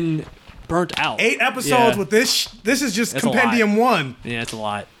than burnt out. 8 episodes with this. This is just compendium 1. Yeah, it's a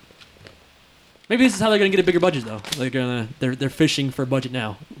lot. Maybe this is how they're gonna get a bigger budget though. They're fishing for a budget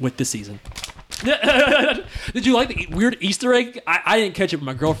now with this season. Did you like the weird Easter egg? I didn't catch it, but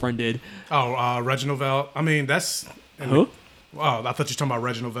my girlfriend did. Oh, Reginald Val. I mean, that's who? Oh, I thought you were talking about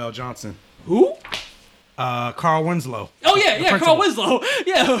Reginald Val Johnson. Who? Carl Winslow. Oh yeah, Carl Winslow.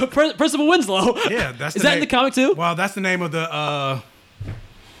 Yeah, Principal Winslow. Yeah, that's. Is that in the comic too? Well, that's the name of the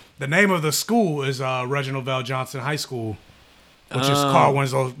name of the school is Reginald Val Johnson High School, which is Carl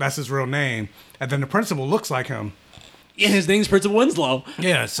Winslow. That's his real name, and then the principal looks like him. Yeah, his name's Principal Winslow.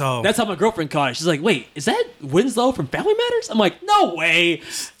 Yeah, so that's how my girlfriend caught it. She's like, "Wait, is that Winslow from Family Matters?" I'm like, "No way."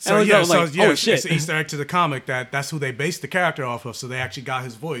 So oh shit, it's an Easter egg to the comic that's who they based the character off of. So they actually got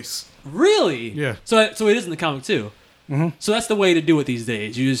his voice. Really? Yeah. So it is in the comic too. Mm-hmm. So that's the way to do it these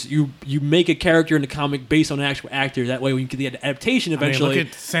days. You make a character in the comic based on an actual actor. That way, when you get the adaptation eventually. I mean,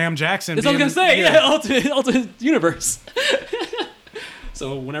 look at Sam Jackson. That's what I was gonna say. Yeah, alternate universe.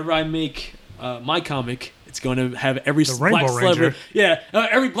 So whenever I make my comic, it's going to have every black celebrity. Yeah,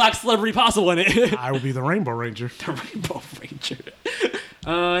 every black celebrity possible in it. I will be the Rainbow Ranger. The Rainbow Ranger.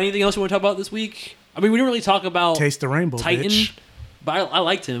 Anything else you want to talk about this week? I mean, we didn't really talk about Taste the Rainbow, Titan, bitch. but I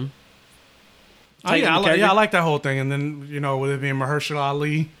liked him. I like that whole thing. And then, with it being Mahershala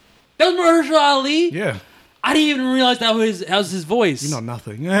Ali. That was Mahershala Ali? Yeah. I didn't even realize that was his voice. You know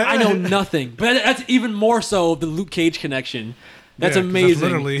nothing. I know nothing. But that's even more so the Luke Cage connection. That's amazing. That's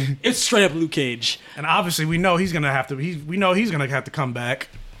literally, it's straight up Luke Cage. And obviously, we know he's gonna have to. We know he's gonna have to come back.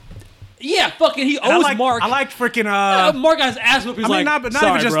 Yeah, fucking, he owes Mark. I like freaking. Mark got his ass whooped. He's not even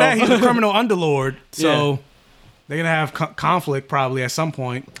just that. He's a criminal underlord. So they're gonna have conflict probably at some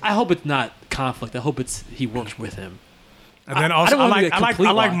point. I hope it's not conflict. I hope he works with him. And then also,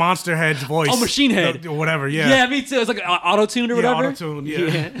 I like Monster Head's voice. Oh, Machine Head, or whatever. Yeah. Yeah, me too. It's like auto-tuned or whatever. Auto-tuned.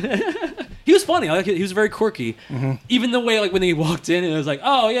 Yeah. He was funny. He was very quirky. Mm-hmm. Even the way, like, when he walked in, and it was like,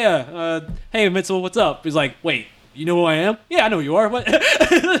 "Oh yeah, hey Mitchell, what's up?" He's like, "Wait, you know who I am?" "Yeah, I know who you are." What?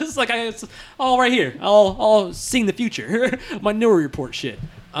 It's like it's all right here. I'll seeing the future. My Newer report shit.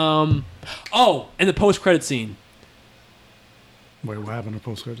 And the post-credit scene. Wait, what happened in the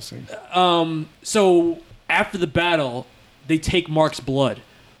post-credit scene? So after the battle, they take Mark's blood.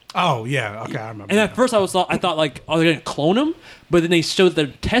 Oh yeah, okay, I remember. And at first I thought like, oh, they're gonna clone him, but then they showed that they're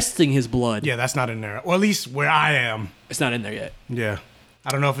testing his blood. Yeah, that's not in there. Or at least where I am. It's not in there yet. Yeah. I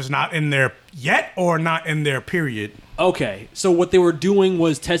don't know if it's not in there yet or not in there, period. Okay, so what they were doing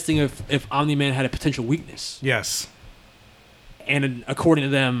was testing if Omni-Man had a potential weakness. Yes. And according to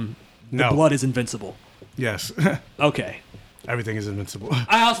them, the blood is invincible. Yes. Okay. Everything is invincible.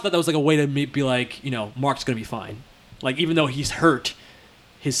 I also thought that was like a way to be like, Mark's gonna be fine. Like, even though he's hurt,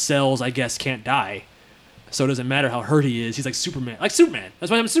 his cells, I guess, can't die. So it doesn't matter how hurt he is. He's like Superman. Like Superman.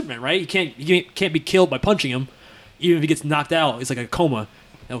 That's why I'm Superman, right? He can't be killed by punching him. Even if he gets knocked out, it's like a coma.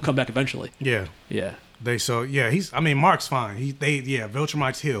 He'll come back eventually. Yeah. Yeah. Mark's fine.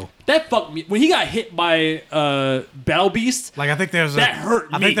 Viltrumites heal. That fucked me. When he got hit by Battle Beast, like, I think there's that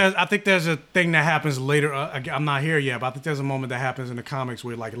hurt me. I think there's a thing that happens later. I'm not here yet, but I think there's a moment that happens in the comics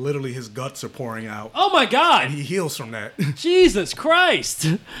where, like, literally his guts are pouring out. Oh my god! And he heals from that. Jesus Christ!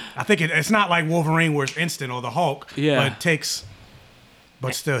 I think it's not like Wolverine where it's instant or the Hulk. Yeah. But it takes.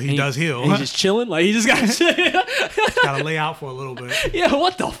 But still, he does heal. And he's just chilling. Like, he just got to lay out for a little bit. Yeah.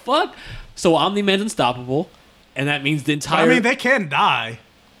 What the fuck? So Omni-Man's unstoppable, and that means the entire. But, I mean, they can die.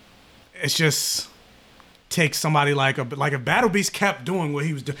 It's just takes somebody like if Battle Beast kept doing what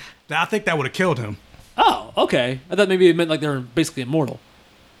he was doing. I think that would have killed him. Oh, okay. I thought maybe it meant like they're basically immortal.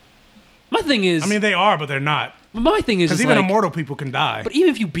 My thing is, I mean, they are, but they're not. My thing is, because even immortal people can die. But even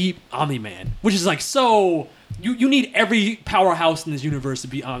if you beat Omni-Man, which is like so, you need every powerhouse in this universe to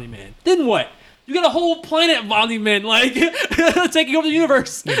beat Omni-Man. Then what? You got a whole planet of Omni-Men, like, taking over the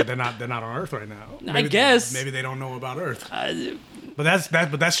universe. Yeah, but they're not on Earth right now. I guess. Maybe they don't know about Earth. But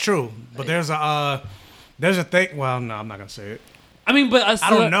that's true. But there's a thing. Well, no, I'm not gonna say it. I mean, but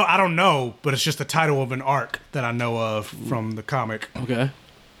I don't know. But it's just the title of an arc that I know of from the comic. Okay.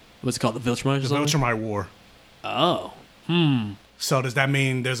 What's it called? The Viltrumite? The Viltrumite War. Oh. So does that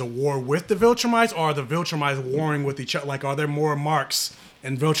mean there's a war with the Viltrumites, or are the Viltrumites warring with each other? Like, are there more Marks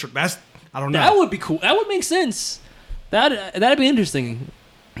in Viltrum? I don't know. That would be cool. That would make sense. That'd be interesting.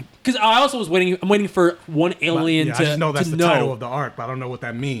 Because I also was waiting. I'm waiting for one alien to. I just know that's the title of the arc, but I don't know what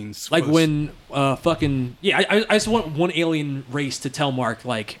that means. Like when I just want one alien race to tell Mark,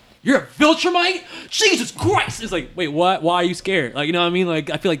 like, you're a Viltrumite? Jesus Christ! It's like, wait, what? Why are you scared? Like, you know what I mean? Like,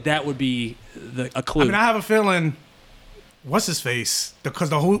 I feel like that would be a clue. I mean, I have a feeling. What's his face?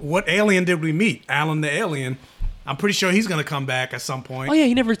 Because what alien did we meet? Alan the alien. I'm pretty sure he's gonna come back at some point. Oh yeah,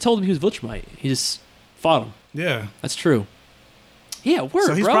 he never told him he was Viltrumite. He just fought him. Yeah, that's true. Yeah, word,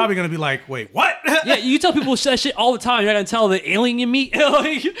 so he's bro. probably gonna be like, wait, what? Yeah, you tell people that shit all the time. You're not gonna tell the alien you meet.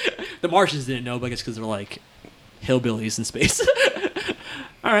 Like, the Martians didn't know, but I guess because they're like hillbillies in space.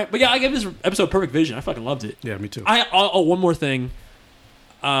 All right, but yeah, I gave this episode perfect vision. I fucking loved it. Yeah, me too. One more thing.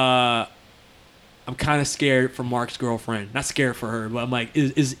 I'm kind of scared for Mark's girlfriend. Not scared for her, but I'm like,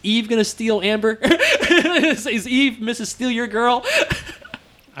 is Eve gonna steal Amber? is Eve Mrs. Steal Your Girl?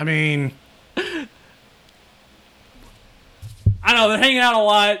 I mean, I know they're hanging out a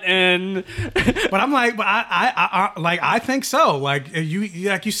lot, and but I'm like, I think so. Like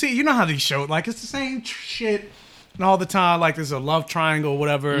you see, you know how these shows, like, it's the same shit all the time. Like, there's a love triangle,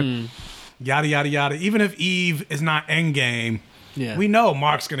 whatever, yada yada yada. Even if Eve is not Endgame. Yeah. We know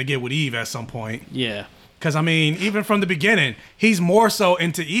Mark's going to get with Eve at some point. Yeah. Because, I mean, even from the beginning, he's more so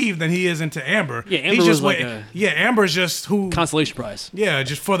into Eve than he is into Amber. Yeah, Amber he's just was Amber's just who... Consolation prize. Yeah,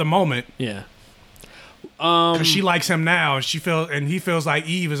 just for the moment. Yeah. Because she likes him now, and he feels like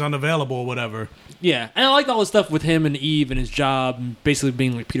Eve is unavailable or whatever. Yeah, and I liked all the stuff with him and Eve and his job, and basically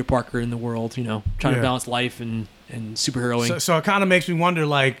being like Peter Parker in the world, trying to balance life and superheroing. So it kind of makes me wonder,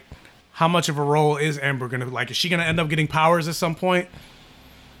 like, how much of a role is Amber gonna like? Is she gonna end up getting powers at some point,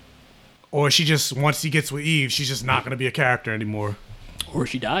 or is she just, once he gets with Eve, she's just not gonna be a character anymore, or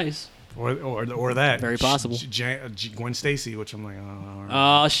she dies, or that very possible. Gwen Stacy, which I'm like,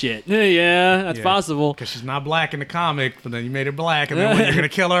 oh shit, yeah, that's possible because she's not black in the comic, but then you made her black, and then when you're gonna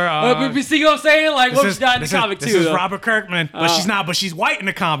kill her, you see what I'm saying? Like, she's not in the comic too. This is Robert Kirkman, but she's not, but she's white in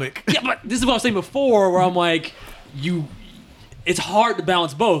the comic. Yeah, but this is what I was saying before, where I'm like, it's hard to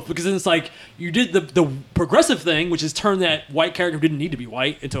balance both, because then it's like you did the progressive thing, which is turn that white character who didn't need to be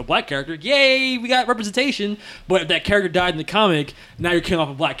white into a black character. Yay, we got representation. But if that character died in the comic, now you're killing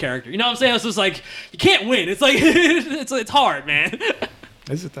off a black character. You know what I'm saying? So it's like you can't win. It's like it's hard, man.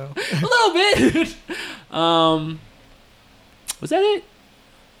 Is it though? A little bit. Was that it?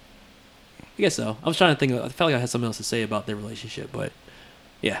 I guess so. I was trying to think. I felt like I had something else to say about their relationship, but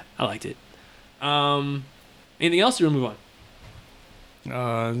yeah, I liked it. Anything else? Or we'll move on.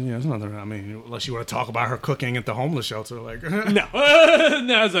 There's nothing. I mean, unless you want to talk about her cooking at the homeless shelter, like no,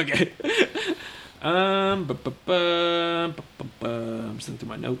 it's okay. I'm just looking through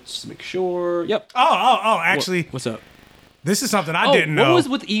my notes to make sure. Yep. Actually, What's up? this is something I didn't know. What was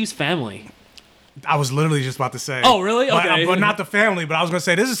with Eve's family? I was literally just about to say. Oh, really? Okay. But not the family. But I was gonna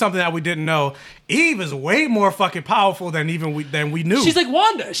say this is something that we didn't know. Eve is way more fucking powerful than we knew. She's like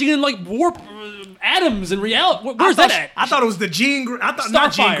Wanda. She can like warp atoms in reality. Where's that at? I thought it was the Jean. Not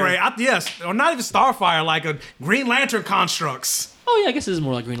Jean Starfire. Grey. Yes, or not even Starfire. Like a Green Lantern constructs. Oh yeah, I guess this is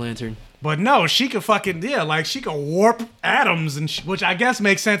more like Green Lantern. But no, she could fucking like she could warp atoms, and which I guess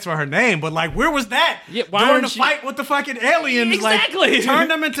makes sense for her name. But like, where was that Yeah, why during weren't the she- fight with the fucking aliens? Exactly. Like, turn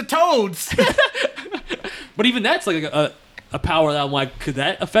them into toads. But even that's like a power that I'm like, could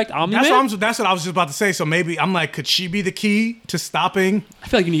that affect Omni-Man? That's what I was just about to say. So maybe I'm like, could she be the key to stopping? I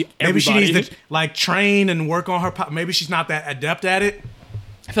feel like you need Maybe everybody. she needs to like train and work on her. Maybe she's not that adept at it.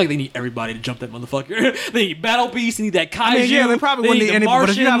 I feel like they need everybody to jump that motherfucker. They need Battle Beast, they need that Kaiju. I mean, yeah, they probably wouldn't need anybody. But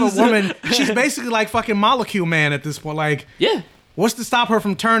if you have a Martians. woman, she's basically like fucking Molecule Man at this point. Like, Yeah. what's to stop her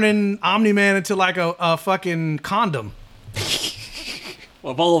from turning Omni Man into like a fucking condom?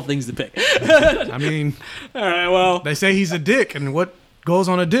 Well, of all the things to pick. I mean, All right, well, they say he's a dick, and what goes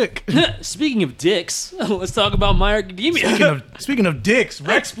on a dick? speaking of dicks, let's talk about My Hero Academia. Speaking of dicks,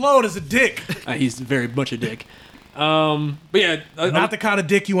 Rex Splode is a dick. He's very much a dick. But yeah, Not the kind of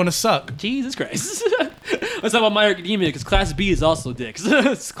dick you want to suck. Jesus Christ. Let's talk about My Hero Academia because Class B is also dicks.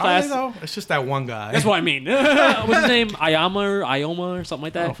 It's class. Though? It's just that one guy. That's what I mean. What's his name? Ioma or something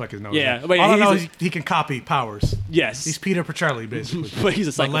like that. I don't fucking know. Yeah, his name. but all I know he's is he can copy powers. yes, He's Peter Petrelli, basically. but he's a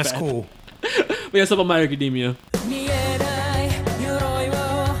But psychopath. less cool. But yeah, let's talk about My Hero Academia. 見えない鎧を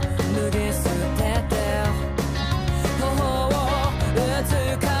脱ぎ捨てて頬を打つ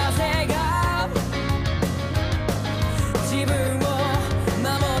風が自分を守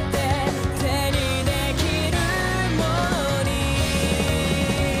って手にできるものに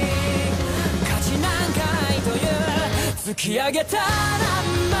勝ちなんかいという突き上げたナン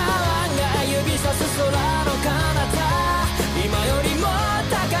バーワンが指さす空の彼方今よりも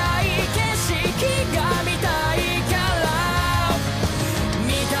高い景色が見たいから満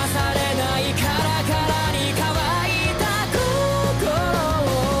たされないカラカラに乾いた心を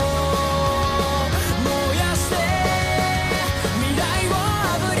燃やして未来をあ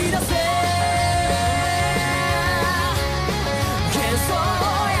ぶり出せ幻想を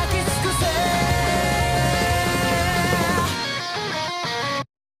焼き尽くせ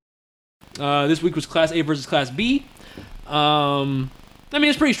This week was Class A versus Class B. I mean,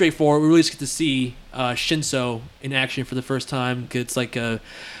 it's pretty straightforward. We really just get to see Shinso in action for the first time. It's like a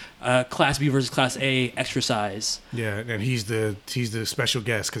Class B versus Class A exercise. Yeah, and he's the special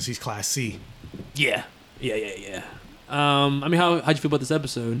guest because he's Class C. Yeah. I mean, how'd you feel about this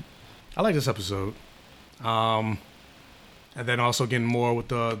episode? I like this episode. And then also getting more with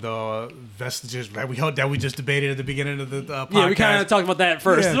the vestiges that we just debated at the beginning of the podcast. Yeah, we kind of talked about that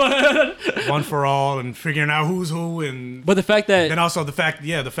first. One for all and figuring out who's who, and But the fact that then also the fact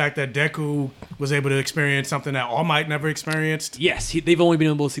that Deku was able to experience something that All Might never experienced. yes, they've only been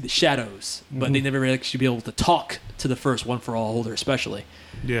able to see the shadows, but they never really actually be able to talk to the first One for All holder, especially.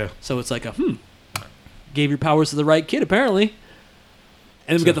 Yeah. So it's like gave your powers to the right kid apparently.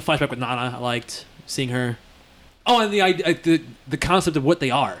 And then we got the flashback with Nana. I liked seeing her. Oh, and the idea, the concept of what they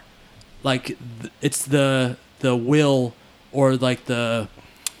are, like it's the will or like the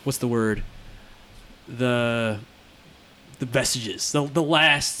what's the word? The vestiges, the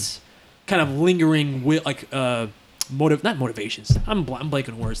last kind of lingering will, like not motivations. I'm blanking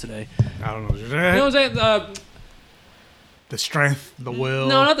on words today. I don't know. You know what I'm saying? The strength, the will.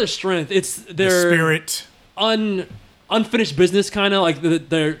 No, not their strength. It's the their spirit. Unfinished business, kind of like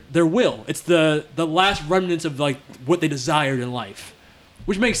their will. It's the last remnants of like what they desired in life,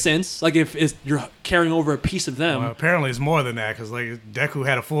 which makes sense. Like if you're carrying over a piece of them. Well, apparently it's more than that because like Deku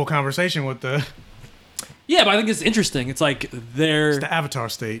had a full conversation with the. Yeah, but I think it's interesting. It's like It's the Avatar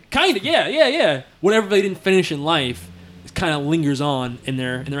state. kind of yeah. Whatever they didn't finish in life, it kind of lingers on in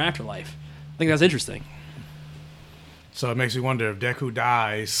their afterlife. I think that's interesting. So it makes me wonder if Deku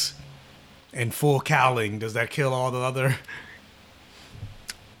dies in full cowling, does that kill all the other?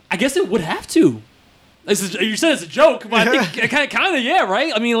 I guess it would have to. You said it's a joke, but I think kind of yeah,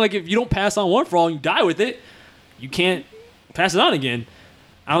 right? I mean, like if you don't pass on One for All and you die with it, you can't pass it on again.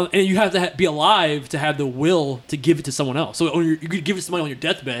 And you have to be alive to have the will to give it to someone else. So you could give it to somebody on your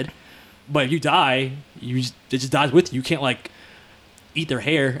deathbed, but if you die, it just dies with you. You can't like eat their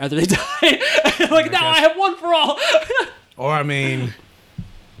hair after they die. Like now I have One for All. Or I mean,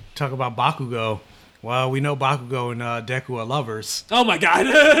 talk about Bakugo. Well, we know Bakugo and Deku are lovers. Oh my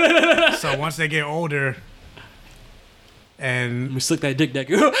god. So once they get older, and We slick that dick,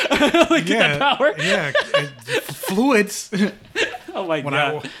 Deku. Like, get that power. Yeah, fluids. Oh my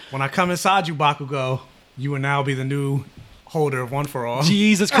god. When I come inside you, Bakugo, you will now be the new holder of One for All.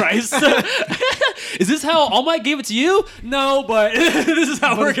 Jesus Christ. Is this how All Might gave it to you? No, but this is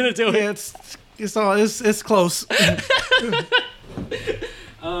how we're gonna do it. Yeah, it's close. I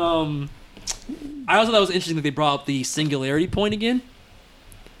also thought it was interesting that they brought up the singularity point again.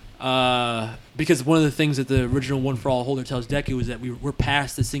 Because one of the things that the original One for All holder tells Deku is that we're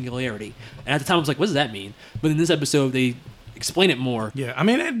past the singularity. And at the time I was like, what does that mean? But in this episode they explain it more. Yeah, I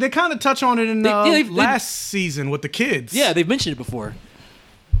mean they kind of touch on it in last season with the kids. Yeah, they've mentioned it before.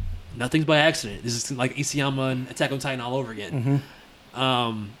 Nothing's by accident. This is like Isayama and Attack on Titan all over again.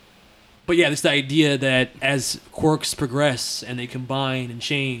 Mm-hmm. But yeah, this idea that as quirks progress and they combine and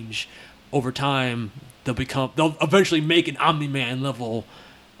change over time, they'll eventually make an Omni-Man level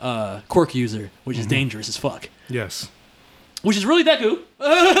quirk user, which is dangerous as fuck. Yes. Which is really Deku,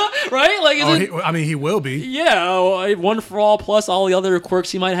 right? Like, he will be. Yeah, One for All plus all the other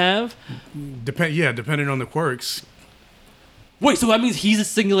quirks he might have. Depending on the quirks. Wait, so that means he's a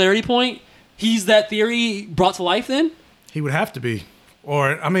singularity point? He's that theory brought to life then? He would have to be.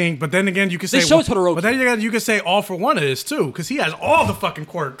 Or, I mean, but then again, you could say... They show Todoroki. But then again, you could say All for One is, too, because he has all the fucking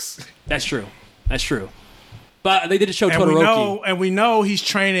quirks. That's true. But they did show Todoroki. And we know he's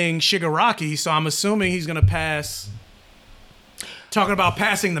training Shigaraki, so I'm assuming he's going to pass... Talking about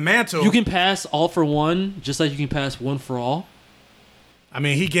passing the mantle. You can pass All for One, just like you can pass One for All. I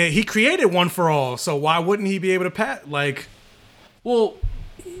mean, he created One for All, so why wouldn't he be able to pass... Like... Well,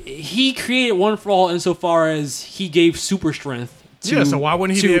 he created One for All insofar as he gave super strength. So why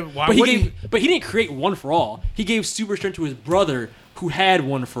wouldn't he be? But he didn't create One for All. He gave super strength to his brother, who had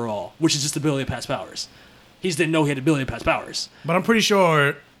One for All, which is just the ability to pass powers. He just didn't know he had the ability to pass powers. But I'm pretty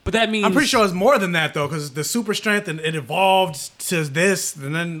sure. But that means I'm pretty sure it's more than that though, because the super strength and it evolved to this,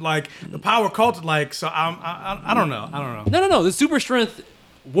 and then like the power cult. Like, so I don't know. No. The super strength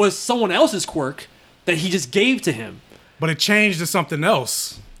was someone else's quirk that he just gave to him. But it changed to something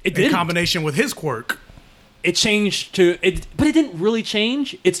else. It did in combination with his quirk. It changed to it, but it didn't really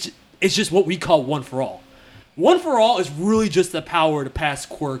change. It's just what we call One for All. One for All is really just the power to pass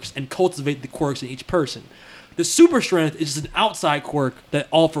quirks and cultivate the quirks in each person. The super strength is just an outside quirk that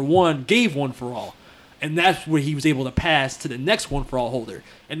All for One gave One for All, and that's where he was able to pass to the next One for All holder.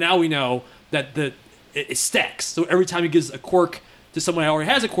 And now we know that it stacks. So every time he gives a quirk to someone who already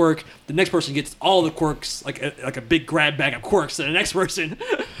has a quirk, the next person gets all the quirks, like a big grab bag of quirks to the next person.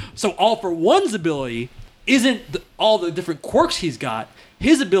 So All for One's ability isn't all the different quirks he's got.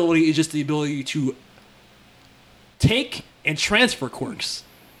 His ability is just the ability to take and transfer quirks.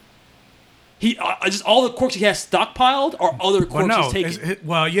 He just all the quirks he has stockpiled are other quirks he's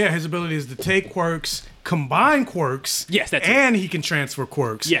taken. His ability is to take quirks, combine quirks, and he can transfer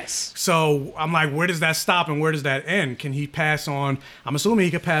quirks. Yes. So I'm like, where does that stop and where does that end? Can he pass on? I'm assuming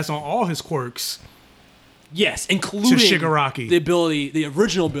he could pass on all his quirks. Yes, including to Shigaraki. the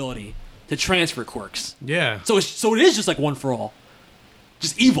original ability to transfer quirks. Yeah. So it is just like One for All,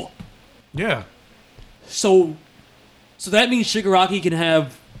 just evil. Yeah. So that means Shigaraki can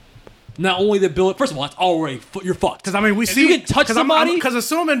have not only the ability. First of all, it's already you're fucked. Because I mean, we see you can touch somebody. Because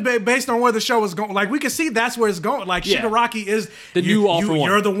assuming based on where the show is going, like we can see that's where it's going. Like Shigaraki is the new All for One.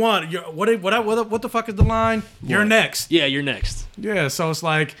 You're the one. What the fuck is the line? What? You're next. Yeah, you're next. Yeah. So it's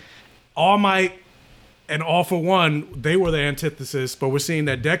like All Might and All for One, they were the antithesis, but we're seeing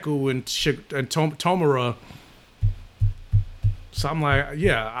that Deku and Tomura. So I'm like,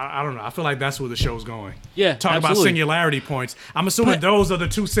 I don't know. I feel like that's where the show's going. Yeah, Talk about singularity points. I'm assuming those are the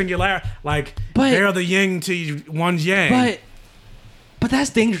two singularity. Like, they're the yin to one's yang. But that's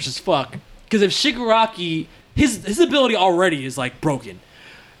dangerous as fuck. Because if Shigaraki, his ability already is like broken,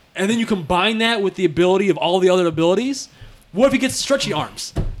 and then you combine that with the ability of all the other abilities, what if he gets stretchy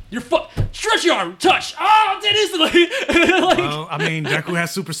arms? You're stretchy arm, touch. Oh, did instantly. Well, I mean, Deku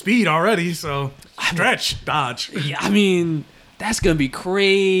has super speed already, so stretch, dodge. Yeah, I mean, that's gonna be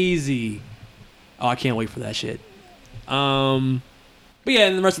crazy. Oh, I can't wait for that shit. But yeah,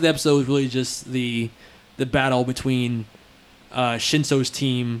 and the rest of the episode is really just the battle between Shinso's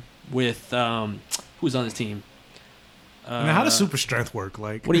team with who's on his team. Now, how does super strength work?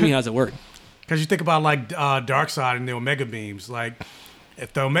 Like, what do you mean? How does it work? Because you think about like Darkseid and the Omega beams. Like,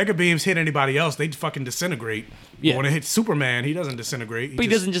 if the Omega beams hit anybody else, they fucking disintegrate. Yeah. But when it hits Superman, he doesn't disintegrate. But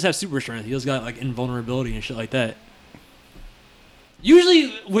he doesn't just have super strength. He just got like invulnerability and shit like that.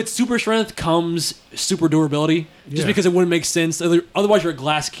 Usually with super strength comes super durability, just because it wouldn't make sense. Otherwise, you're a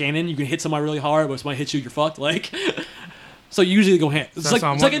glass cannon. You can hit somebody really hard, but if somebody hits you, you're fucked. Like, So usually they go hand. It's that's like,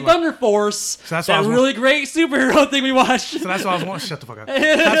 what it's I'm like in wondering, Thunder Force, that's what I that was really great superhero thing we watched. So that's why I was wondering. Shut the fuck up.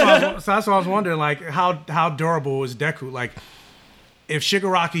 That's why I was wondering, like, how durable is Deku? Like, if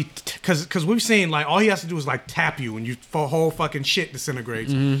Shigaraki, because we've seen, like, all he has to do is, like, tap you and whole fucking shit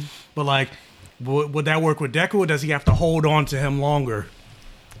disintegrates. Mm-hmm. But, like, would that work with Deku, or does he have to hold on to him longer?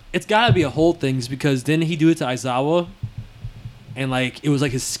 It's gotta be a whole thing, because didn't he do it to Aizawa? And, like, it was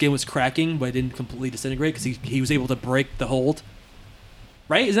like his skin was cracking, but it didn't completely disintegrate because he was able to break the hold.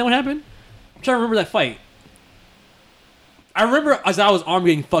 Right? Is that what happened? I'm trying to remember that fight. I remember Aizawa's arm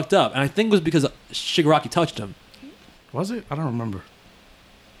getting fucked up, and I think it was because Shigaraki touched him. Was it? I don't remember.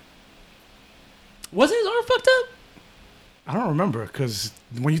 Wasn't his arm fucked up? I don't remember, because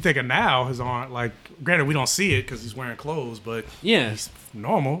when you think of now, his arm, like, granted, we don't see it because he's wearing clothes, but Yeah. he's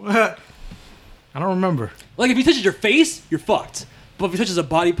normal. I don't remember. Like, if he touches your face, you're fucked. But if he touches a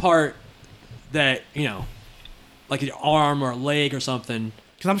body part that, you know, like your arm or a leg or something.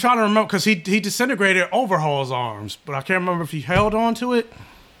 Because I'm trying to remember, because he disintegrated Overhaul's arms, but I can't remember if he held on to it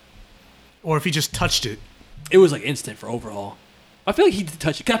or if he just touched it. It was, like, instant for Overhaul. I feel like he did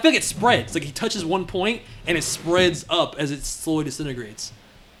touch it. 'Cause I feel like it spreads. Like, he touches one point, and it spreads up as it slowly disintegrates.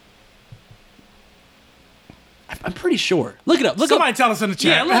 I'm pretty sure. Look it up. Somebody tell us in the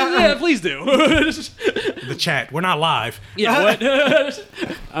chat. Yeah, please do. The chat. We're not live. Yeah, what? You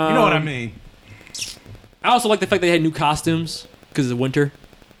know what I mean. I also like the fact they had new costumes because it's winter.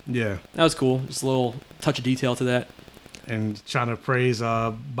 Yeah. That was cool. Just a little touch of detail to that. And trying to praise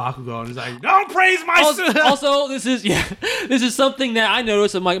Bakugo. And he's like, don't praise my Also, this is something that I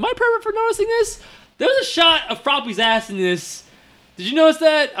noticed. I'm like, am I perfect for noticing this? There was a shot of Froppy's ass in this. Did you notice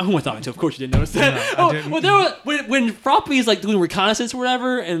that? Who am I talking to? Of course you didn't notice that. No, I didn't. Well, there was, when Froppy's like doing reconnaissance or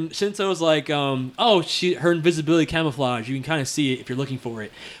whatever, and Shinso's like, her invisibility camouflage, you can kind of see it if you're looking for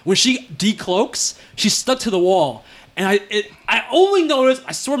it. When she decloaks, she's stuck to the wall. And I only noticed,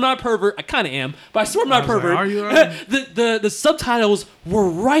 I swear I'm not a pervert, I kind of am, but I swear I'm not a pervert. Like, are you? The subtitles were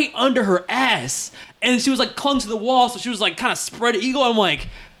right under her ass. And she was like clung to the wall, so she was like kind of spread eagle. I'm like,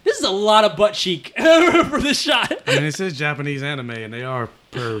 this is a lot of butt cheek for this shot. I mean, this is Japanese anime, and they are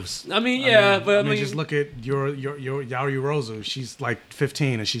pervs. I mean, yeah, but I mean, just look at your Yaoi Rozu. She's like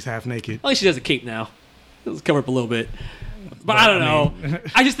 15, and she's half naked. At least she has a cape now. Let's cover up a little bit. But I don't know.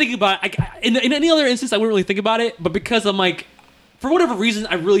 I just think about in any other instance, I wouldn't really think about it. But because I'm like, for whatever reason,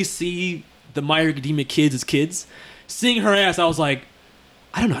 I really see the My Hero Academia kids as kids. Seeing her ass, I was like,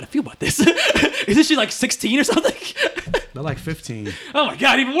 I don't know how to feel about this. Isn't she like 16 or something? They're like 15. Oh my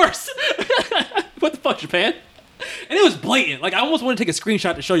god, even worse. What the fuck, Japan? And it was blatant. Like, I almost want to take a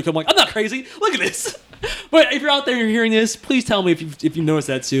screenshot to show you. 'Cause I'm like, I'm not crazy. Look at this. But if you're out there and you're hearing this, please tell me if you noticed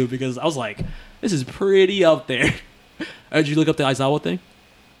that too, because I was like, this is pretty out there. Did you look up the Aizawa thing?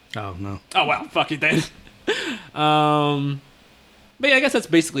 Oh, no. Oh, wow. Fuck it then. But yeah, I guess that's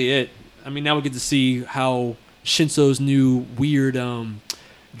basically it. I mean, now we get to see how Shinso's new weird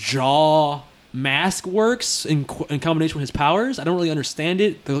jaw mask works in combination with his powers. I don't really understand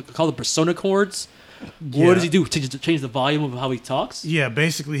it. They're called the persona chords. Yeah. What does he do? Change the volume of how he talks? Yeah,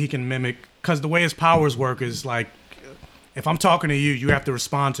 basically he can mimic, because the way his powers work is like, if I'm talking to you, you have to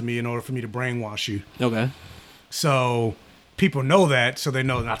respond to me in order for me to brainwash you. Okay. So people know that, so they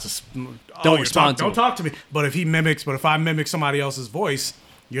know not to. Don't respond to him. Don't talk to me. But if I mimic somebody else's voice,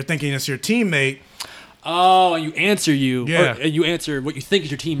 you're thinking it's your teammate. Oh, and you answer you. Yeah. Or you answer what you think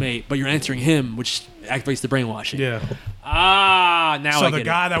is your teammate, but you're answering him, which activates the brainwashing. Yeah. Now I get So the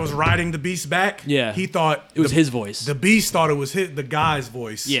guy that was riding the beast back, Yeah. he thought it was his voice. The beast thought it was the guy's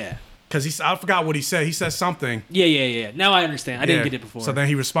voice. Yeah. Because I forgot what he said. He said something. Yeah. Now I understand. I didn't Yeah. get it before. So then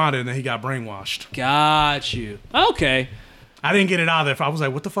he responded, and then he got brainwashed. Got you. Okay. I didn't get it either. I was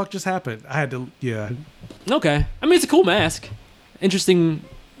like, what the fuck just happened? I had to, yeah. Okay. I mean, it's a cool mask. Interesting.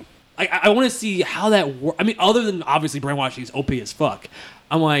 I want to see how that works. I mean, other than obviously brainwashing is OP as fuck.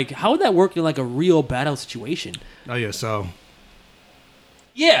 I'm like, how would that work in like a real battle situation? Oh, yeah, so.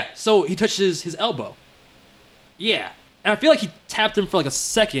 Yeah, so he touches his elbow. Yeah. And I feel like he tapped him for like a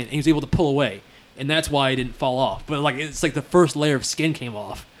second and he was able to pull away. And that's why it didn't fall off. But like it's like the first layer of skin came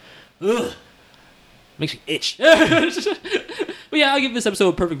off. Ugh. Makes me itch. But yeah, I'll give this episode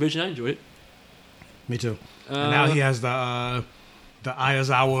a perfect vision. I enjoyed it. Me too. And now he has the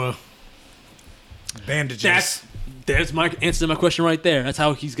Aizawa bandages. That's my answer to my question right there. That's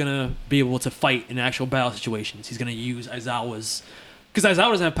how he's gonna be able to fight in actual battle situations. He's gonna use Aizawa's, because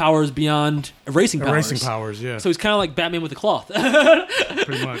Aizawa doesn't have powers beyond erasing powers. Erasing powers, yeah. So he's kind of like Batman with a cloth.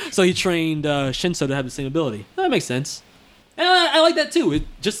 Pretty much. So he trained Shinso to have the same ability. That makes sense. And I like that too.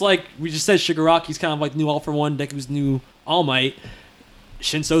 Just like we just said, Shigaraki's kind of like new All for One, Deku's new All Might.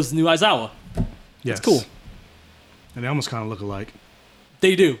 Shinso's the new Aizawa. Yes. It's cool. And they almost kind of look alike.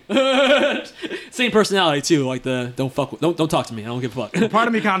 They do. Same personality too. Like the don't talk to me. I don't give a fuck. Part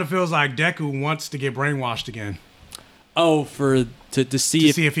of me kind of feels like Deku wants to get brainwashed again. Oh, to see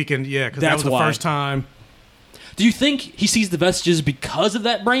if he can. Yeah, because that was the first time. Do you think he sees the vestiges because of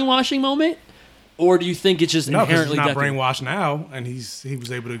that brainwashing moment, or do you think it's just inherently he's not Deku? brainwashed now, and he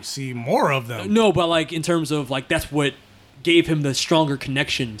was able to see more of them? No, but like in terms of like that's what gave him the stronger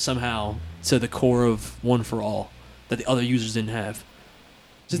connection somehow to the core of One for All that the other users didn't have.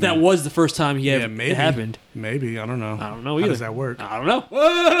 Since that was the first time it happened. Maybe, I don't know. I don't know either. How does that work? I don't know.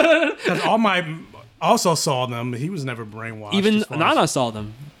 Because All Might also saw them. He was never brainwashed. Even Nana saw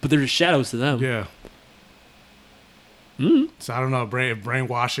them, but they're just shadows to them. Yeah. So I don't know if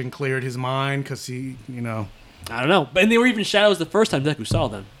brainwashing cleared his mind because he, I don't know. And they were even shadows the first time Deku saw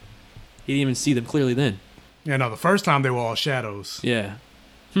them. He didn't even see them clearly then. Yeah, no, the first time they were all shadows. Yeah.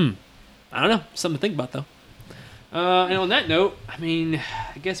 I don't know. Something to think about, though. And on that note, I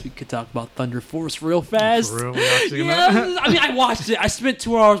guess we could talk about Thunder Force real fast. For real? Yeah, I watched it. I spent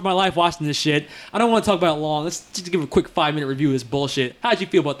 2 hours of my life watching this shit. I don't want to talk about it long. Let's just give a quick 5-minute review of this bullshit. How'd you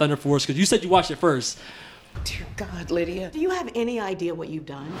feel about Thunder Force? Because you said you watched it first. Dear God, Lydia. Do you have any idea what you've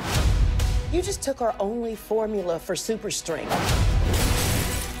done? You just took our only formula for super strength.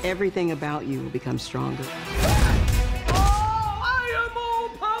 Everything about you will become stronger.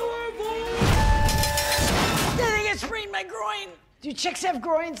 My groin. Do chicks have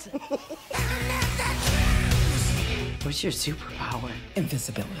groins? What's your superpower?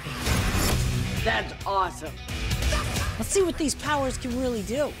 Invisibility. That's awesome. Let's see what these powers can really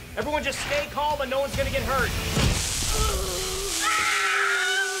do. Everyone just stay calm and no one's gonna get hurt.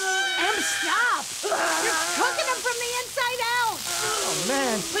 Em, stop! You're cooking them from the inside out! Oh,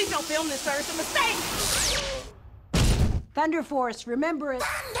 man. Please don't film this, sir. It's a mistake! Thunder Force, remember it.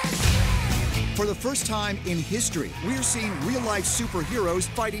 For the first time in history, we're seeing real-life superheroes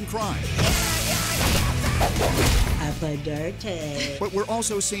fighting crime. I play dirty. But we're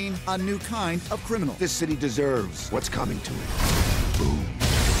also seeing a new kind of criminal. This city deserves what's coming to it. Boom.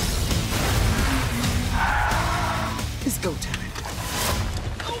 It's go time.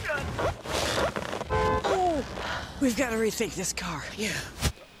 Oh, we've got to rethink this car. Yeah.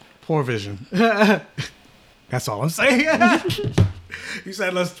 Poor vision. That's all I'm saying. You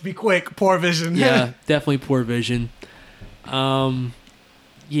said let's be quick. Poor vision. Yeah, definitely poor vision.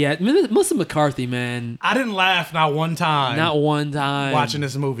 Yeah, Melissa McCarthy, man. I didn't laugh not one time. Not one time watching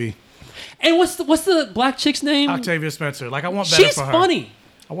this movie. And what's the black chick's name? Octavia Spencer. Like I want better for her. She's funny.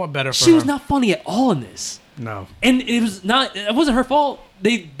 I want better for her. She was not funny at all in this. No. And it wasn't her fault.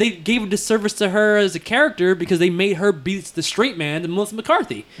 They gave a disservice to her as a character because they made her be the straight man to Melissa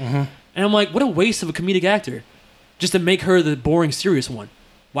McCarthy. Mm-hmm. And I'm like, what a waste of a comedic actor. Just to make her the boring, serious one.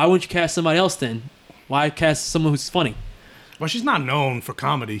 Why wouldn't you cast somebody else then? Why cast someone who's funny? Well, she's not known for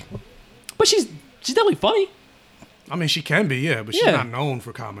comedy. But she's definitely funny. I mean, she can be, yeah, but she's not known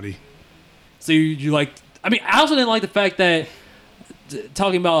for comedy. So you like... I mean, I also didn't like the fact that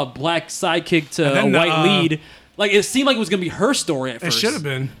talking about a black sidekick to a white lead, like it seemed like it was going to be her story at first. It should have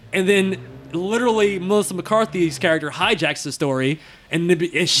been. And then literally Melissa McCarthy's character hijacks the story,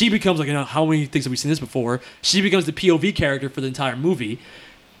 and she becomes like, how many things have we seen this before? She becomes the POV character for the entire movie.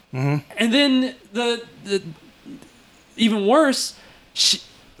 Mm-hmm. And then the even worse,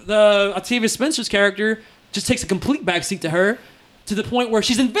 the Octavia Spencer's character just takes a complete backseat to her to the point where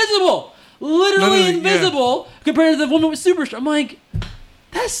she's invisible, literally invisible compared to the woman with super strength. I'm like,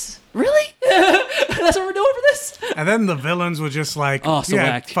 that's really that's what we're doing for this. And then the villains were just like,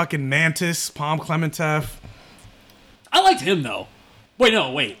 whacked. Fucking Mantis, Palm Clementef. I liked him though. Wait.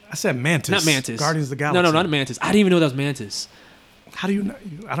 I said Mantis. Not Mantis. Guardians of the Galaxy. No, not Mantis. I didn't even know that was Mantis. How do you know?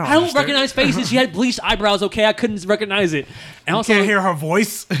 I don't recognize faces. She had bleached eyebrows. Okay, I couldn't recognize it. And also, can't hear her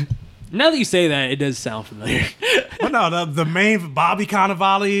voice. Now that you say that, it does sound familiar. But no, the main Bobby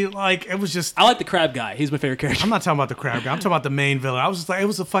Cannavale, like it was just. I like the crab guy. He's my favorite character. I'm not talking about the crab guy. I'm talking about the main villain. I was just like, it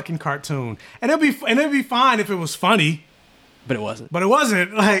was a fucking cartoon, and it'd be fine if it was funny, but it wasn't. But it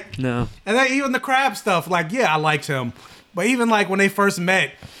wasn't like no. And then even the crab stuff, like I liked him, but even like when they first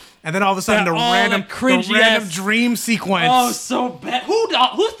met. And then all of a sudden, the random dream sequence. Oh, so bad. Who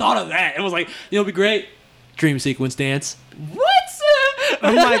thought of that? It was like, it'd be great. Dream sequence dance. What?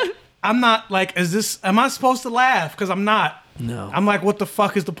 I'm like, I'm not like, am I supposed to laugh? Because I'm not. No. I'm like, what the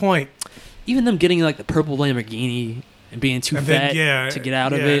fuck is the point? Even them getting like the purple Lamborghini and being too fat to get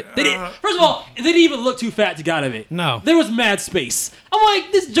out of it. First of all, they didn't even look too fat to get out of it. No. There was mad space. I'm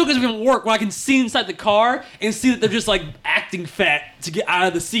like, this joke doesn't even work when I can see inside the car and see that they're just like acting fat to get out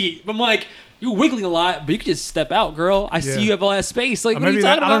of the seat. But I'm like, You're wiggling a lot, but you can just step out, girl. I see you have all that space. Like, what are you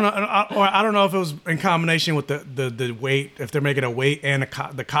talking about? I don't know if it was in combination with the weight. If they're making a weight and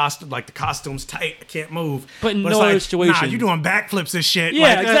the costume, like the costume's tight, I can't move. But in no other situation, nah, you doing backflips and shit.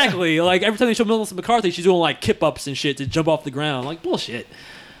 Yeah, like, exactly. Like every time they show Melissa McCarthy, she's doing like kip ups and shit to jump off the ground. Like bullshit.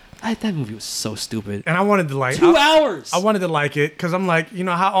 That movie was so stupid. And I wanted to like 2 hours. I wanted to like it because I'm like,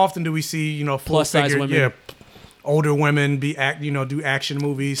 how often do we see full plus size figure, women, older women do action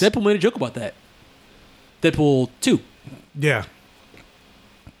movies? Deadpool made a joke about that. Deadpool 2. Yeah.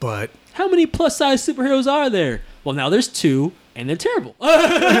 But how many plus size superheroes are there? Well, now there's 2, and they're terrible.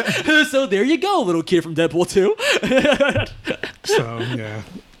 So there you go, little kid from Deadpool 2. So yeah,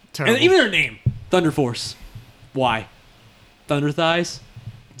 terrible. And even their name, Thunder Force. Why? Thunder thighs?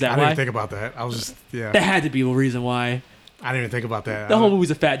 Is that I why? didn't even think about that. I was just That had to be the reason why. I didn't even think about that. The whole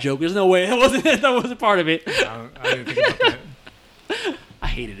movie's a fat joke. There's no way that wasn't part of it. I didn't think about that. I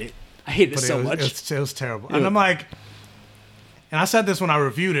hated it. I hated it so much. It was terrible. And I'm like, and I said this when I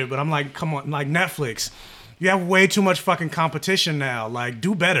reviewed it, but I'm like, come on, like Netflix, you have way too much fucking competition now. Like,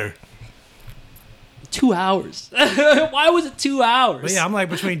 do better. 2 hours. Why was it 2 hours? But yeah, I'm like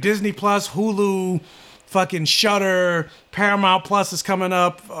between Disney Plus, Hulu, fucking Shudder, Paramount Plus is coming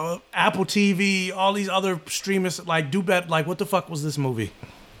up, Apple TV, all these other streamers. Like, do better. Like, what the fuck was this movie?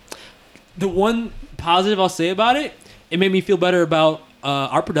 The one positive I'll say about it, it made me feel better about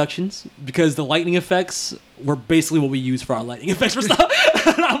our productions because the lightning effects were basically what we use for our lightning effects for stuff.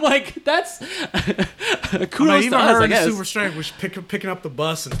 And I'm like, that's kudos even to us, I guess. Super Strength was picking up the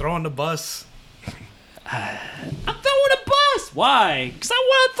bus and throwing the bus. I'm throwing a bus. Why? Because I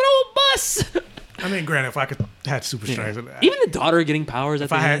want to throw a bus. I mean, granted, if I could had super strength, even the daughter getting powers.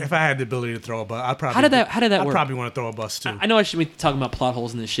 If I had the ability to throw a bus, I'd probably. How did that work? I'd probably want to throw a bus too. I know I should be talking about plot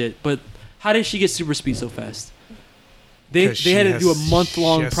holes in this shit, but how did she get super speed so fast? They had to do a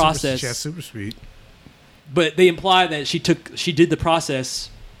month-long process. She has super speed. But they imply that she did the process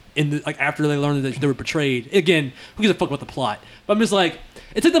after they learned that they were betrayed. Again, who gives a fuck about the plot? But I'm just like,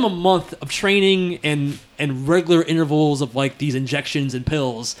 it took them a month of training and regular intervals of like these injections and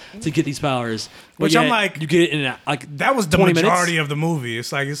pills to get these powers. Which I'm like, you get it in like that was the 20 majority minutes? of the movie.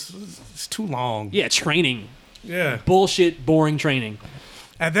 It's like it's too long. Yeah, training. Yeah, bullshit, boring training.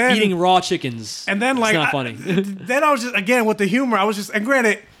 And then eating raw chickens. And then like it's not funny. Then I was just again with the humor. I was just, and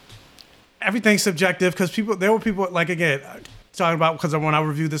granted, everything's subjective because there were people like again talking about, because when I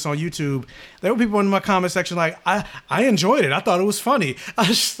reviewed this on YouTube, there were people in my comment section like, I enjoyed it. I thought it was funny. I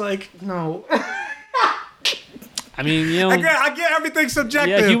was just like, no. I mean, I get everything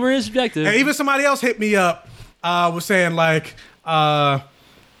subjective. Yeah, humor is subjective. And even somebody else hit me up, was saying like, what'd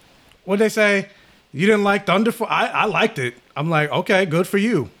they say? You didn't like Thunder Force? I liked it. I'm like, okay, good for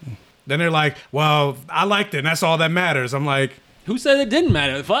you. Then they're like, well, I liked it, and that's all that matters. I'm like, who said it didn't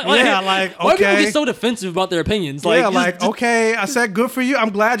matter? Why people get so defensive about their opinions? Like, okay, I said good for you.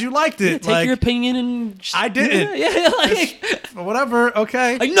 I'm glad you liked it. Take your opinion and I didn't. Whatever.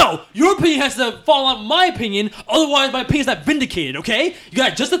 Okay. Like, no, your opinion has to fall on my opinion. Otherwise, my opinion's not vindicated. Okay, you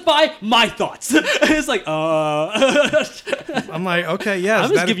gotta justify my thoughts. It's like, I'm like, okay, yes.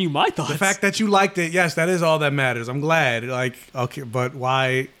 I'm just giving you my thoughts. The fact that you liked it, yes, that is all that matters. I'm glad. Like, okay, but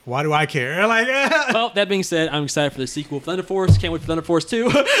why do I care? Like, well, that being said, I'm excited for the sequel of Thunder Force. Can't wait for Thunder Force 2.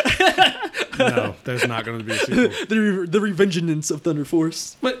 No, there's not going to be a sequel. The revengeance of Thunder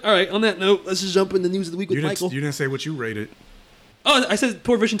Force. But all right, on that note, let's just jump in the news of the week with Michael. You didn't say what you rated. Oh, I said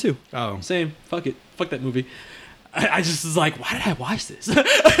Poor Vision 2. Oh. Same. Fuck it. Fuck that movie. I just was like, why did I watch this?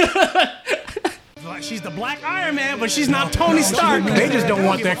 She's the Black Iron Man, but she's not Tony Stark. They just don't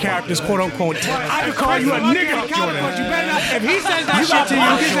want their characters, quote unquote. I could call you a nigga, Jordan. You better not. If he says that shit to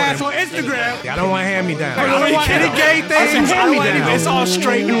you, his ass on Instagram. I don't want hand me down. I don't want any gay things. Hand me down. It's all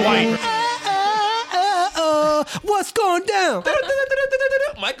straight and white. What's going down?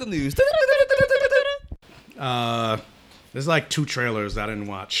 Michael News. There's like 2 trailers I didn't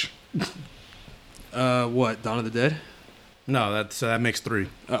watch. What? Dawn of the Dead? No, that makes 3.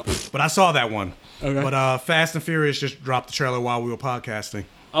 Oh. But I saw that one. Okay. But Fast and Furious just dropped the trailer while we were podcasting.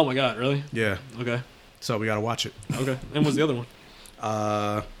 Oh my god, really? Yeah. Okay. So we gotta watch it. Okay. And what's the other one?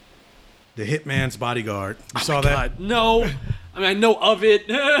 The Hitman's Bodyguard. You saw that? God, no. I mean, I know of it,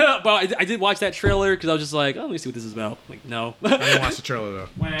 but I did watch that trailer because I was just like, oh, let me see what this is about. Like, no. I didn't watch the trailer though.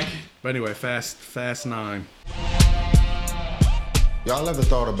 Whack. But anyway, Fast 9. Y'all ever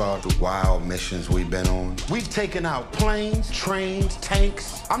thought about the wild missions we've been on? We've taken out planes, trains,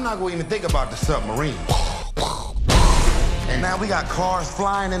 tanks. I'm not going to even think about the submarine. And now we got cars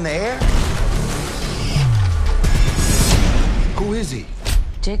flying in the air? Who is he?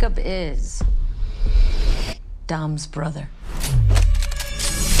 Jacob is Dom's brother.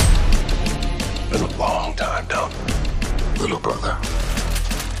 Been a long time, Dom. Little brother.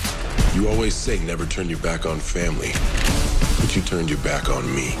 You always say never turn your back on family, but you turned your back on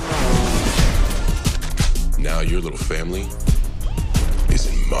me. Now your little family is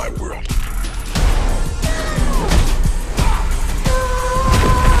in my world.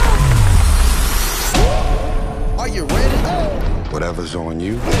 Are you ready? Whatever's on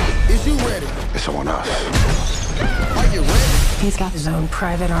you, Is you ready? it's on us. Are you ready? He's got his own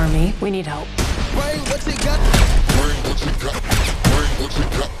private army. We need help. Bring what you got. Bring what you got. Bring what you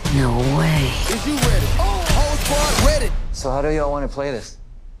got. No way. Is you ready? Whole squad ready. So how do y'all want to play this?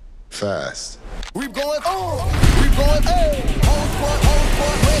 Fast. We going We going Whole squad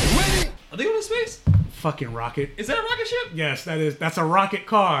ready. Are they going to space? Fucking rocket. Is that a rocket ship? Yes, that's a rocket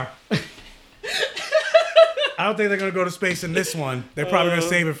car. I don't think they're gonna go to space in this one. They're probably gonna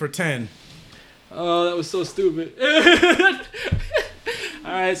save it for 10. Oh, that was so stupid.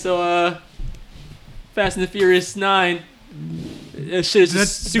 Alright, so Fast and the Furious 9. Shit is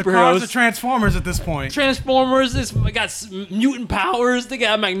just The cars superheroes. are Transformers at this point. Transformers, it's got mutant powers. They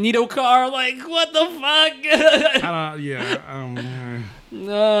got a Magneto car. Like, what the fuck?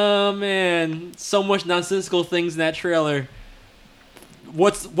 Oh man, so much nonsensical things in that trailer.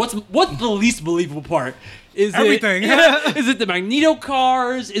 What's the least believable part? Is everything? Is it the Magneto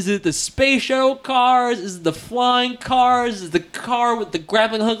cars? Is it the space shuttle cars? Is it the flying cars? Is it the car with the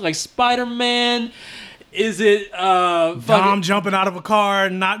grappling hook like Spider-Man? Is it Dom jumping out of a car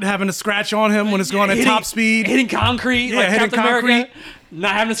and not having a scratch on him when it's going at top speed, hitting concrete, like hitting Captain America,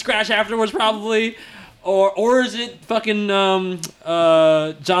 not having a scratch afterwards probably? Or is it fucking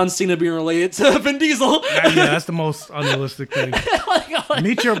John Cena being related to Vin Diesel? Yeah, that's the most unrealistic thing.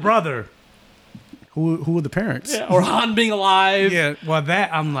 Meet your brother. Who are the parents? Yeah, or Han being alive. Yeah, well,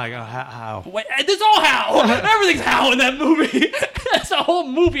 that I'm like, how? Wait, it's all how. Everything's how in that movie. That's a whole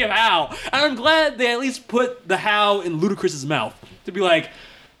movie of how. And I'm glad they at least put the how in Ludacris's mouth to be like,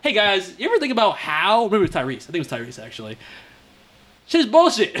 hey guys, you ever think about how? Maybe it was Tyrese. I think it was Tyrese actually. Shit's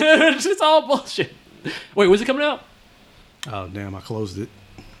bullshit. It's all bullshit. Wait, was it coming out? Oh damn, I closed it.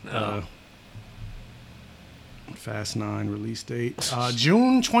 Fast 9 release date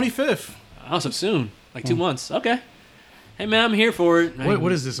June 25th. Oh, so soon, like 2 months. Okay. Hey man, I'm here for it.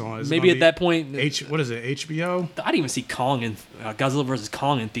 What is this on? Maybe at that point, what is it? HBO? I didn't even see Kong in Godzilla vs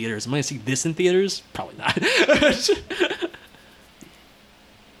Kong in theaters. Am I gonna see this in theaters? Probably not. I'm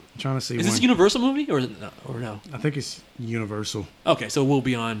trying to see. Is this a Universal movie or no? I think it's Universal. Okay, so it will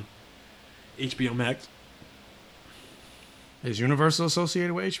be on HBO Max. Is Universal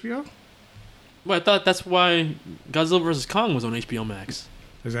associated with HBO? Well, I thought that's why Godzilla vs Kong was on HBO Max.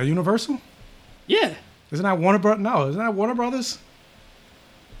 Is that Universal? Yeah. Isn't that Warner Brothers? No, isn't that Warner Brothers?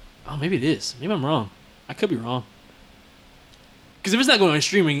 Oh, maybe it is. Maybe I'm wrong. I could be wrong. Because if it's not going on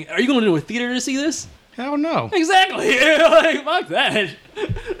streaming, are you going to a theater to see this? Hell no. Exactly. Like, fuck that.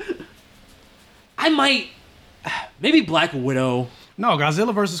 I might. Maybe Black Widow. No,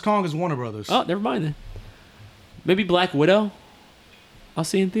 Godzilla vs Kong is Warner Brothers. Oh, never mind then. Maybe Black Widow. I'll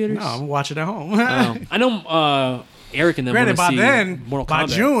see in theaters. No, I'm gonna watch it at home. I know Eric and them. Granted, by see then, Mortal by Kombat.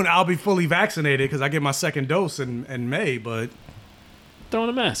 June, I'll be fully vaccinated because I get my second dose in May. But throw on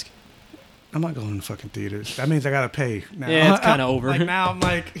a mask. I'm not going to fucking theaters. That means I gotta pay. Now. Yeah, it's kind of over. Like now, I'm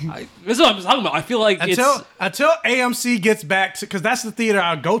like, this is what I'm talking about. I feel like until AMC gets back to, because that's the theater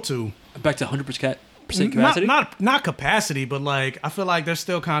I go to. Back to 100% capacity. Not capacity, but like I feel like they're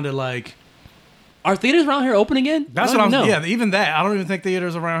still kind of like. Are theaters around here open again? That's what I'm. Know. Yeah, even that. I don't even think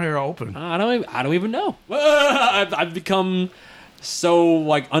theaters around here are open. I don't even know. I've become so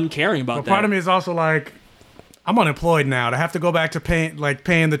like uncaring about that. Part of me is also like, I'm unemployed now. To have to go back to paying the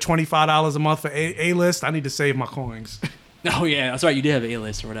 $25 a month for A-list, I need to save my coins. Oh yeah, that's right. You did have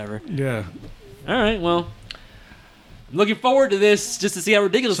A-list or whatever. Yeah. All right. Well, I'm looking forward to this just to see how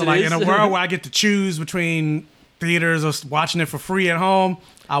ridiculous it is. So like in a world where I get to choose between theaters or watching it for free at home,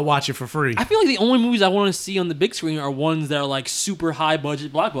 I'll watch it for free. I feel like the only movies I want to see on the big screen are ones that are like super high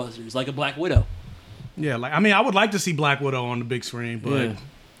budget blockbusters, like a Black Widow. Yeah, like I mean, I would like to see Black Widow on the big screen, but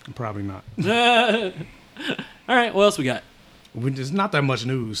probably not. All right, what else we got? There's not that much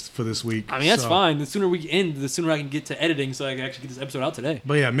news for this week. I mean, that's fine. The sooner we end, the sooner I can get to editing, so I can actually get this episode out today.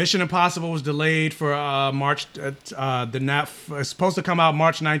 But yeah, Mission Impossible was delayed for March. It's supposed to come out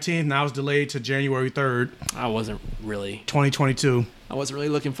March 19th. Now it's delayed to January 3rd. I wasn't really 2022. I wasn't really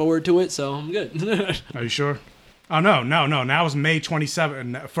looking forward to it, so I'm good. Are you sure? Oh no! Now it's May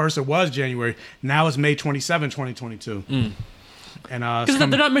 27. First it was January. Now it's May 27, 2022. And because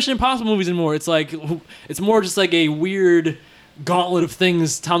they're not Mission Impossible movies anymore. It's like it's more just like a weird gauntlet of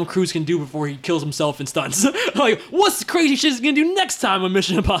things Tom Cruise can do before he kills himself in stunts. Like, what's the crazy shit he's gonna do next time on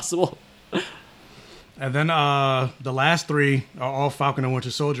Mission Impossible? And then the last 3 are all Falcon and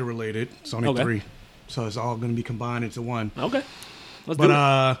Winter Soldier related. It's only 3. So it's all going to be combined into one. Okay. Let's do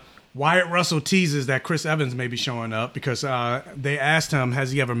it. Wyatt Russell teases that Chris Evans may be showing up because they asked him,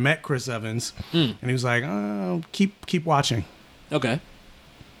 has he ever met Chris Evans? And he was like, keep watching. Okay.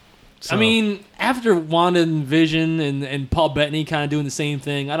 So, I mean, after Wanda and Vision and Paul Bettany kind of doing the same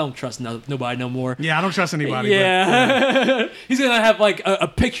thing, I don't trust nobody no more. Yeah, I don't trust anybody. Yeah. He's going to have like a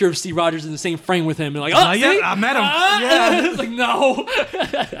picture of Steve Rogers in the same frame with him. And like, oh, yeah, I met him. Yeah. It's like, no.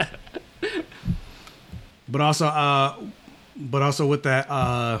 But also with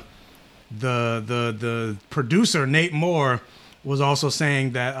that, the producer Nate Moore was also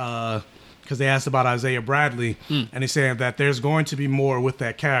saying that because they asked about Isaiah Bradley, and he's saying that there's going to be more with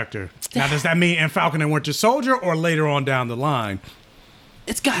that character. Now, does that mean in Falcon and Winter Soldier or later on down the line?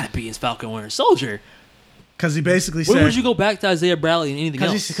 It's got to be in Falcon and Winter Soldier. Because he basically said, when would you go back to Isaiah Bradley and anything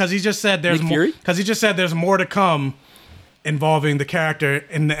else? Because he just said there's more. Because he just said there's more to come involving the character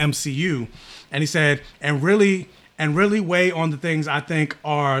in the MCU, and he said, and really weigh on the things I think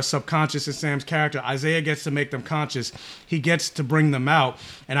are subconscious in Sam's character. Isaiah gets to make them conscious. He gets to bring them out.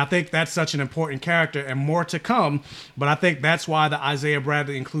 And I think that's such an important character and more to come. But I think that's why the Isaiah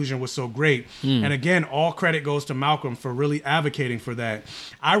Bradley inclusion was so great. And again, all credit goes to Malcolm for really advocating for that.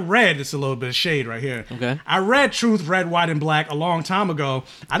 I read, it's a little bit of shade right here. Okay. I read Truth, Red, White, and Black a long time ago.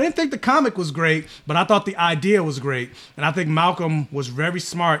 I didn't think the comic was great, but I thought the idea was great. And I think Malcolm was very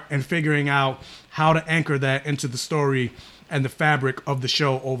smart in figuring out how to anchor that into the story and the fabric of the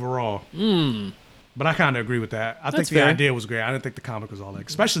show overall. But I kind of agree with that. I think the idea was great. I didn't think the comic was all that,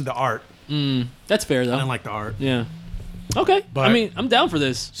 especially the art. That's fair, though. I didn't like the art. Yeah. Okay. But, I mean, I'm down for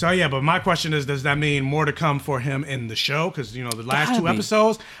this. So, yeah, but my question is, does that mean more to come for him in the show? Because, the last 2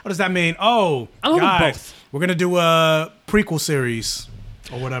 episodes? Or does that mean, guys, we're going to do a prequel series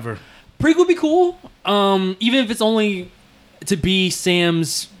or whatever? Prequel would be cool. Even if it's only to be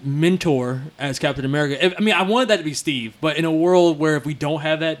Sam's mentor as Captain America. I mean, I wanted that to be Steve, but in a world where if we don't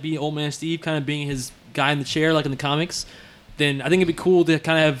have that be Old Man Steve kind of being his guy in the chair like in the comics, then I think it'd be cool to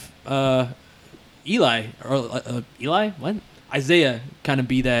kind of have Isaiah kind of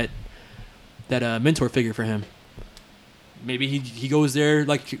be that mentor figure for him. Maybe he goes there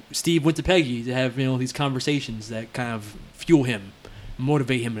like Steve went to Peggy to have these conversations that kind of fuel him,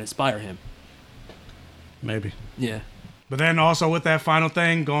 motivate him, and inspire him. Maybe. Yeah. But then also with that final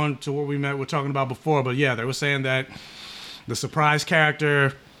thing, going to what we're talking about before, but yeah, they were saying that the surprise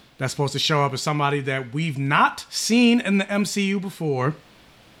character that's supposed to show up is somebody that we've not seen in the MCU before,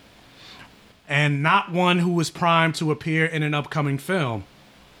 and not one who was primed to appear in an upcoming film,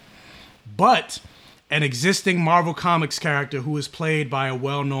 but an existing Marvel Comics character who is played by a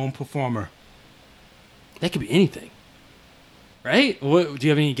well-known performer. That could be anything, right? Do you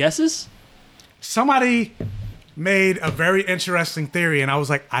have any guesses? Somebody made a very interesting theory, and I was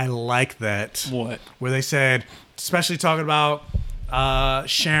like, I like that. What? Where they said, especially talking about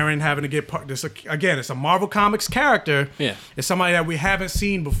Sharon having to get part. This again, it's a Marvel Comics character. Yeah, it's somebody that we haven't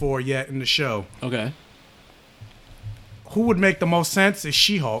seen before yet in the show. Okay. Who would make the most sense is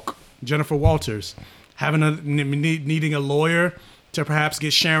She-Hulk, Jennifer Walters, needing a lawyer to perhaps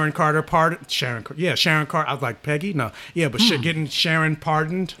get Sharon Carter pardoned. Sharon Carter. I was like, Peggy? No. Yeah, but getting Sharon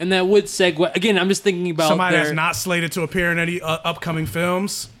pardoned. And that would segue. Again, I'm just thinking about somebody that's not slated to appear in any upcoming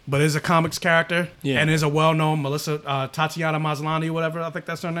films, but is a comics character. Yeah. And is a well-known Tatiana Maslany, whatever. I think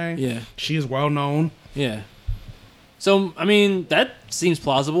that's her name. Yeah. She is well-known. Yeah. So, I mean, that seems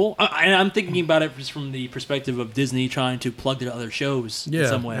plasible. And I'm thinking about it just from the perspective of Disney trying to plug their other shows in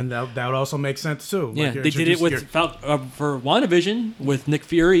some way. And that would also make sense, too. Yeah, they did it with for WandaVision with Nick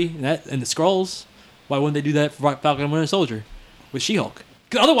Fury and the Skrulls. Why wouldn't they do that for Falcon and Winter Soldier with She-Hulk?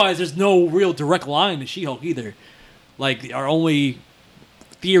 Because otherwise, there's no real direct line to She-Hulk either. Like, our only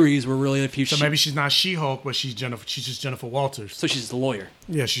theories were really if you... So maybe she's not She-Hulk, but she's just Jennifer Walters. So she's the lawyer.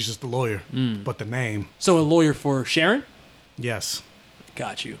 Yeah, she's just the lawyer. But the name. So a lawyer for Sharon? Yes.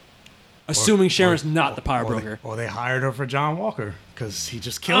 Got you. Assuming Sharon's not the power broker. Or they hired her for John Walker, because he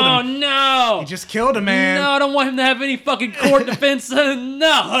just killed him. Oh, no! He just killed a man. No, I don't want him to have any fucking court defense.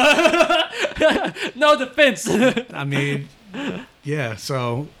 No. No defense. I mean, yeah,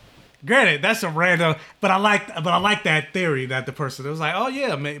 so... Granted, that's a random, but I like that theory that the person was like, oh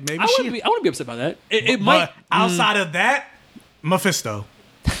yeah, maybe I wouldn't be upset about that. It might. Outside of that, Mephisto.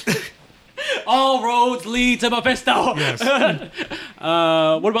 All roads lead to Mephisto. Yes.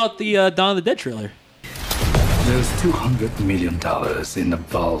 What about the Dawn of the Dead trailer? There's $200 million in the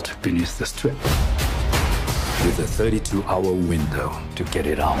vault beneath the strip, with a 32-hour window to get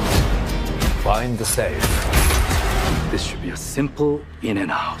it out. Find the safe. This should be a simple in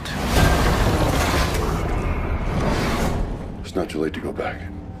and out. It's not too late to go back.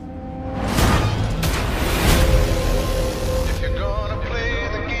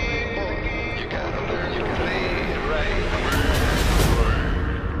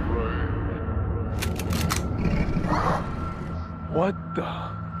 What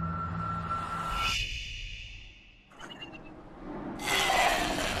the?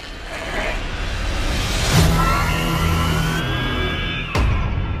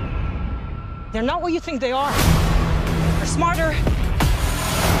 They're not what you think they are. They're smarter.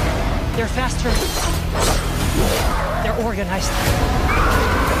 They're faster. They're organized.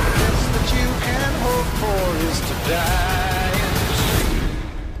 That you can hope for is to die.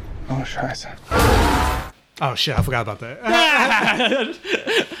 Oh, scheiße. Oh shit, I forgot about that.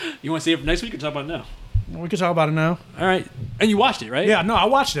 You want to save it for next week or talk about it now? We can talk about it now. All right. And you watched it, right? Yeah, no, I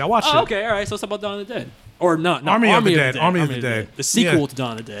watched it. Oh, okay, all right. So let's talk about Dawn of the Dead. Or not. Army of the Dead. Army of the Dead. The sequel Yeah. to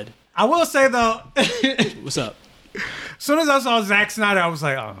Dawn of the Dead. I will say though, What's up? as soon as I saw Zack Snyder, I was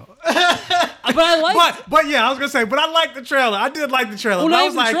like, oh. But I like. But yeah, I was gonna say, but I liked the trailer. I did like the trailer. Well, but not I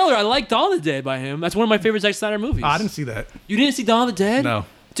was even like, the trailer. I like Dawn of the Dead by him. That's one of my favorite Zack Snyder movies. I didn't see that. You didn't see Dawn of the Dead? No.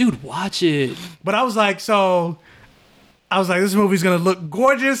 Dude, watch it. But I was like, this movie's gonna look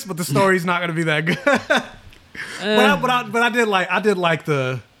gorgeous, but the story's not gonna be that good. but I did like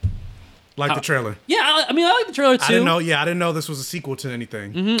the trailer. Yeah, I mean, I like the trailer too. I didn't know this was a sequel to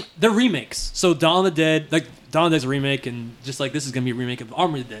anything. Mm-hmm. They're remakes. So Dawn of the Dead, like Dawn of the Dead's a remake, and just like this is gonna be a remake of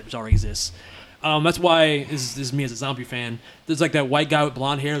Army of the Dead, which already exists. That's why this is me as a zombie fan. There's like that white guy with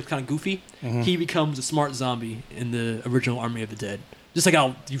blonde hair, that's kind of goofy. Mhm. He becomes a smart zombie in the original Army of the Dead. Just like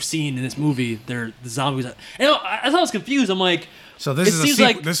how you've seen in this movie, they're the zombies. I thought I was confused. I'm like, So this is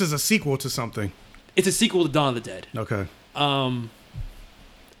this is a sequel to something. It's a sequel to Dawn of the Dead. Okay.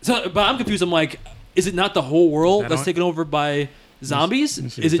 So, but I'm confused. I'm like, is it not the whole world that's taken over by zombies?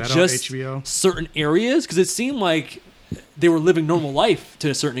 Is it just certain areas? Because it seemed like they were living normal life to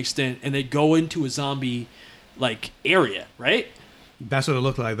a certain extent, and they go into a zombie like area, right? That's what it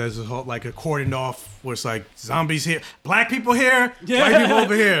looked like. There's a whole, like a cordoned off where it's like zombies here, black people here, white people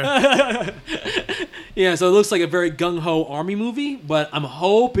over here. Yeah, so it looks like a very gung-ho army movie, but I'm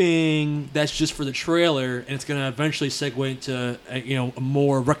hoping that's just for the trailer, and it's gonna eventually segue into a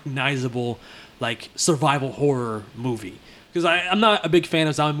more recognizable like survival horror movie. Because I'm not a big fan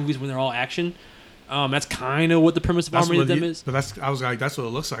of zombie movies when they're all action. That's kind of what the premise of Army of the Dead is. But I was like, that's what it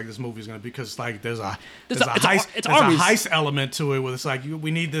looks like this movie's gonna be, because like there's a It's heist element to it where it's like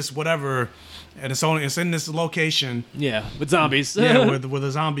we need this whatever, and it's in this location. Yeah, with zombies. Yeah, where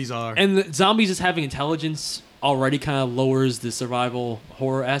the zombies are. And the zombies just having intelligence already kind of lowers the survival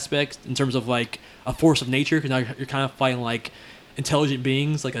horror aspect in terms of like a force of nature, because now you're kind of fighting like intelligent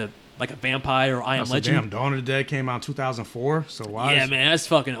beings, like a vampire or I Am Legend. Damn, Dawn of the Dead came out in 2004, so why? Yeah, man, that's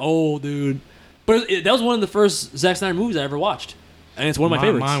fucking old, dude. But that was one of the first Zack Snyder movies I ever watched, and it's one of my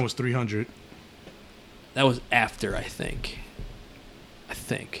favorites. Mine was 300. That was after, I think.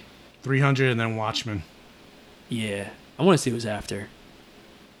 300 and then Watchmen. Yeah, I want to say it was after.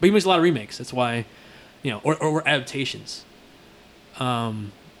 But he makes a lot of remakes. That's why, or adaptations. But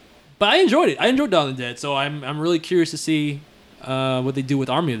I enjoyed it. I enjoyed Dawn of the Dead, so I'm really curious to see what they do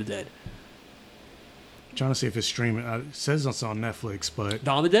with Army of the Dead. I'm trying to see if it's streaming. It says it's on Netflix, but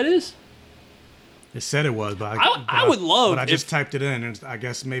Dawn of the Dead is? It said it was, but I would love. But I just typed it in, and I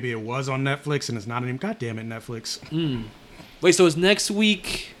guess maybe it was on Netflix, and it's not anymore. God damn it, Netflix. Wait, so is next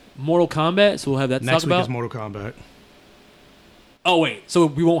week Mortal Kombat? So we'll have that to Next talk week about? is Mortal Kombat. Oh wait, so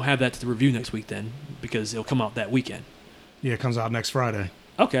we won't have that to review next week then, because it'll come out that weekend. Yeah, it comes out next Friday.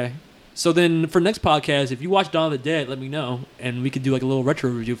 Okay. So then for next podcast, if you watch Dawn of the Dead, let me know, and we could do like a little retro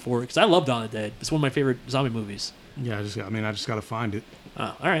review for it, because I love Dawn of the Dead. It's one of my favorite zombie movies. Yeah, I just got to find it.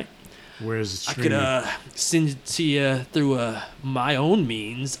 Oh, all right. Where is it I streaming? could send it to you through my own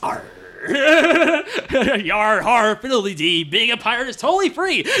means. Arr. Yar, har, fiddly dee. Being a pirate is totally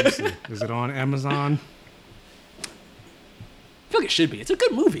free. Is it on Amazon? I feel like it should be. It's a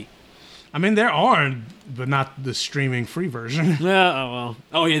good movie. I mean, there are, but not the streaming free version. Oh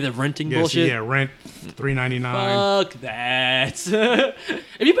yeah, the renting bullshit. Yeah, rent $3.99. Fuck that.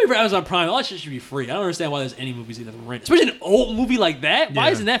 If you pay for Amazon Prime, all that shit should be free. I don't understand why there's any movies you have to rent, especially an old movie like that.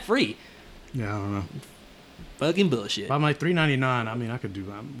 Why isn't that free? Yeah, I don't know. Fucking bullshit. But I'm like $3.99. I mean, I could do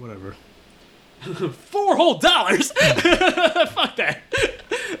whatever. $4 whole. Fuck that.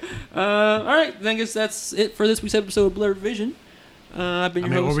 All right, then I guess that's it for this week's episode of Blurred Vision. I've been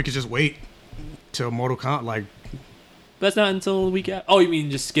your host. Or we could just wait till Mortal Kombat. Like, that's not until the week after. Oh, you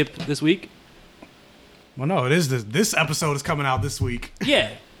mean just skip this week? Well, no, it is. This episode is coming out this week.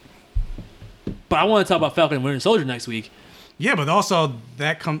 Yeah. But I want to talk about Falcon and Winter Soldier next week. Yeah, but also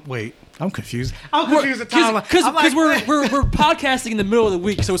that wait. I'm confused. I'm confused at times. Because we're podcasting in the middle of the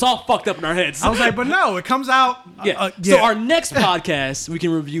week, so it's all fucked up in our heads. I was like, but no, it comes out. So our next podcast, we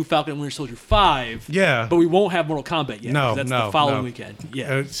can review Falcon and Winter Soldier 5. Yeah. But we won't have Mortal Kombat yet. No, that's the following weekend.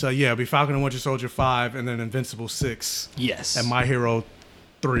 Yeah. So it'll be Falcon and Winter Soldier 5, and then Invincible 6. Yes. And My Hero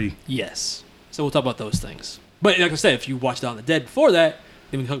 3. Yes. So we'll talk about those things. But like I said, if you watched Dawn of the Dead before that,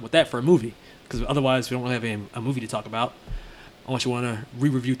 then we can talk about that for a movie. Because otherwise, we don't really have a movie to talk about. Unless you want to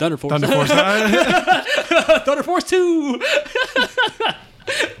re-review Thunder Force. Thunder Force 9. Thunder Force 2.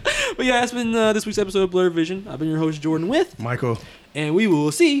 But yeah, that's been this week's episode of Blurred Vision. I've been your host, Jordan, with Michael. And we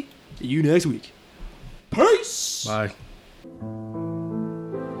will see you next week. Peace. Bye.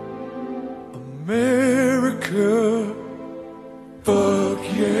 America, fuck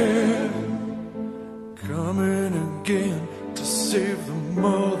yeah. Coming again to save the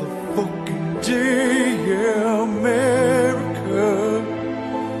motherfucking day. Yeah, America,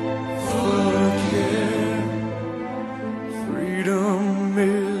 fuck yeah. Freedom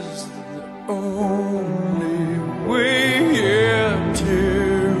is the only way. Yeah,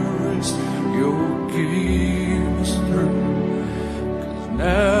 terrorists, your game is through. 'Cause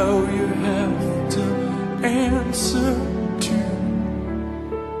now you have to answer to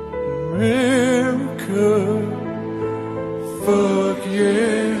America. Fuck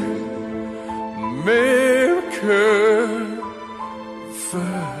yeah, America,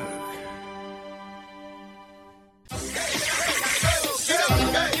 fuck.